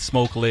late,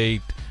 smoke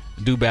late,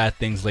 do bad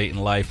things late in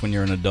life when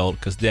you're an adult,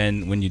 because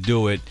then when you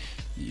do it,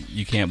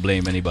 you can't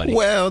blame anybody.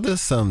 Well,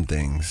 there's some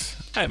things.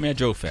 I mean, I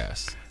drove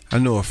fast. I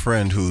know a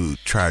friend who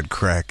tried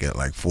crack at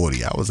like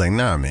 40. I was like,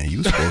 nah, man, you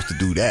were supposed to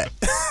do that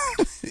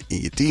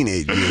in your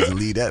teenage years and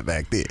leave that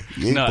back there.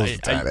 You ain't supposed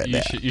to tie that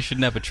down. You should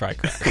never try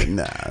crack.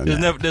 Nah.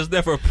 There's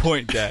never a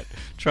point that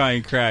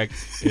trying crack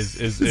is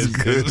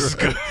good.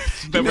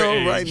 Good. You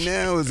know, right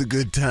now is a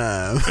good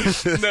time.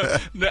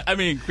 no, I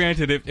mean,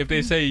 granted, if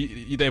they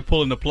say they're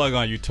pulling the plug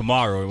on you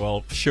tomorrow,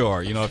 well,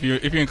 sure. You know, if you're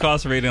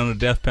incarcerated on a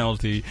death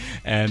penalty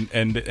and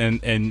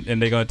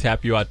they're gonna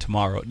tap you out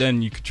tomorrow,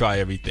 then you could try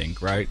everything,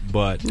 right?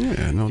 But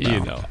yeah, no doubt.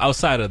 You know,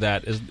 outside of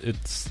that,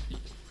 it's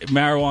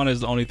marijuana is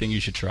the only thing you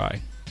should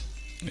try.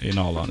 In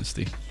all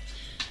honesty,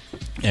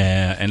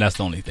 and that's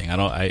the only thing.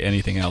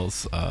 Anything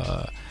else,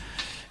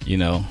 you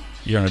know,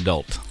 you're an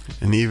adult.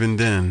 And even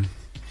then,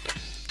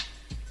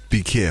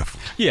 be careful.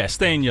 Yeah,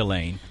 stay in your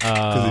lane.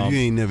 Because if you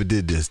ain't never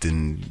did this,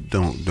 then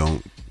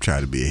don't try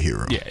to be a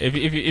hero. Yeah,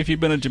 if you've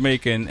been a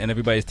Jamaican and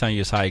everybody's telling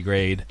you it's high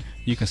grade,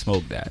 you can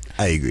smoke that.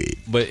 I agree.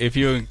 But if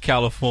you're in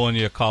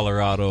California,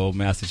 Colorado,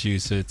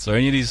 Massachusetts, or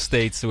any of these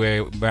states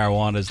where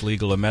marijuana is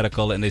legal or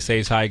medical and they say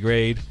it's high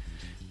grade,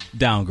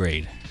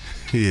 downgrade.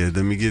 Yeah,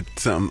 let me get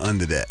something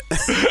under that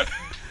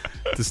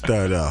to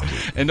start off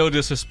with. And no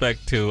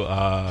disrespect to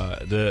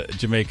the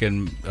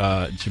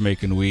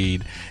Jamaican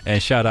weed,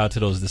 and shout out to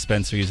those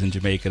dispensaries in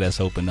Jamaica that's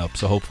opened up.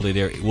 So hopefully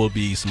there will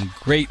be some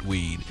great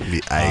weed.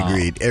 I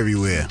agreed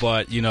everywhere.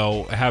 But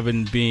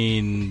having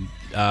been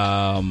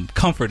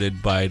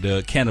comforted by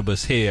the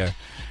cannabis here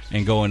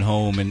and going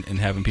home and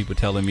having people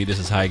telling me this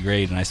is high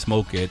grade and I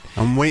smoke it.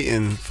 I'm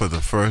waiting for the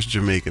first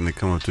Jamaican to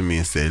come up to me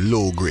and say,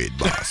 low grade,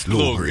 boss,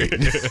 low grade.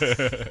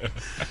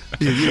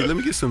 yeah, let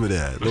me get some of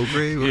that. Low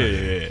grade?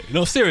 Yeah.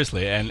 No,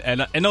 seriously,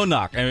 and no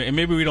knock. And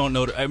maybe we don't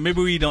know,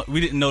 we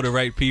didn't know the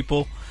right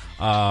people.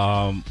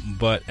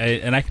 But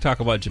I can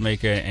talk about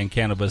Jamaica and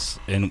cannabis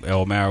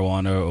or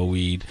marijuana or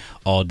weed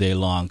all day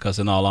long, because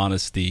in all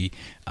honesty,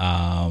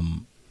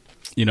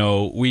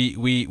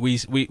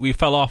 we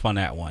fell off on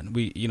that one.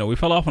 We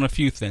fell off on a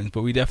few things,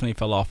 but we definitely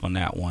fell off on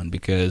that one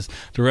because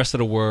the rest of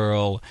the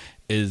world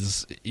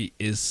is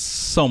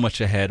so much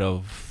ahead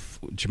of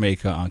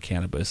Jamaica on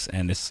cannabis,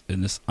 and it's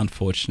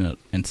unfortunate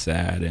and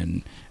sad,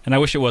 and I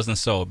wish it wasn't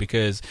so,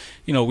 because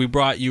we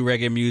brought you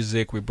reggae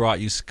music, we brought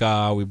you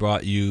ska, we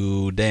brought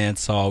you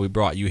dancehall, we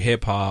brought you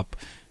hip hop,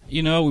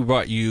 we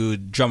brought you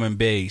drum and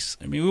bass.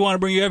 I mean, we want to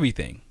bring you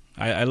everything.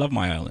 I love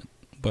my island,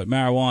 but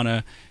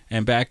marijuana.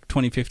 And back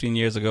 20, 15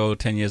 years ago,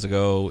 10 years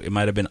ago, it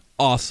might have been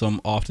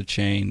awesome, off the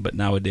chain, but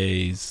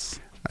nowadays...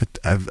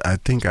 I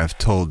think I've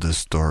told this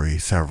story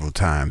several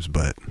times,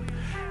 but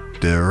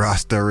the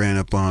Rasta ran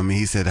up on me.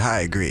 He said,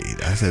 high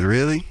grade. I said,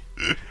 really?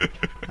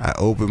 I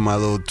opened my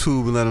little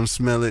tube and let him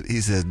smell it.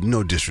 He said,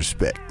 no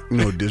disrespect.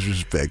 No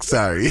disrespect.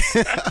 Sorry.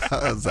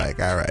 I was like,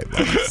 all right,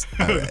 boss.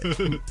 All right.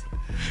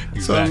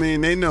 Exactly. So, I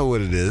mean, they know what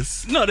it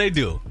is. No, they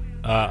do.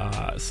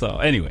 So,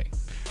 anyway,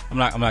 I'm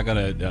not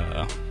going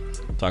to...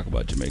 talk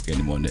about Jamaica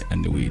anymore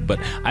and the weed, but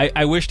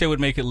I wish they would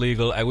make it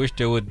legal. I wish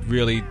they would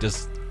really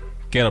just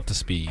get up to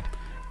speed.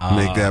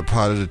 Make that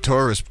part of the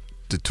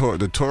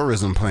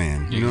tourism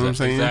plan. You know what I'm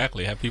saying?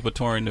 Exactly. Have people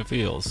touring the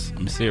fields.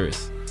 I'm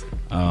serious.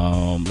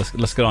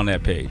 Let's get on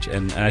that page.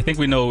 And I think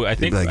we know. I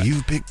think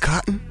you pick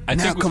cotton.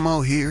 Come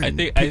out here. I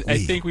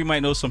think we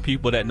might know some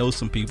people that know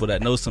some people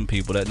that know some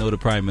people that know the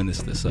prime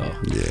minister. So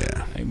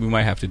yeah, we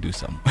might have to do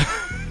something.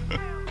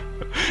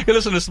 You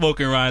listen to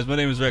Smoking Rhymes. My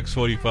name is Rex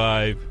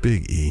 45.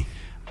 Big E.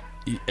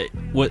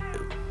 What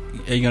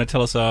are you gonna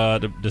tell us?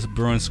 This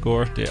Bruins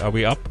score? Are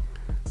we up?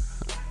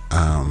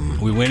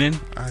 We winning?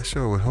 I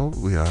sure would hope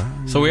we are.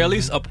 So we're at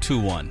least up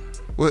 2-1.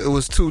 Well, it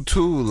was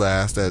 2-2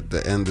 last at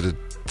the end of the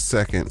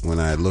second when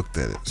I looked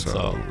at it.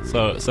 So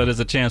there's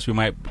a chance we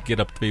might get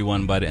up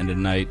 3-1 by the end of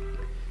the night.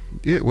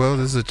 Yeah, well,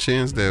 there's a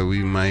chance that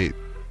we might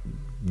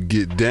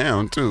get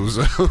down too.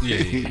 So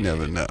you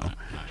never know.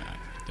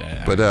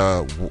 But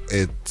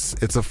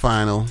it's a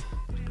final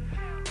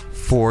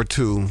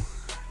 4-2.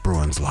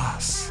 Bruins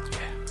loss. Yeah.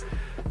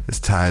 It's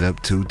tied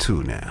up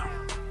 2-2 now.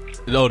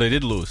 Oh, they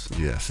did lose.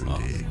 Yes,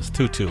 indeed. It's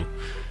 2-2.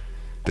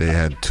 They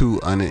had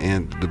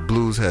the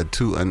Blues had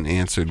 2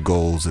 unanswered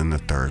goals in the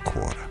third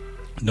quarter.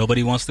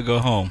 Nobody wants to go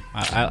home.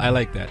 I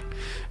like that.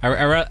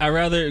 I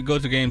rather go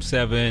to Game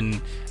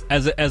 7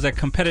 as a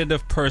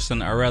competitive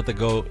person. I rather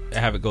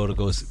have it go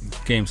to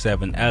Game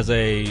 7 as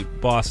a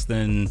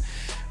Boston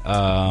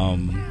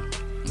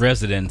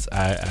resident.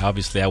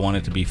 I want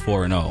it to be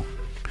 4-0.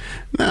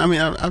 No, I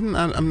mean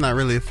I'm not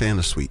really a fan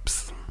of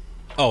sweeps.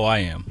 Oh, I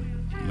am.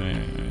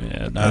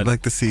 I'd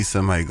like to see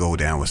somebody go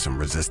down with some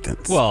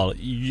resistance. Well,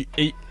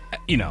 you'd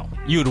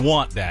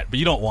want that, but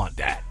you don't want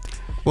that.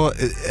 Well,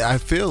 I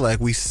feel like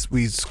we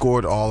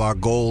scored all our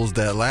goals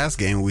that last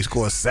game. We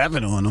scored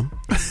 7 on them,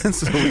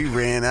 so we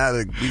ran out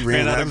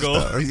of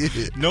goals.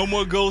 Yeah. No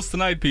more goals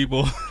tonight,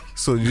 people.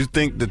 So you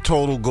think the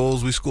total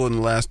goals we scored in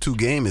the last 2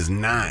 games is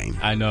 9?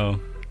 I know.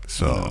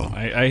 So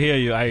I hear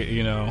you.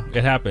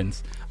 It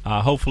happens.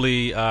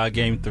 Hopefully,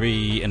 Game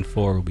 3 and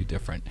 4 will be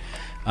different.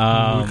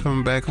 We're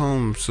coming back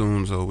home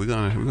soon, so we're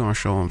gonna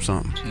show them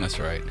something. That's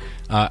right.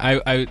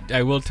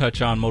 I will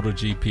touch on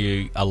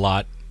MotoGP a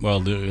lot.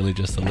 Well, really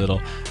just a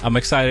little. I'm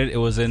excited. It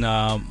was in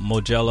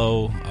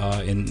Mugello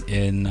in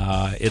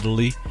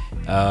Italy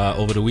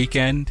over the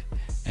weekend,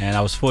 and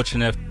I was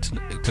fortunate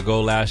to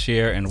go last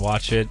year and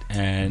watch it.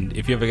 And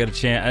if you ever get a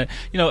chance,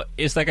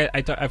 it's like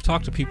I've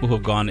talked to people who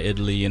have gone to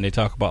Italy, and they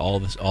talk about all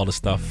the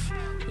stuff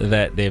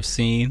that they've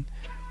seen.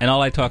 And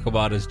all I talk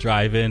about is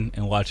driving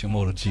and watching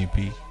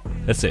MotoGP.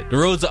 That's it. The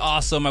roads are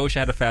awesome. I wish I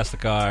had a faster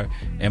car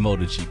and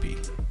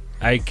MotoGP.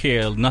 I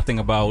care nothing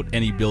about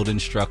any building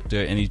structure,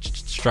 any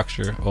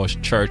structure or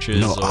churches.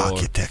 No or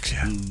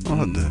architecture.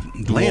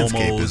 The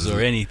landscape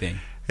or anything.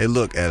 Hey,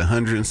 look, at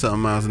 100 and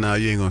something miles an hour,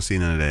 you ain't going to see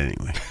none of that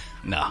anyway.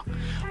 No.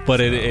 But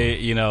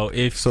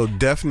if... So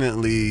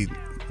definitely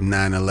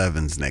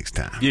 911s next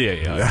time.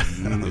 Yeah.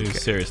 Okay.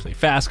 Seriously.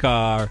 Fast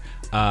car,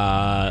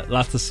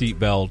 lots of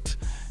seatbelt,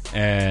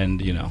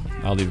 and,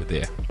 I'll leave it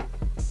there.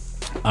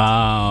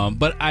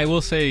 But I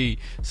will say,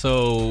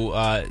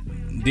 so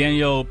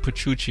Daniel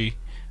Petrucci,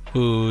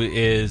 who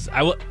is,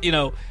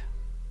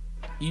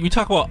 you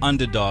talk about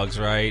underdogs,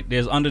 right?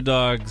 There's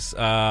underdogs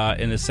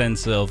in the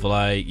sense of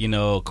like,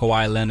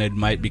 Kawhi Leonard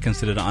might be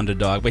considered an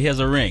underdog, but he has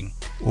a ring.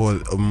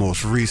 Or a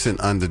most recent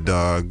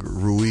underdog,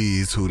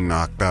 Ruiz, who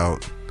knocked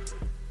out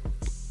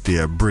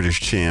the British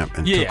champ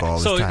and took all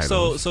his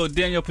titles. So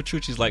Daniel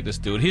Petrucci's like this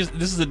dude.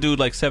 This is a dude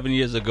like 7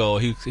 years ago.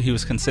 He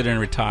was considering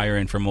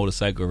retiring from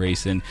motorcycle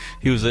racing.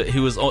 He was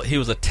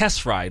a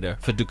test rider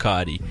for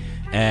Ducati,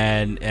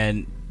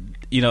 and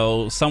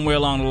somewhere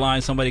along the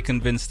line, somebody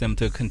convinced him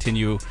to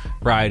continue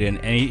riding,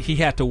 and he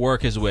had to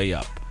work his way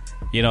up.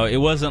 It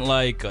wasn't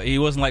like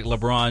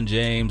LeBron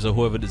James or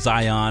whoever,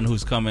 Zion,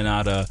 who's coming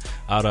out of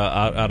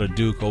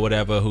Duke or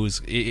whatever.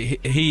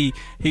 He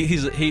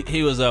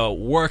was a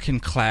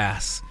working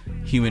class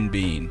human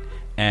being,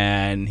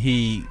 and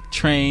he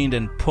trained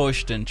and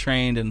pushed and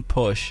trained and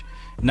pushed.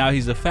 Now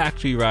he's a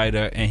factory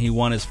rider, and he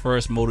won his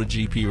first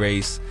MotoGP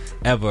race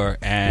ever,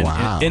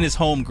 and in his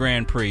home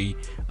Grand Prix.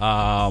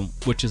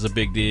 Which is a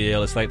big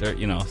deal. It's like they're,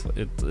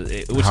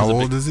 how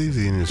old is he? Is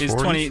he in his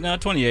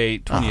 40s?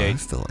 28.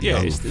 He's still a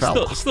young he's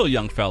fella. still a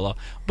young fella.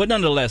 But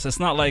nonetheless, it's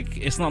not like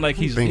he's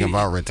thinking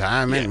about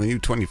retirement when you're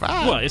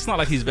 25. Well, it's not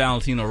like he's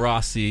Valentino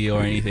Rossi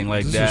or anything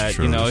like This that. is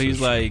true. He's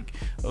like,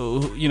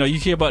 you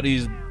hear about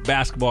these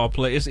basketball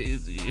players.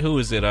 Who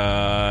is it?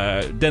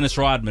 Dennis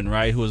Rodman,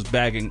 right? Who was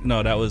bagging?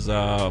 No, that was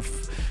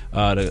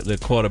the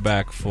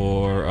quarterback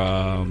for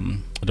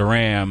the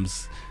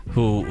Rams.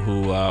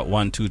 Who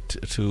won two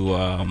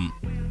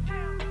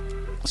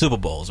Super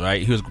Bowls,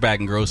 right? He was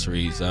bagging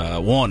groceries.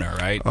 Warner,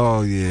 right?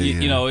 Oh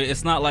yeah.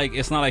 It's not like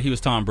he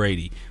was Tom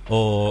Brady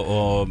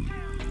or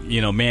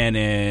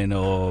Manning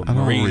or Marino.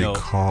 I don't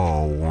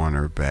recall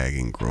Warner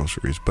bagging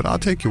groceries, but I'll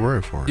take your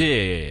word for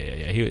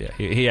it.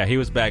 Yeah. He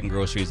was bagging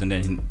groceries, and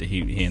then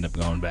he ended up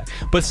going back.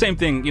 But same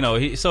thing,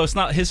 so it's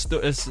not his.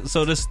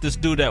 So this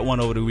dude that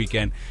won over the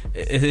weekend,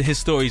 his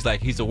story is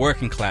like he's a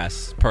working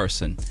class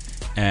person.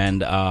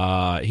 And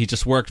he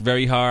just worked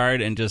very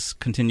hard and just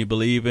continued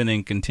believing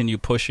and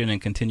continued pushing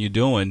and continued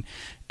doing,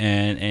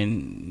 and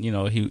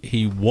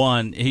he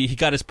won. He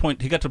got his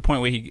point. He got to the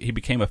point where he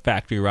became a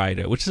factory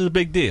rider, which is a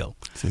big deal.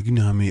 It's like,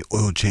 how many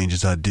oil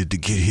changes I did to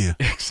get here.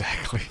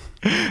 Exactly.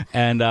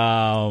 And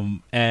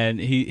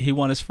he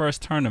won his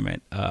first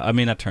tournament.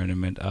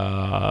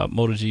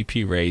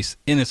 MotoGP race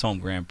in his home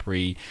Grand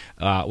Prix,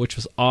 which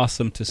was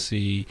awesome to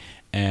see.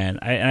 And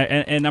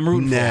I'm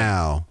rooting for him.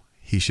 Now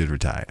he should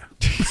retire.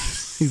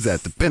 He's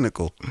at the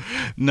pinnacle.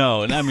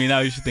 No, now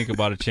you should think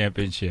about a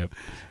championship.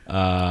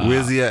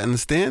 Where's he at in the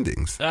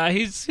standings?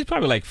 He's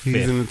probably like fifth.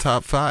 He's in the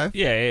top 5?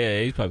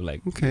 Yeah, he's probably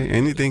like... Okay,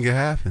 anything can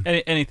happen.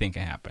 Anything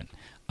can happen.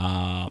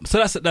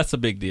 So that's a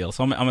big deal.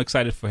 So I'm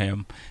excited for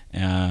him.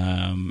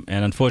 And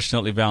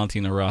unfortunately,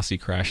 Valentino Rossi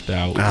crashed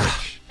out.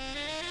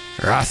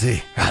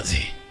 Rossi.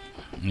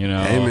 You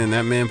know, hey man,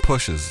 that man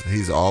pushes.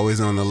 He's always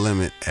on the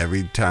limit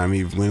every time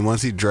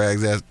once he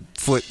drags that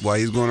foot while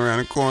he's going around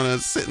the corner,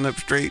 sitting up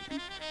straight.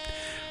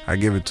 I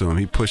give it to him.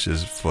 He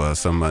pushes for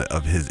someone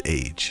of his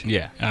age.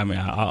 Yeah, I mean,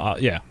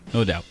 yeah,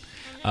 no doubt.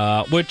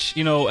 Which,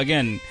 you know,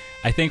 again,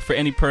 I think for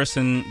any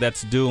person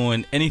that's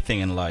doing anything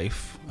in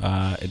life,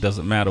 it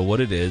doesn't matter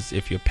what it is.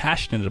 If you're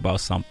passionate about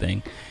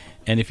something,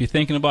 and if you're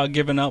thinking about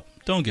giving up,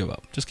 don't give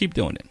up. Just keep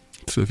doing it.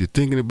 So if you're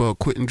thinking about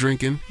quitting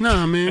drinking,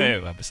 nah, man,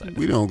 hey,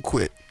 we don't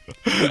quit.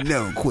 We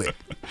don't quit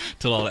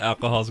till all the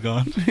alcohol's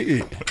gone.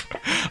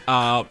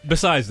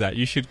 Besides that,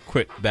 you should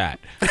quit that.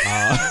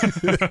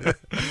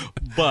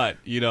 But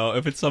you know,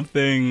 if it's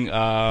something,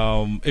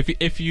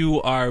 if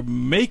you are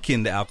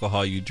making the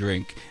alcohol you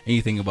drink and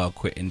you think about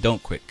quitting,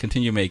 don't quit.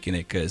 Continue making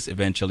it, because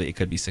eventually it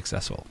could be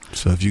successful.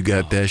 So if you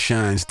got that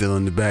shine still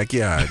in the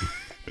backyard,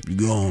 you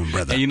go on,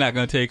 brother. And you're not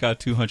gonna take out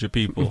 200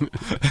 people.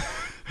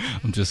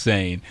 I'm just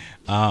saying,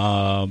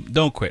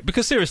 don't quit,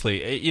 because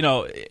seriously, you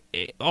know,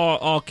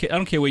 I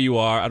don't care where you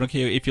are. I don't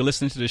care if you're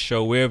listening to this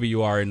show, wherever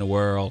you are in the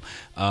world,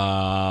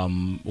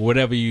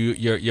 whatever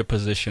your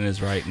position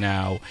is right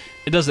now,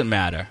 it doesn't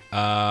matter.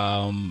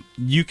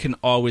 You can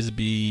always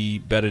be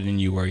better than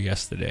you were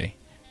yesterday,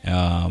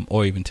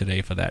 or even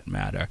today for that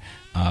matter.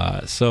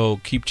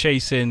 So keep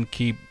chasing,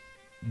 keep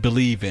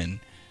believing,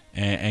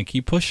 and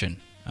keep pushing.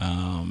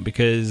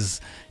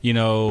 Because, you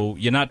know,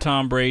 you're not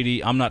Tom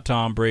Brady. I'm not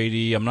Tom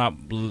Brady. I'm not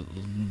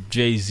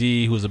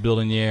Jay-Z, who's a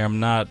billionaire. I'm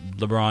not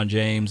LeBron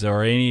James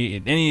or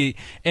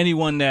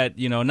anyone that,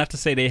 you know, not to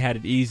say they had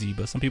it easy,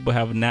 but some people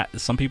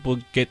some people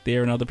get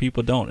there and other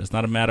people don't. It's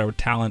not a matter of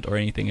talent or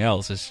anything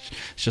else. It's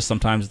just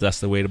sometimes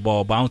that's the way the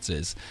ball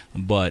bounces.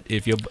 But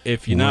if you're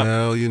not,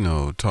 well, you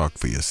know, talk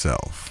for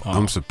yourself.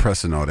 I'm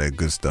suppressing all that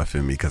good stuff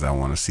in me because I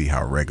want to see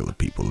how regular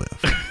people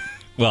live.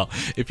 Well,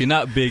 if you're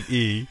not Big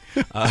E,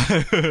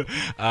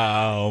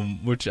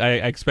 which I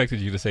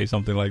expected you to say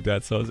something like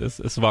that, so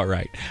it's about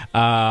right.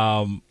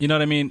 You know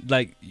what I mean?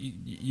 Like,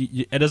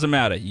 it doesn't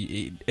matter.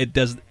 It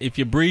does. If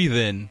you breathe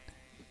in,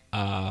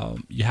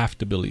 you have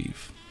to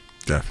believe.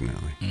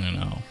 Definitely. You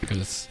know,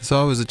 because it's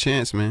always a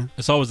chance, man.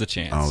 It's always a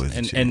chance. Always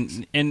a chance.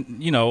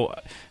 And you know,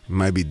 it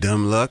might be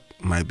dumb luck,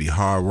 might be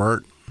hard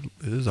work.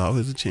 There's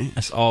always a chance.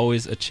 It's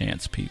always a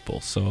chance,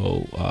 people.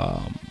 So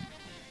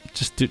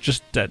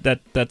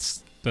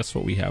that's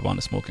what we have on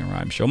the Smoking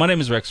Rhyme Show. My name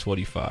is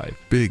Rex45.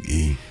 Big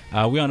E.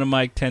 We on the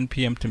mic 10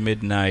 p.m. to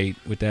midnight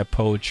with that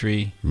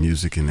poetry,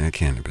 music, and that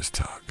cannabis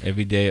talk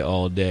every day,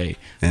 all day.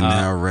 And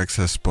now Rex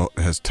has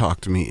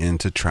talked me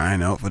into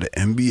trying out for the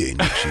NBA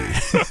next year.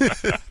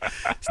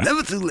 It's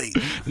never too late.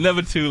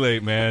 Never too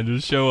late, man.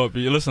 Just show up.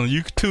 Listen,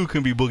 you too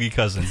can be Boogie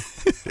Cousin.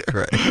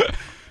 Right.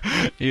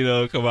 You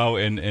know, come out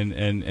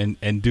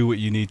and do what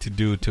you need to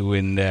do to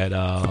win that.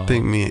 I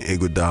think me and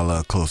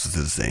Iguodala are closer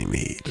to the same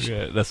age.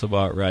 Yeah, that's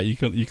about right. You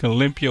can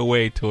limp your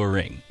way to a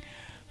ring.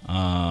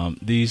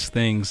 These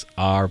things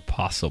are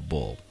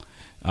possible.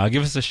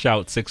 Give us a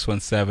shout,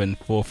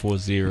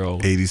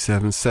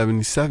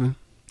 617-440-8777.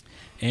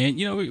 And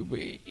you know,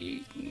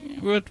 we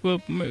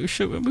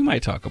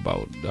might talk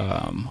about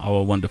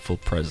our wonderful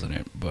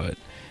president, but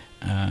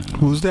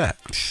who's that?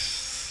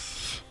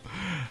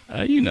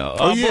 You know.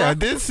 Oh yeah, I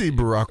did see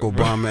Barack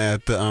Obama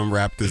at the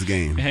Raptors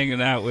game,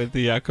 hanging out with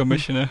the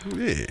commissioner.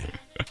 Yeah.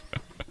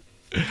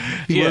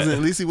 At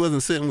least he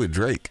wasn't sitting with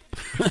Drake.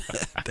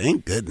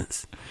 Thank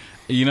goodness.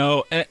 You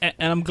know, and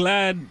I'm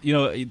glad, you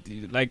know,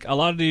 like a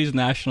lot of these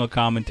national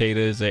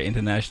commentators,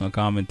 international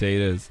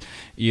commentators,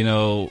 you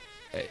know,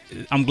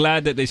 I'm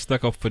glad that they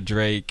stuck up for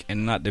Drake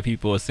and not the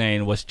people are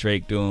saying, what's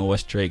Drake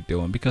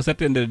doing? Because at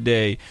the end of the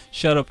day,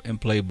 shut up and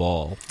play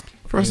ball.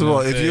 First of all,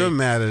 if you're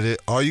mad at it,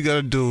 all you got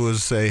to do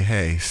is say,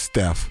 hey,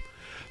 Steph,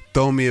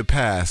 throw me a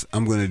pass.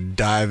 I'm going to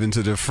dive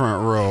into the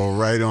front row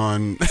right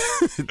on.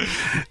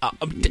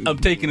 I'm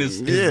taking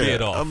his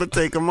beard off. I'm going to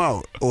take him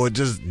out. Or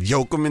just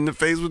yoke him in the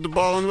face with the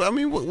ball. I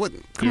mean, what?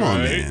 Come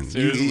on, man.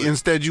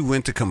 Instead, you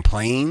went to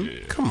complain? Yeah.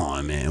 Come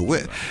on, man.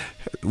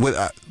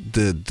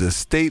 The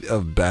state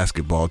of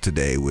basketball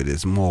today, with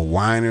its more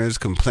whiners,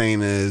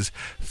 complainers,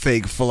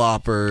 fake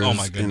floppers. Oh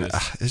my goodness,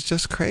 it's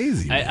just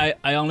crazy.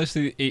 I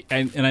honestly,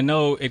 and I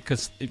know it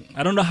because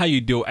I don't know how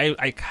you do it.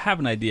 I have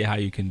an idea how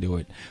you can do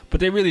it, but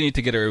they really need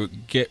to get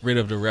rid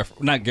of the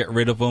not get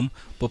rid of them,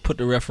 but put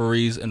the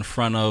referees in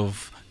front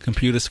of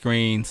computer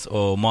screens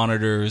or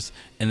monitors,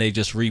 and they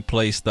just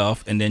replay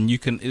stuff, and then you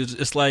can.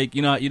 It's like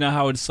you know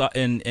how it's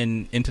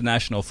in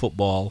international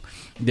football,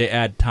 they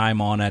add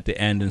time on at the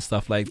end and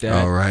stuff like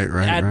that. Oh, right.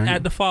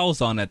 Add the fouls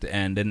on at the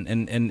end,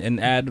 and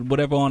add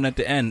whatever on at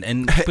the end,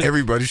 and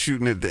everybody's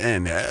shooting at the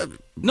end.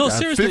 No,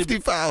 seriously,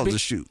 50 fouls to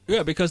shoot.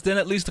 Yeah, because then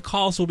at least the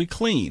calls will be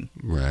clean.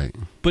 Right.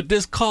 But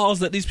there's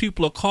calls that these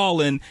people are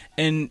calling,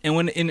 and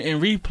when in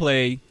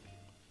replay.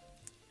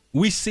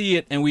 We see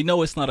it and we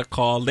know it's not a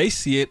call. They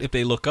see it if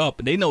they look up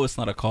and they know it's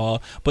not a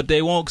call, but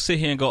they won't sit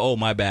here and go, "Oh,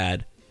 my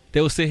bad."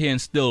 They will sit here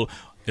and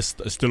it's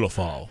still a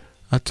foul.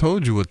 I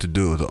told you what to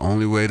do. The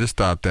only way to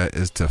stop that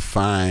is to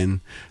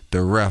fine the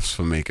refs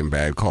for making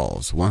bad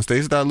calls. Once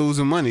they start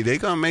losing money, they're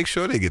gonna make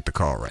sure they get the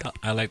call right.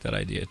 I like that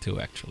idea too,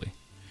 actually.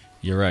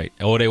 You're right.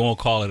 Or they won't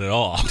call it at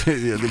all.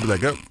 Yeah, they'll be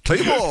like, oh,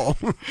 play ball.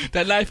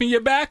 That knife in your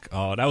back?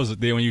 Oh, that was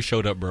there when you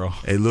showed up, bro.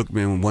 Hey, look,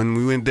 man, when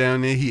we went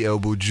down there, he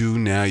elbowed you.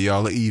 Now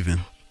y'all are even.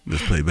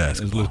 Let's play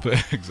basketball.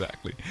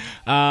 Exactly.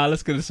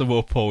 Let's get into some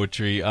more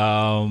poetry.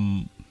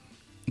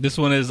 This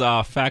one is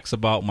facts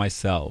about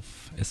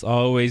myself. It's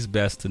always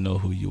best to know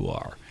who you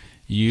are.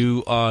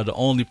 You are the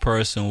only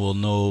person who will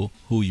know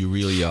who you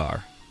really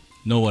are.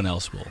 No one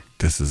else will.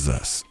 This is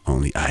us.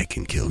 Only I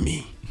can kill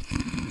me.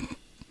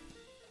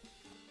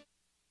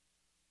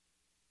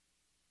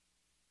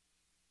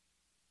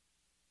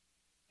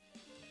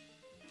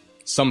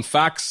 Some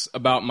facts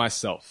about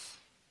myself.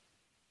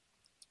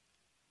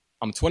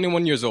 I'm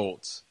 21 years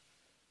old.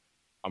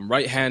 I'm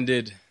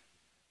right-handed.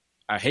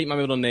 I hate my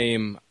middle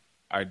name.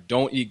 I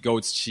don't eat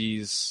goat's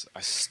cheese.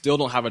 I still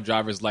don't have a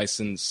driver's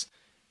license.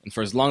 And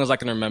for as long as I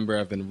can remember,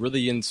 I've been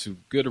really into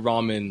good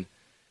ramen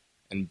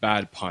and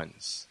bad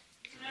puns.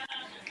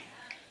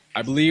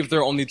 I believe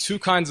there are only two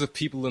kinds of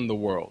people in the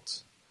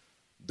world.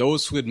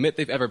 Those who admit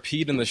they've ever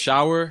peed in the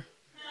shower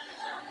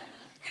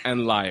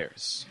and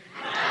liars.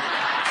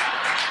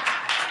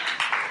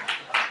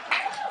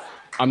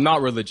 I'm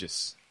not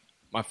religious.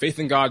 My faith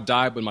in God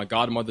died when my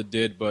godmother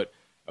did, but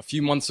a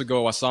few months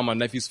ago I saw my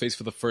nephew's face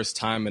for the first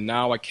time, and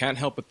now I can't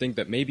help but think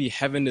that maybe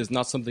heaven is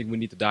not something we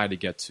need to die to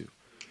get to.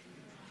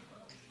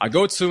 I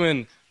go to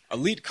an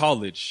elite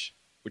college,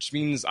 which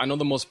means I know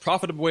the most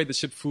profitable way to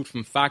ship food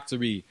from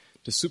factory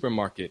to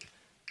supermarket,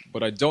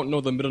 but I don't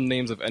know the middle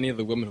names of any of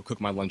the women who cook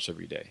my lunch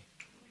every day.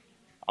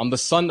 I'm the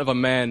son of a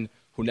man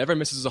who never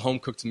misses a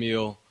home-cooked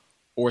meal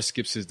or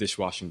skips his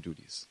dishwashing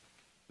duties.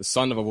 The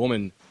son of a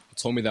woman who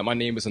told me that my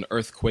name is an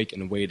earthquake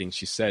in waiting.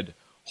 She said,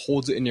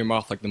 "Hold it in your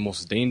mouth like the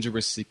most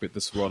dangerous secret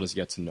this world has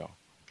yet to know."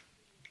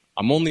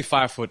 I'm only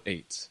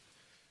 5'8".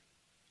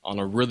 on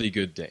a really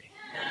good day.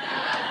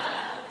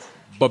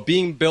 But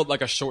being built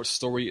like a short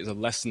story is a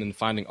lesson in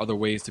finding other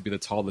ways to be the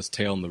tallest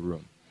tale in the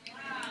room.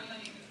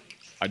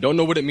 I don't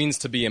know what it means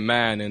to be a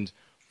man, and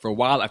for a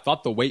while I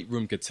thought the weight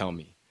room could tell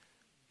me.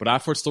 But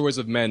I've heard stories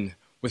of men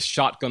with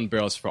shotgun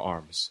barrels for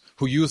arms,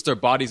 who use their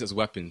bodies as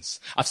weapons.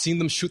 I've seen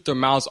them shoot their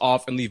mouths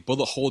off and leave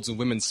bullet holes in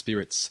women's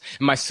spirits.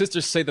 And my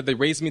sisters say that they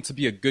raised me to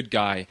be a good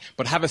guy,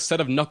 but have a set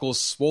of knuckles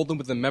swollen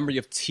with the memory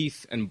of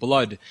teeth and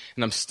blood,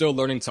 and I'm still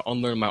learning to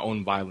unlearn my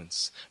own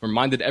violence. I'm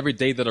reminded every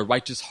day that a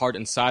righteous heart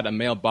inside a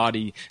male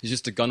body is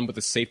just a gun with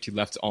the safety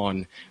left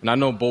on. And I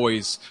know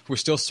boys who are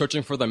still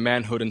searching for their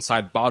manhood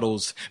inside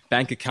bottles,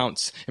 bank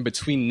accounts, and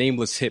between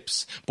nameless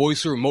hips.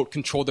 Boys who remote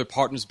control their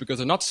partners because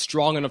they're not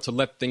strong enough to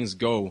let things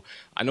go.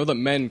 I know that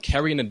men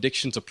carry an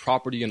addiction to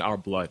property in our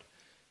blood.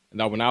 And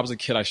that when I was a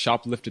kid, I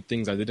shoplifted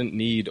things I didn't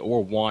need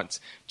or want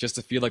just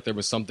to feel like there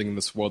was something in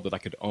this world that I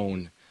could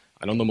own.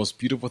 I know the most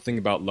beautiful thing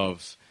about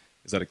love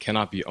is that it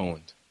cannot be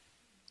owned.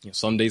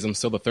 Some days I'm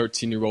still the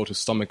 13-year-old whose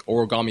stomach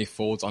origami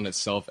folds on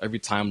itself every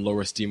time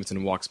Laura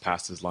Stevenson walks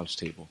past his lunch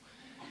table.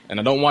 And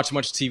I don't watch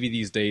much TV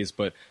these days,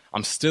 but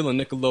I'm still a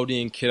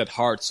Nickelodeon kid at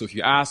heart, so if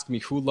you ask me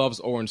who loves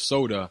orange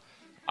soda,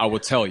 I will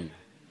tell you.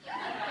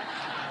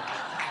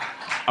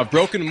 I've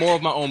broken more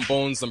of my own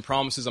bones than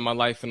promises in my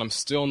life, and I'm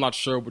still not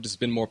sure which has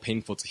been more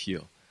painful to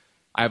heal.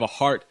 I have a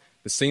heart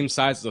the same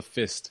size as a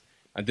fist.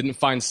 I didn't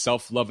find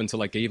self-love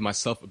until I gave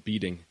myself a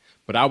beating.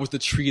 But I was the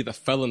tree that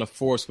fell in a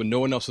forest when no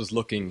one else was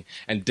looking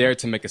and dared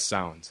to make a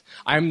sound.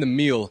 I am the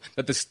meal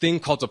that this thing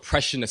called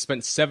depression has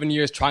spent 7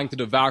 years trying to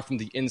devour from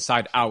the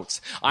inside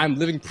out. I am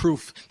living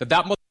proof that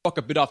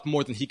motherfucker bit off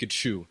more than he could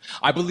chew.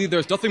 I believe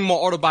there's nothing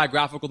more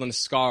autobiographical than a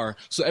scar,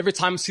 so every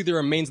time I see the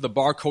remains of the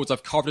barcodes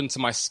I've carved into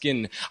my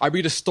skin, I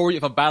read a story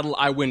of a battle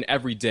I win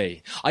every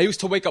day. I used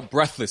to wake up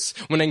breathless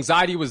when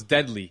anxiety was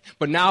deadly,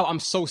 but now I'm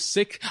so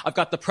sick, I've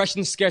got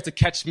depression scared to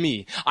catch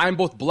me. I am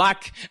both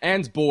black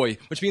and boy,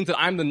 which means that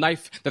I'm the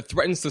knife that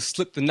threatens to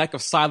slit the neck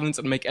of silence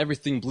and make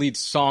everything bleed.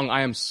 Song,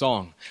 I am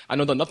song. I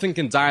know that nothing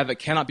can die that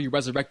cannot be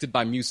resurrected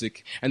by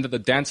music, and that the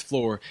dance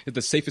floor is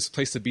the safest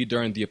place to be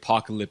during the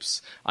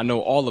apocalypse. I know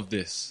all of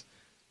this.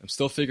 I'm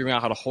still figuring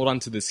out how to hold on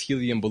to this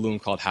helium balloon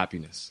called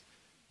happiness.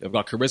 I've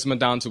got charisma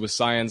down to a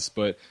science,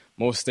 but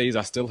most days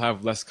I still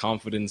have less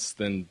confidence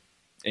than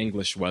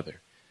English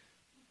weather.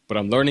 But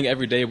I'm learning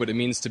every day what it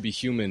means to be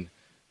human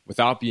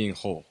without being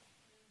whole.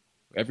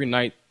 Every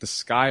night, the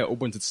sky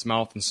opens its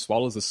mouth and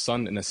swallows the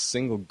sun in a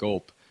single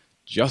gulp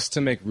just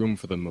to make room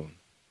for the moon.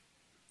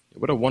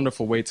 What a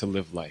wonderful way to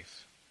live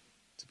life,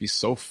 to be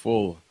so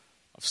full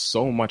of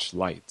so much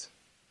light,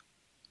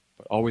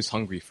 but always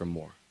hungry for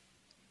more.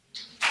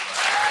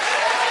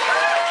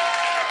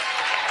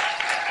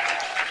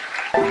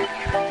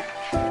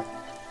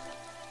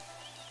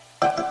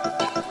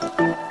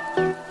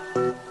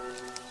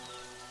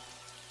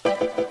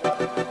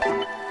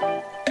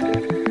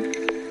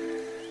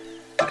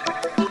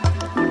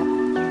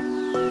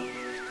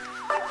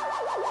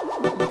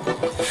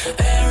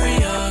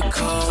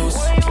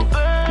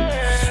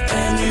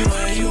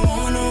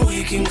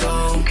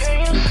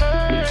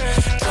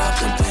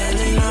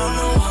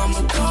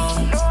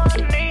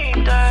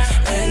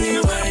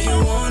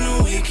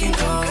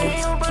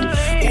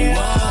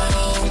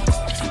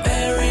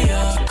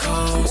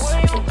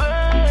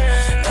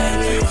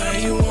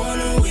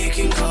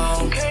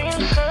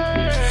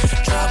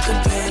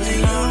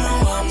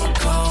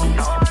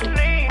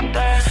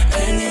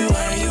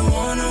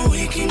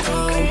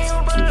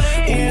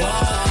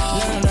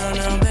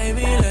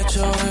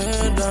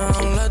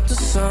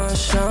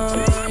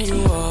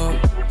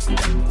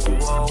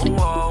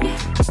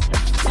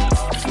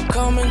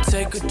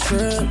 Take a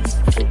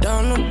trip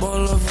down the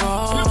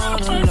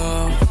boulevard of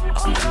love.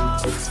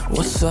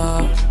 What's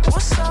up?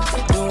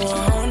 Do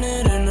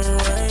 100 in the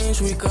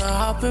range. We could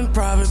hop in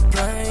private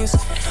planes.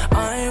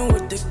 I ain't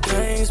with the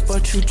games,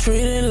 but you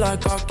treat it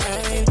like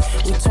arcade.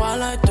 We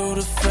twilight through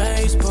the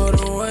face,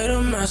 put away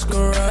the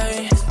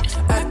masquerade.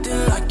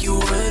 Acting like you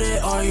with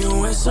it, are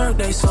you in Cirque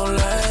du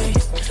Soleil?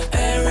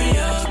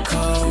 Area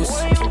codes.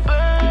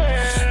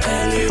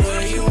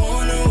 Anywhere you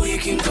wanna, we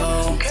can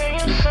go.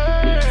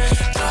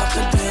 Drop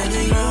the pen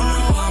and you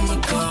know I'ma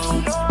go.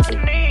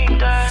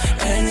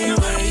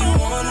 Anywhere you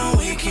wanna,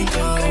 we can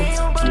go.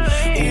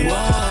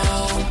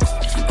 Wow,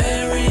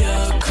 area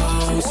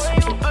codes.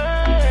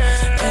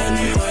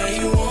 Anywhere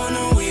you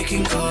wanna, we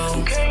can go.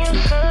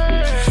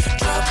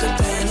 Drop the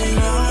pen and you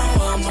know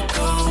I'ma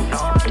go.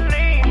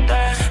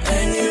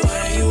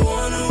 Anywhere you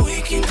wanna, we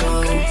can go.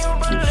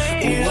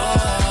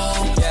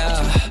 Wow.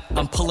 Yeah,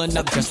 I'm pulling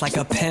up just like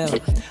a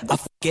pimp. I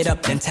get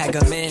up, then tag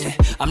them in.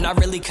 I'm not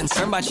really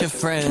concerned about your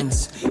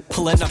friends.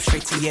 Pulling up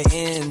straight to your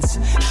ends.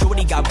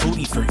 Shorty got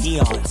booty for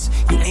eons.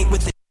 You ain't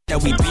with the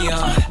that we be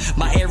on.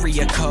 My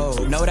area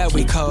code, know that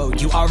we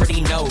code. You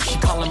already know, she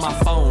calling my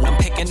phone. I'm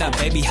picking up,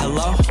 baby,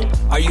 hello?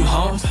 Are you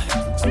home?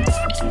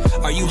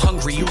 Are you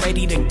hungry? You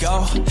ready to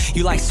go?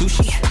 You like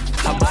sushi?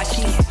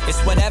 Hibachi? It's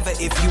whatever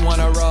if you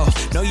wanna roll.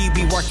 Know you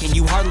be working,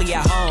 you hardly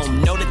at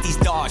home. Know that these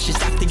dogs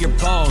just after your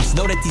bones.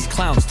 Know that these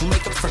clowns do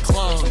make up for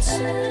clones.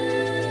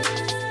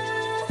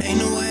 Ain't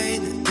no way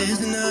that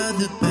there's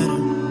another better.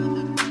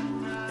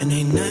 And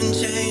ain't nothing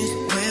changed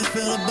the way I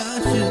feel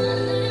about you.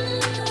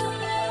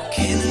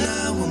 Can't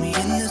deny when we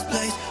in this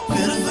place.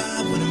 Feel the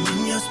vibe when I'm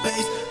in your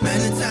space.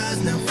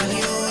 Magnetized now, feel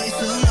your ways.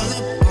 Feeling all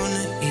up on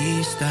the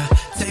east. I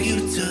take you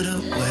to the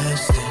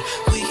west. And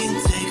we can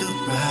take a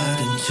ride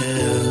and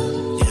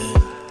chill. Yeah.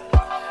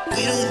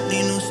 We don't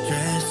need no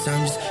stress.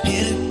 I'm just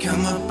here to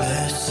count my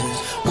blessings.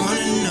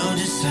 Wanna know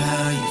just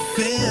how you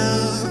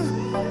feel.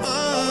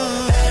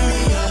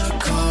 Area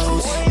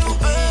codes.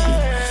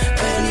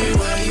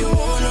 Anywhere you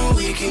wanna,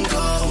 we can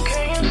go.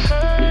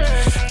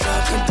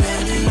 Drop a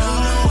pen and I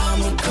know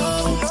I'ma go.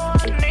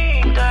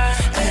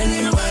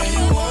 Anywhere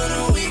you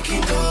wanna, we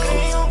can go.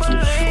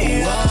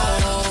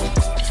 Whoa.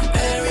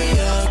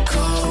 Area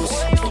codes.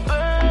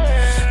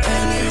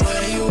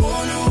 Anywhere you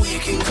wanna, we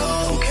can go.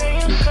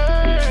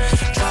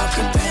 Drop a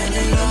pen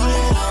and I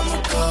know I'ma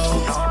go.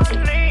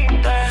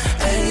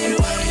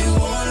 Anywhere you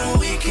wanna,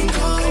 we can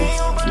go.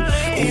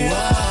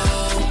 Whoa.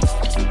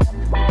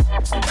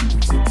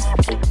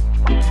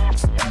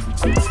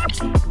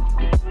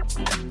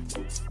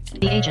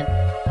 The agent.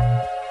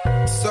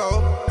 So,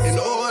 in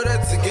order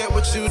to get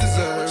what you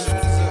deserve,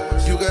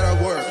 you gotta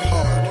work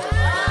hard.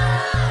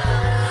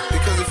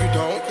 Because if you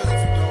don't,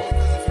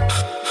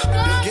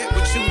 you'll get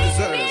what you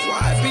deserve.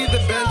 Why be the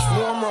bench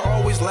warmer,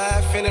 always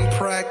laughing in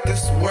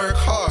practice? Work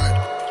hard.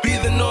 Be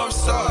the North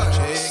Star.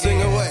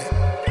 Sing away.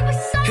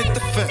 Hit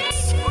the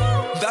fence.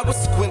 That was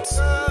squints.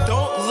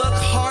 Don't look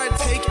hard,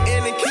 take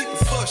in and keep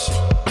pushing.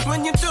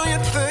 When you do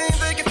your thing,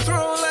 they get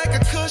thrown like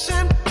a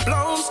cushion.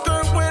 Blown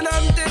skirt when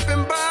I'm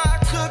dipping by.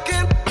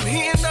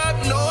 Heating up,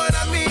 know what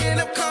I mean,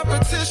 of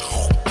competition.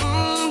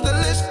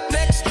 Delicious,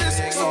 next this,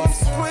 so I'm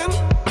swim.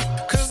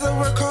 Cause I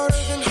work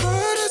harder than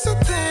hard as a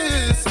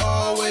this.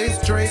 Always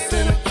draped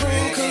in a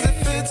green, cause it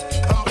fits.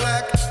 I'm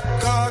black,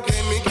 God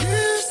gave me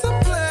gifts, I'm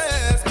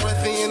blessed.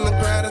 Breathy in the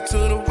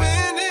gratitude of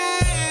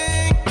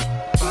winning.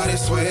 Body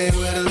sway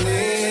with a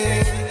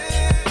lean.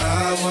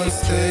 I wanna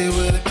stay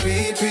with a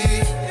BB.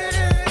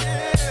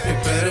 You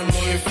better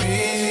move your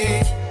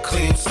feet.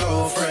 Clean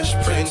soul, fresh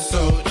print,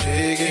 so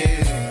jiggy.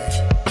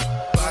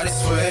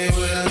 Sway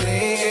with a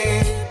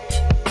lean.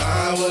 I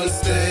wanna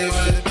stay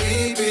with a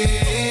BB.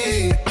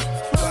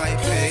 White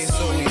face,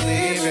 so we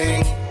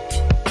leaving.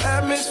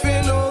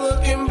 Atmosphere, no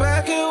looking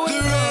back and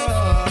we're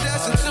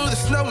dashing through the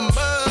snow and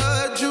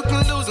mud. You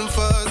can lose them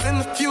fuzz. In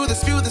the few, the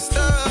spew the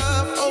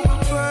stuff. Open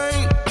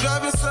plane,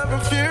 driving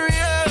something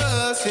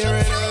furious.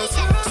 Hearing us,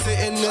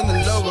 sitting in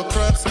the lower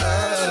crux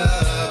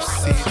up.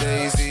 See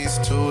daisies,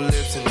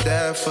 tulips, and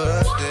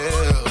daffodils.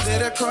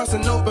 Let it cross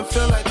and open,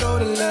 feel like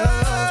golden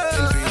love.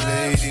 And three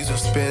ladies will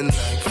spin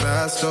like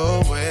fast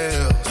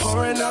wheels.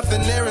 Pouring off the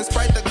air and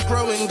sprite the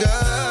growing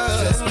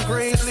guts. And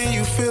greatly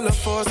you feel a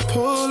force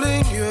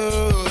pulling you.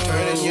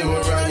 Turning you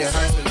around, your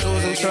heart's been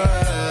losing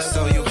trust.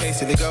 So you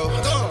hastily go,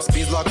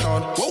 speed's locked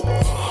on.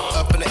 Whoa.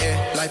 Up in the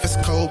air, life is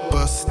cold,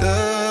 but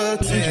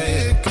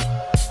static.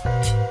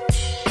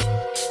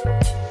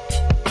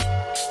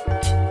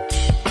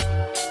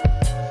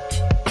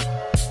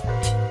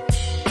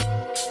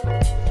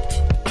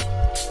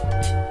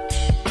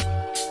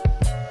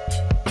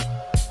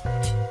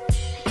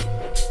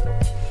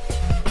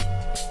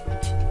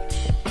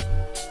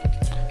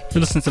 You're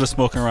listening to the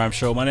Smoking Rhyme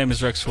Show. My name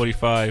is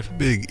Rex45.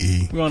 Big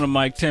E. We're on the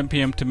mic 10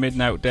 p.m. to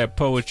midnight with that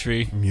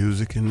poetry.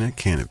 Music and that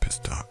cannabis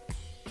talk.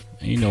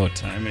 You know what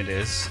time it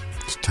is.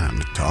 It's time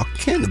to talk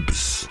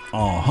cannabis.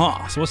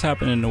 So what's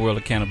happening in the world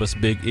of cannabis,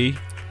 Big E?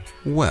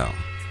 Well,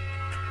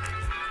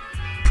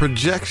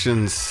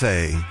 projections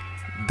say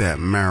that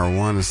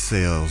marijuana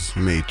sales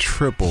may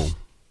triple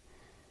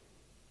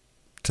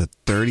to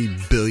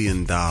 $30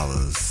 billion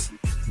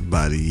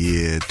by the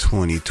year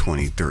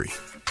 2023.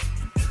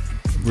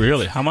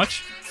 Really? How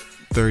much?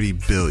 30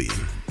 billion.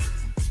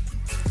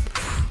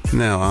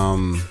 Now,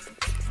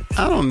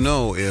 I don't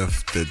know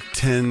if the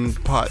 10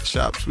 pot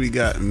shops we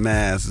got in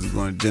Mass is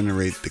going to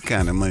generate the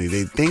kind of money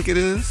they think it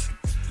is.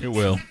 It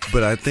will.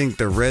 But I think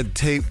the red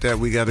tape that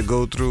we got to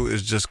go through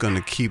is just going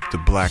to keep the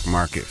black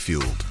market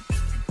fueled.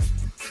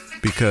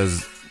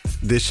 Because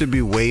there should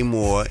be way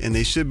more, and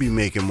they should be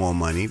making more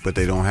money, but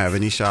they don't have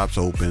any shops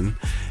open.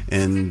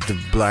 And the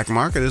black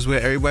market is where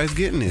everybody's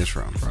getting this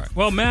from. Right.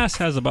 Well, Mass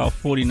has about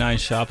 49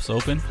 shops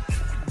open.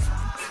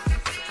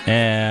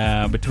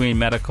 Between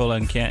medical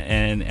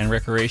and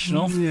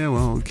recreational. Yeah,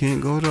 well, we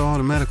can't go to all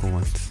the medical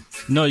ones.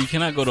 No, you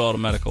cannot go to all the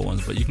medical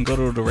ones, but you can go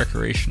to the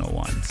recreational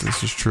ones.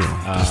 This is true.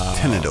 There's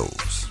 10 of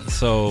those.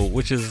 So,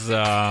 which is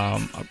a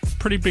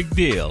pretty big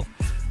deal.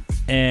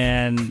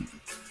 And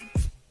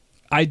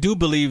I do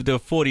believe the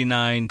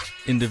 49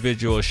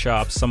 individual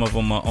shops, some of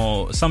them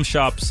are some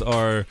shops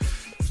are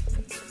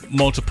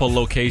multiple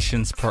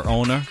locations per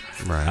owner.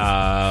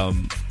 Right.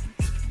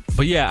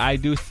 But yeah, I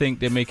do think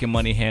they're making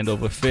money hand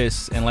over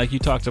fist. And like we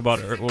talked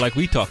about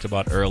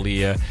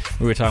earlier,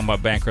 we were talking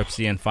about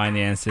bankruptcy and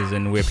finances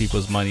and where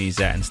people's money is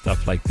at and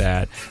stuff like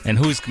that, and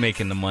who's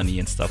making the money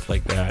and stuff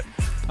like that.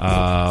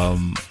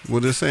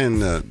 Well, they're saying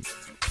the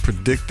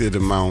predicted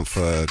amount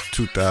for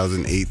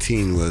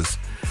 2018 was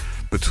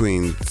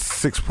between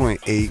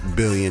 $6.8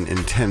 billion and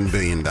 $10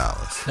 billion.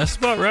 That's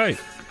about right.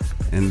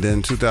 And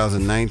then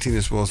 2019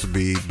 is supposed to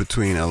be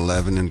between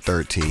 11 and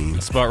 13.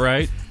 That's about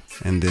right.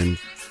 And then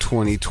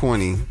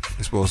 2020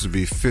 is supposed to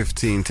be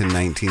 15 to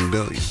 19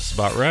 billion. That's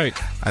about right.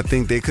 I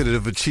think they could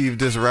have achieved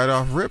this right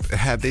off rip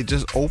had they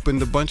just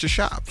opened a bunch of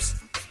shops.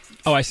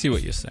 Oh, I see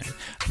what you're saying.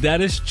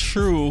 That is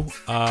true.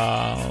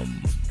 But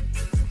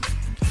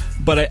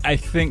I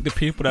think the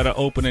people that are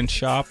opening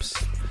shops,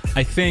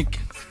 I think,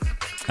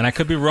 and I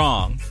could be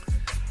wrong,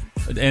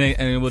 and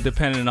it will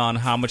depend on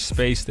how much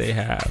space they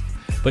have.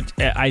 But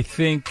I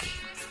think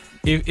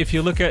if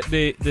you look at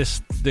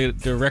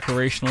the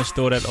recreational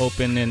store that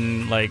opened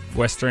in like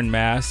Western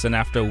Mass and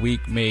after a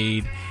week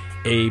made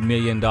 $1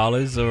 million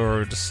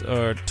or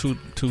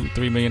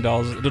 $3 million,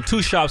 the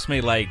two shops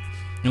made like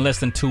in less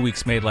than 2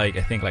 weeks made like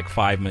I think like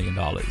 $5 million,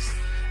 and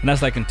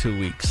that's like in 2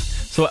 weeks.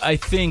 So I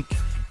think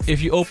if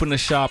you open a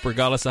shop,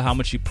 regardless of how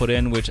much you put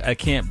in, which I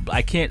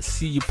can't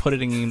see you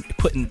putting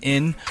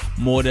in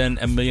more than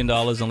 $1 million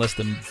unless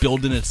the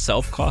building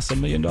itself costs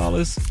 $1 million.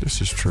 This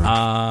is true.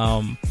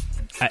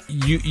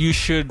 You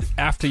should,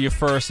 after your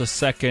first or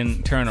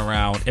second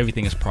turnaround,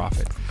 everything is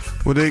profit.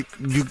 Well,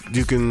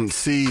 you can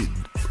see.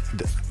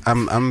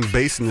 I'm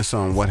basing this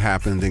on what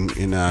happened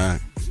in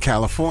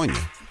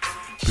California,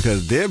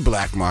 because their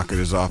black market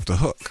is off the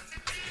hook,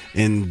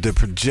 and the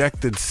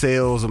projected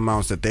sales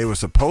amounts that they were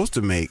supposed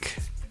to make,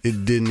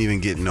 it didn't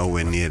even get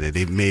nowhere near that.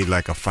 They made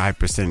like a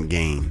 5%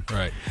 gain.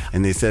 Right.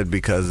 And they said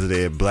because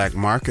their black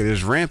market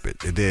is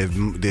rampant.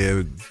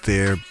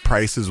 Their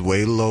price is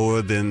way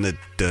lower than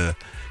the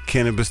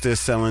cannabis they're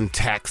selling,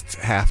 taxed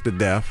half to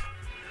death.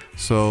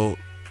 So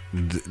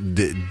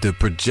the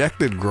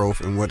projected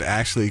growth and what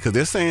actually, because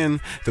they're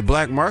saying the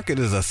black market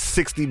is a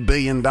 $60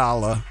 billion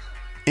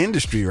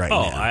industry right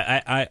now.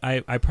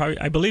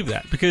 I believe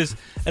that, because,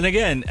 and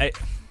again,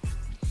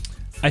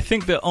 I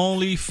think the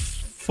only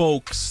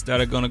folks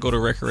that are going to go to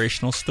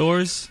recreational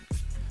stores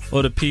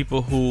are the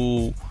people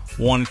who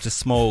wanted to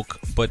smoke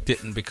but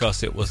didn't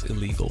because it was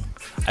illegal.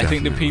 Definitely. I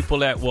think the people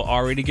that were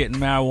already getting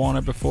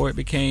marijuana before it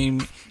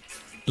became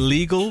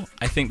legal,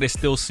 I think they're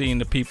still seeing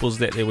the peoples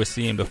that they were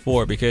seeing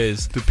before,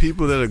 because the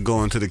people that are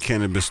going to the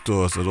cannabis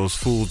stores are those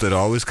fools that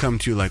always come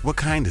to you like, what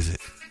kind is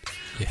it?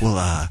 Yeah.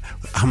 Well,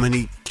 how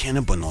many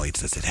cannabinoids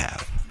does it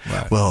have?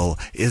 Right. Well,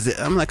 is it?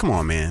 I'm like, come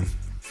on, man.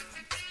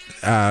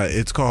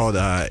 It's called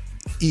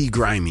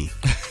E-Grimy.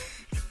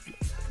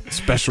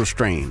 Special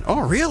strain.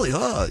 Oh, really?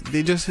 Oh,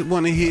 they just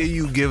want to hear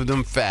you give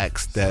them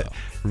facts that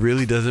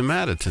really doesn't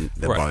matter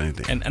about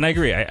anything. And I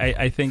agree.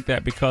 I think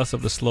that because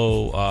of the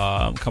slow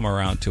come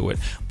around to it.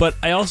 But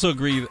I also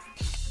agree.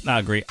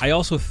 Not agree. I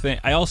also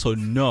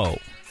know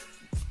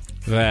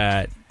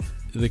that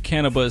the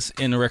cannabis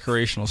in the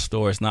recreational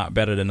store is not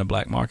better than the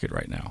black market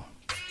right now,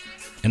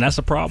 and that's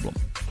a problem.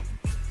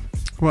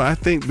 Well, I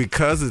think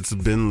because it's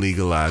been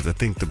legalized, I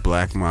think the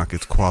black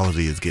market's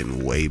quality is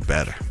getting way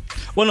better.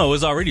 Well, no,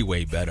 it's already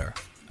way better.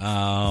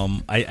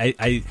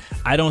 I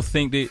don't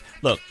think that.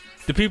 Look,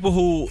 the people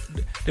who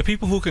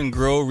can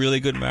grow really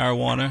good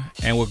marijuana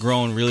and were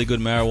growing really good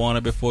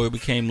marijuana before it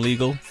became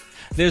legal,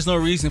 there's no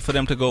reason for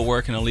them to go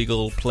work in a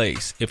legal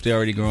place if they're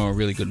already growing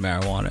really good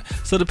marijuana.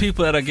 So the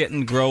people that are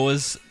getting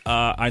growers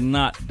are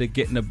not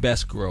getting the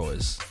best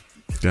growers.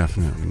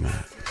 Definitely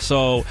not.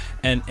 So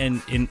and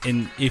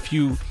if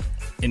you.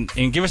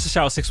 And give us a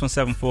shout,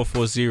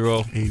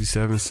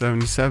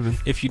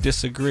 617-440-8777 if you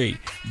disagree.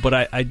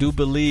 But I do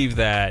believe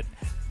that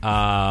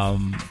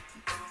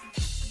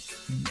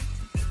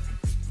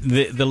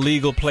the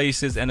legal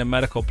places and the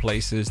medical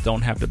places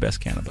don't have the best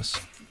cannabis.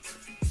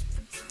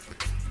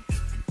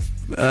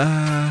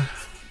 I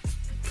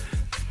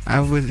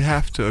would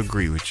have to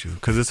agree with you,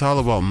 because it's all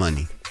about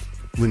money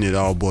when it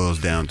all boils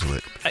down to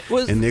it.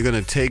 And they're going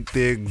to take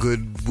their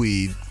good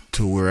weed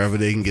to wherever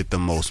they can get the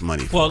most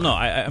money for. Well, no,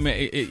 I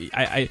mean,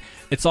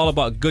 it's all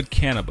about good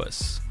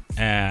cannabis,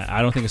 and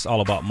I don't think it's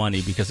all about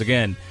money, because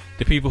again,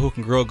 the people who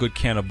can grow good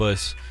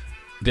cannabis,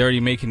 they're already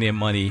making their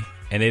money,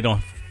 and they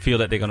don't feel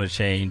that they're going to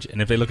change.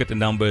 And if they look at the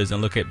numbers and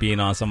look at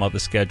being on some other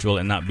schedule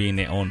and not being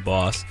their own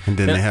boss, and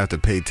then they have to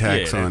pay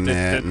tax on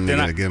that, and they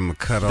got to give them a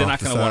cut off. They're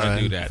not going to want to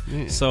do that.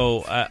 Yeah.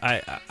 So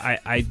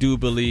I do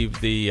believe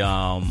the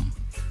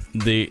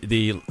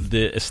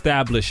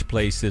established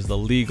places, the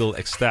legal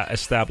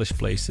established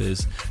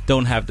places,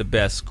 don't have the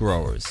best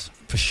growers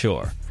for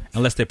sure,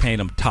 unless they're paying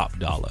them top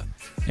dollar.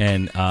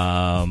 And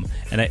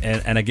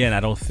again, I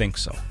don't think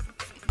so,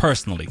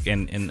 personally.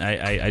 And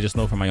I just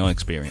know from my own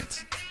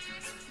experience.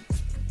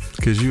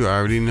 Because you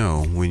already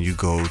know when you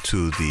go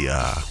to the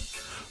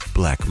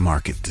black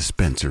market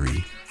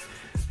dispensary,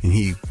 and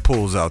he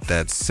pulls out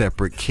that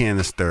separate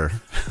canister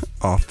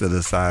off to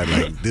the side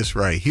like this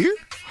right here.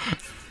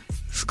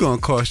 It's going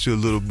to cost you a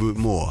little bit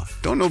more.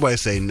 Don't nobody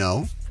say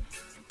no.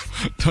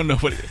 Don't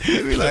nobody.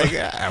 They be like,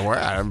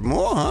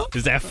 more, huh?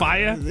 Is that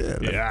fire? Yeah.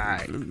 All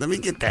right. Let me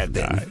get that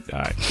then. All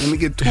right. Let me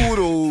get 2 of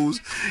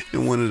those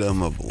and 1 of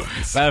them other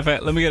ones. Matter of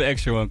fact, let me get an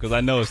extra one, because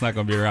I know it's not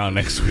going to be around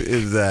next week.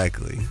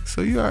 Exactly.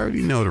 So you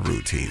already know the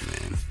routine,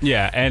 man.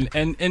 Yeah,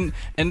 and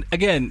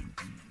again,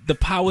 the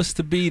powers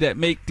to be that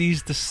make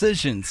these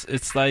decisions.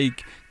 It's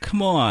like,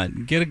 come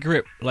on, get a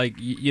grip. Like,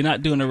 you're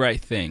not doing the right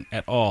thing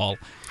at all.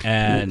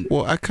 And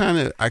well, I kind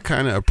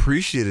of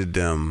appreciated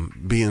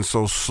them being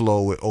so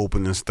slow with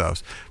opening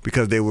stuff,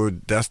 because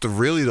that's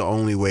really the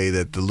only way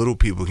that the little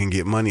people can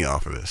get money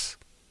off of this.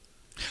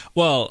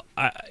 Well,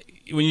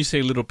 when you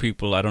say little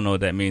people, I don't know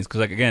what that means, because,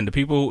 like, again, the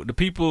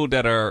people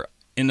that are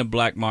in the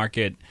black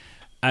market,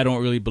 I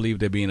don't really believe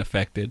they're being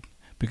affected,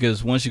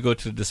 because once you go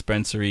to the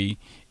dispensary,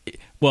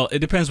 well, it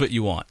depends what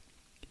you want.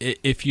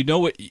 If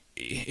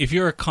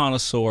you're a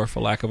connoisseur,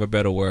 for lack of a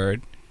better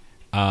word,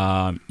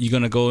 you're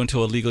gonna go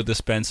into a legal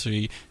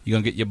dispensary. You're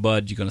gonna get your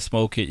bud. You're gonna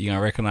smoke it. You're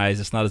gonna recognize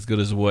it's not as good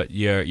as what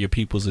your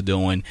peoples are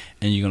doing,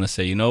 and you're gonna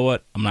say, you know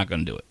what, I'm not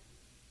gonna do it.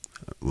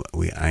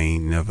 I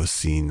ain't never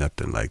seen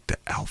nothing like the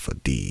Alpha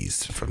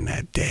D's from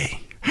that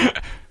day.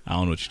 I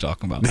don't know what you're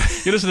talking about.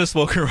 You listen to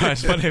Smoking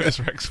Rhymes. My name is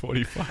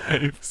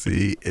Rex45.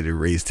 See, it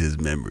erased his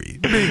memory.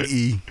 Big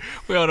E.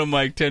 We're on the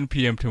mic 10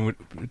 p.m.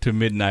 to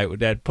midnight with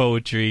that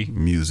poetry,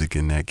 music,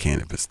 and that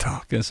cannabis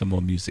talk. Get some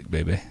more music,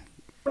 baby.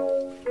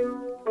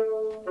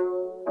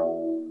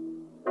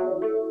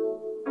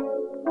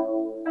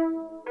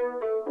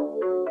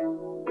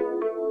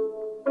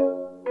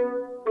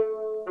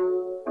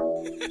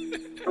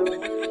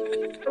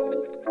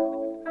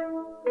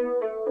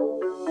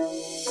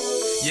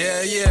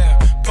 Yeah,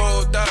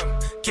 pulled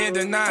up, can't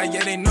deny,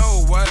 yeah, they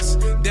know us.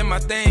 Did my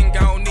thing, I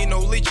don't need no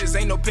leeches,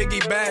 ain't no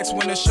piggybacks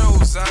when the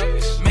show's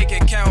up. Make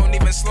it count,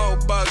 even slow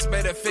bucks,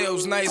 bet it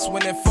feels nice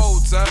when it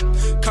folds up.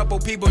 Couple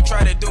people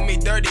try to do me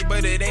dirty,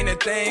 but it ain't a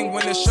thing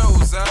when the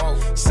show's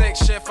up. Sick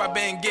shift, I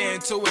been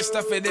getting to it,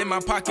 stuff it in my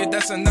pocket,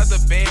 that's another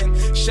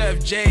band.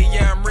 Chef J,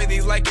 yeah, I'm really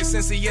like it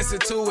since the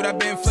institute, I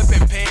been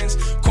flipping pans.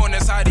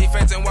 Corners, high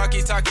defense, and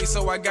walkie-talkie,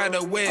 so I got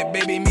a whip,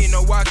 baby, me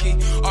no walkie.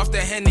 Off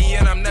the Henny,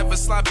 and I'm never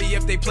sloppy,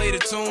 if they play the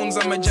tunes,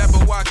 I'm a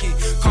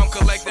Jabberwocky. Calm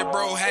collected,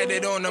 bro, had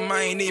it on them,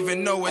 I ain't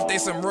even know it, they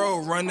some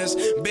road runners.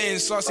 Been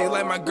saucy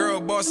like my girl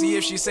bossy,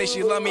 if she say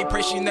she love me,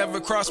 pray she never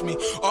cross me.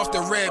 Off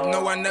the rip,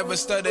 no, I never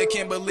stutter,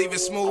 can't believe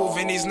it's smooth,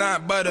 and he's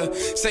not butter.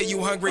 Say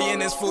you hungry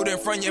and there's food in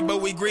front of you,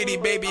 but we greedy,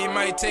 baby, it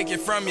might take it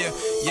from you.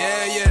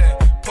 Yeah,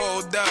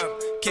 pulled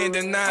up, can't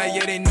deny,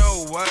 yeah, they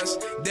know us.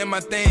 Did my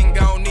thing,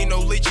 I don't need no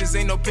leeches,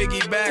 ain't no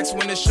piggybacks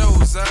when the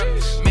show's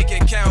up. Make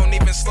it count,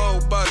 even slow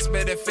bucks,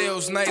 bet it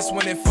feels nice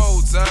when it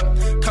folds up.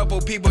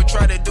 Couple people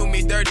try to do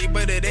me dirty,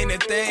 but it ain't a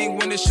thing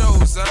when the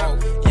show's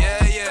up.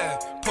 Yeah,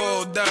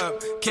 pulled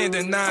up, can't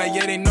deny,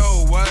 yeah, they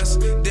know us.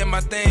 Did my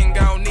thing,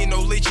 I don't need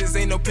no leeches,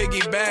 ain't no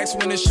piggybacks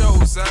when the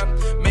show's up.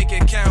 Make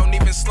it count,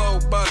 even slow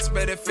bucks,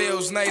 bet it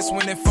feels nice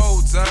when it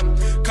folds up.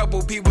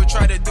 Couple people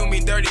try to do me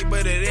dirty,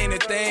 but it ain't a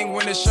thing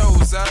when the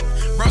show's up.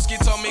 Broski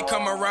told me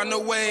come around the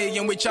way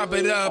and we chop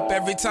it up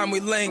every time we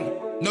link.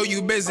 Know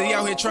you busy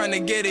out here trying to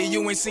get it,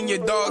 you ain't seen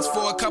your dogs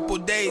for a couple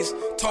days.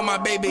 Told my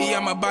baby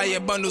I'ma buy your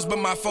bundles, but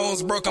my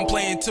phone's broke, I'm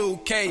playing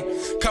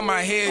 2K. Come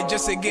out here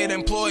just to get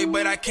employed,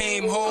 but I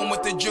came home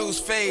with the juice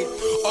fade.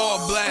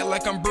 All black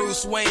like I'm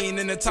Bruce Wayne,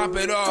 and to top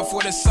it off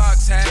with a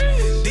socks hat.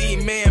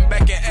 D-Man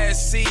back in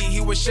SC, he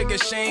was Sugar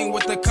Shane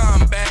with the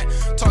combat.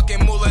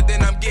 Talking moolah,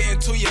 then I'm getting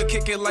to you,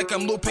 kick it like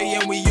I'm Lupe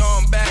and we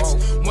on backs.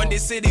 Wendy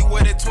City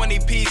with a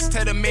 20-piece,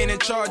 tell the man in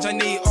charge I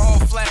need all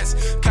flats.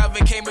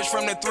 Calvin Cambridge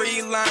from the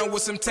 3-line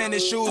with some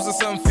tennis shoes and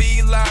some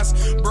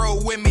felines.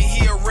 Bro with me,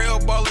 he a real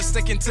baller,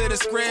 sticking to the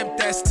script,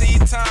 that's tea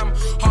time.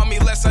 Harm me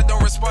less, I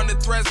don't respond to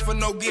threats for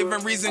no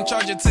given reason,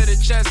 charge it to the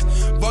chest.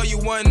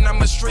 Volume 1,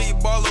 I'm a street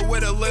baller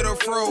with a little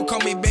fro, call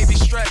me Baby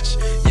Stretch.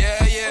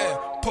 Yeah,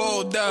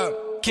 pulled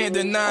up, can't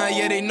deny,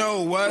 yeah, they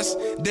know us.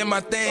 Did my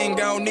thing, I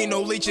don't need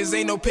no leeches,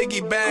 ain't no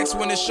piggybacks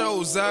when it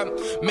shows up.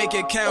 Make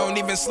it count,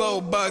 even slow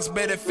bucks,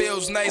 bet it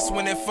feels nice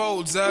when it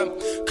folds up.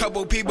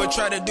 Couple people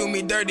try to do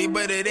me dirty,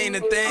 but it ain't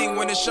a thing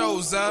when it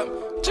shows up.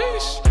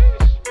 Jeez.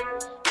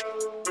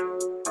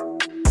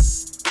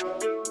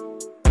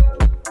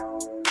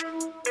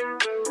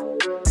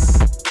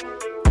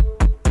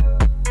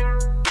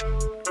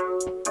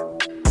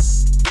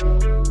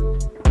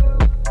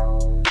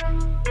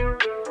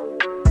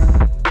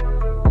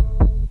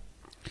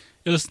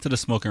 You listen to the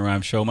Smoking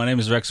Rhyme Show. My name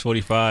is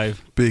Rex45.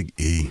 Big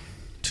E.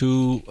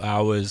 2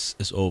 hours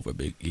is over,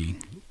 Big E.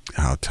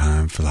 How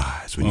time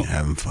flies when you're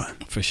having fun.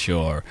 For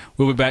sure.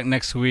 We'll be back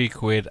next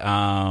week with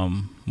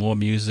more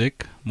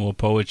music, more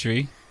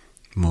poetry.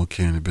 More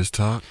cannabis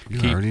talk.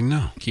 You already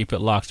know. Keep it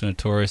locked to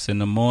Notorious in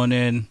the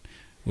morning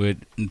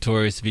with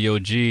Notorious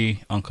VOG,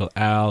 Uncle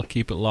Al.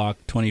 Keep it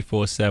locked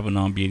 24/7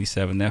 on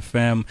B87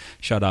 FM.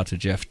 Shout out to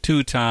Jeff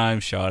 2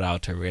 Times. Shout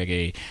out to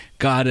Reggae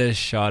Goddess.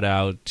 Shout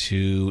out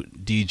to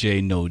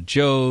DJ No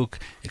Joke.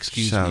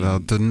 Shout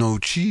out to No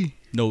Chi.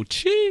 No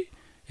Chi.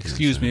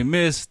 Excuse me,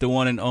 miss. The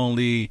one and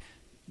only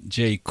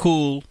J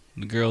Cool.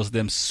 The girls,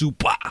 them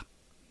super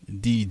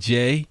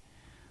DJ.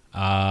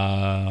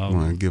 I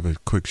want to give a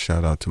quick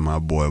shout out to my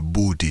boy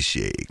Booty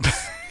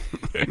Shakes.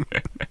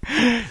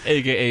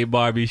 AKA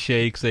Barbie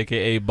Shakes,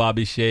 AKA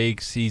Bobby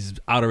Shakes. He's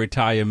out of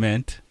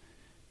retirement.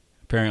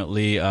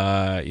 Apparently,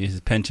 his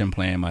pension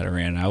plan might have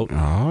ran out.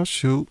 Oh,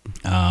 shoot.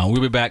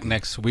 We'll be back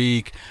next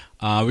week.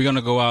 We're going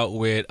to go out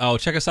with,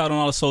 check us out on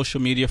all the social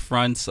media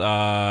fronts,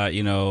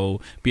 B87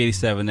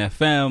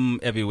 FM,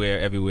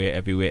 everywhere.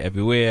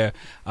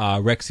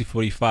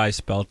 Rexy45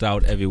 spelled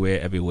out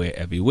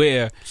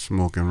everywhere.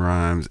 Smoking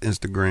Rhymes,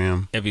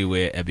 Instagram.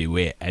 Everywhere.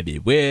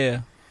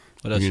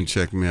 What else? You can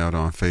check me out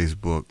on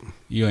Facebook.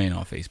 You ain't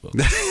on Facebook.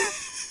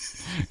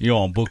 You're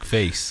on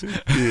Bookface.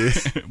 Yeah.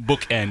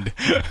 Bookend.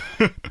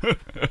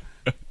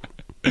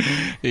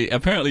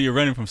 Apparently you're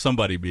running from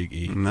somebody, Big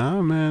E.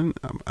 Nah, man.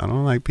 I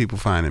don't like people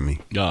finding me.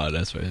 Oh,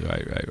 that's right.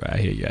 I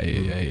hear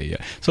you.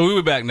 So we'll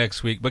be back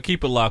next week, but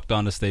keep it locked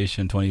on the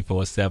station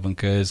 24/7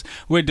 because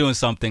we're doing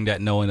something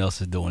that no one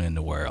else is doing in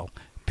the world,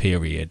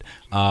 period.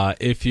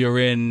 If you're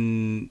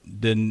in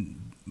the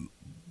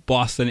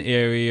Boston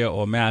area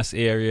or Mass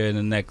area in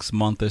the next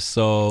month or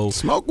so,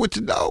 smoke with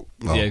your dog.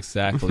 Oh. Yeah,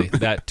 exactly.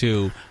 That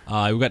too.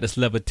 We got this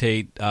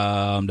Levitate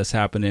that's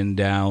happening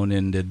down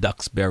in the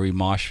Duxbury,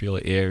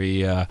 Marshfield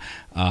area.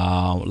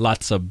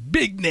 Lots of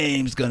big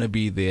names gonna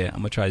be there. I'm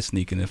gonna try to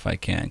sneak in if I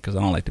can because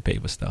I don't like to pay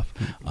for stuff.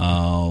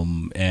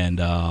 And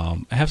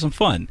have some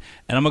fun.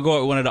 And I'm gonna go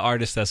with one of the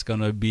artists that's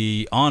gonna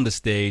be on the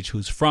stage,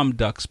 who's from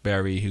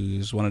Duxbury,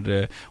 who's one of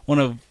the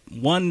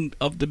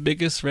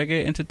biggest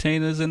reggae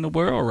entertainers in the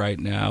world right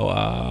now.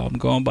 I'm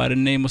going by the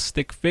name of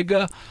Stick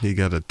Figure. He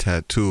got a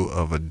tattoo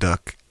of a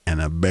duck and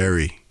a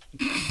berry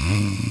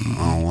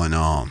on one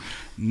arm.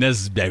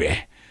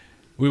 Nesberry.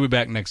 We'll be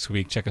back next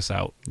week. Check us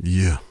out.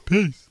 Yeah.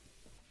 Peace.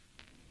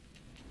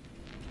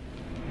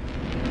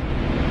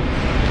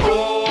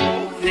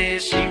 Oh, there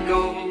she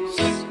goes,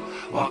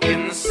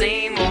 walking the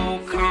same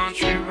old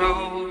country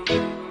road.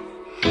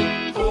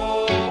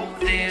 Oh,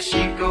 there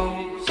she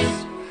goes.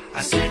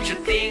 I said you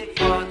think,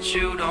 but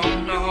you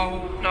don't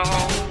know. No.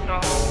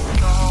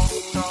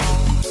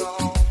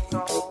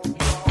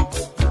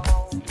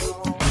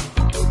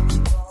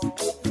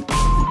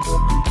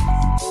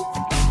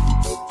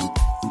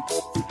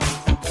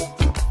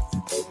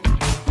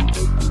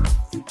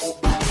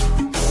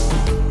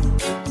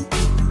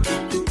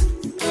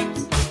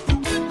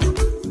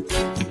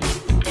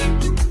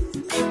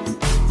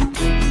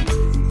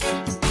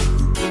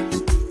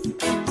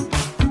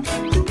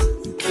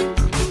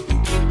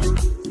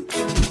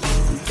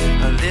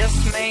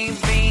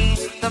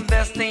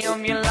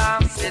 Of your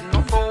life, said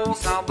no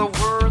fools, all the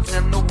words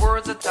and the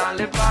words of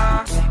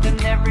Taliban.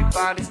 And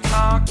everybody's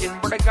talking,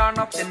 but I got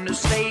nothing to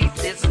say.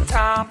 There's a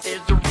time,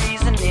 there's a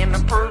reason, and a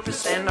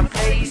purpose and a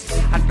place.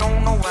 I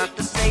don't know what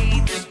to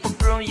say, this but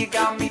girl, you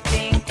got me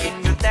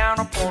thinking. You're down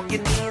upon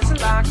your knees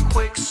like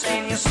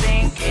quicksand, you're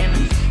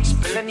sinking.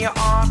 Spilling your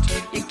heart,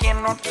 you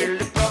cannot fill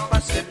it up. I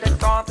said I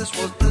thought this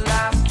was the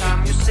last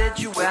time you said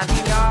you had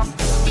enough.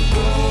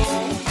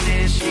 Oh,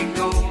 there she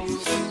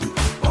goes,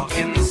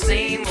 walking the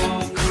same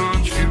old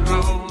country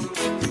road.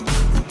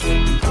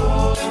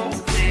 Oh,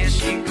 there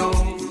she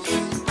goes.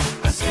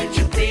 I said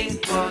you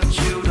think, but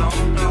you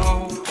don't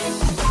know.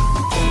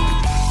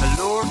 The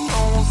Lord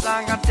knows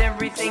I got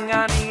everything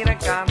I need. I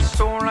got a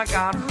soul, I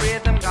got a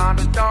rhythm, got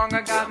a dog,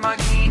 I got my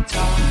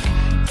guitar.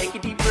 Take a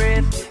deep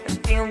breath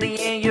and feel the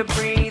air you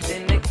breathe.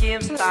 And it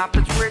gives life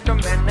its rhythm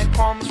and it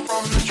comes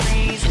from the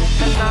trees.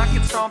 And I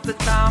can stop the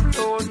time,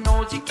 Lord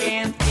knows you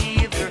can't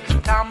either.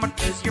 Time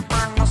it is your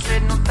burn, I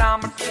said no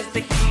time it is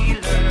the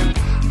healer.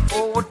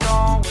 Forward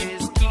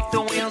always, keep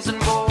the wheels in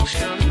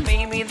motion.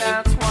 Maybe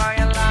that's why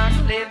I like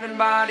living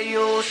by the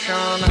ocean.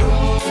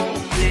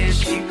 Oh, there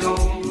she goes,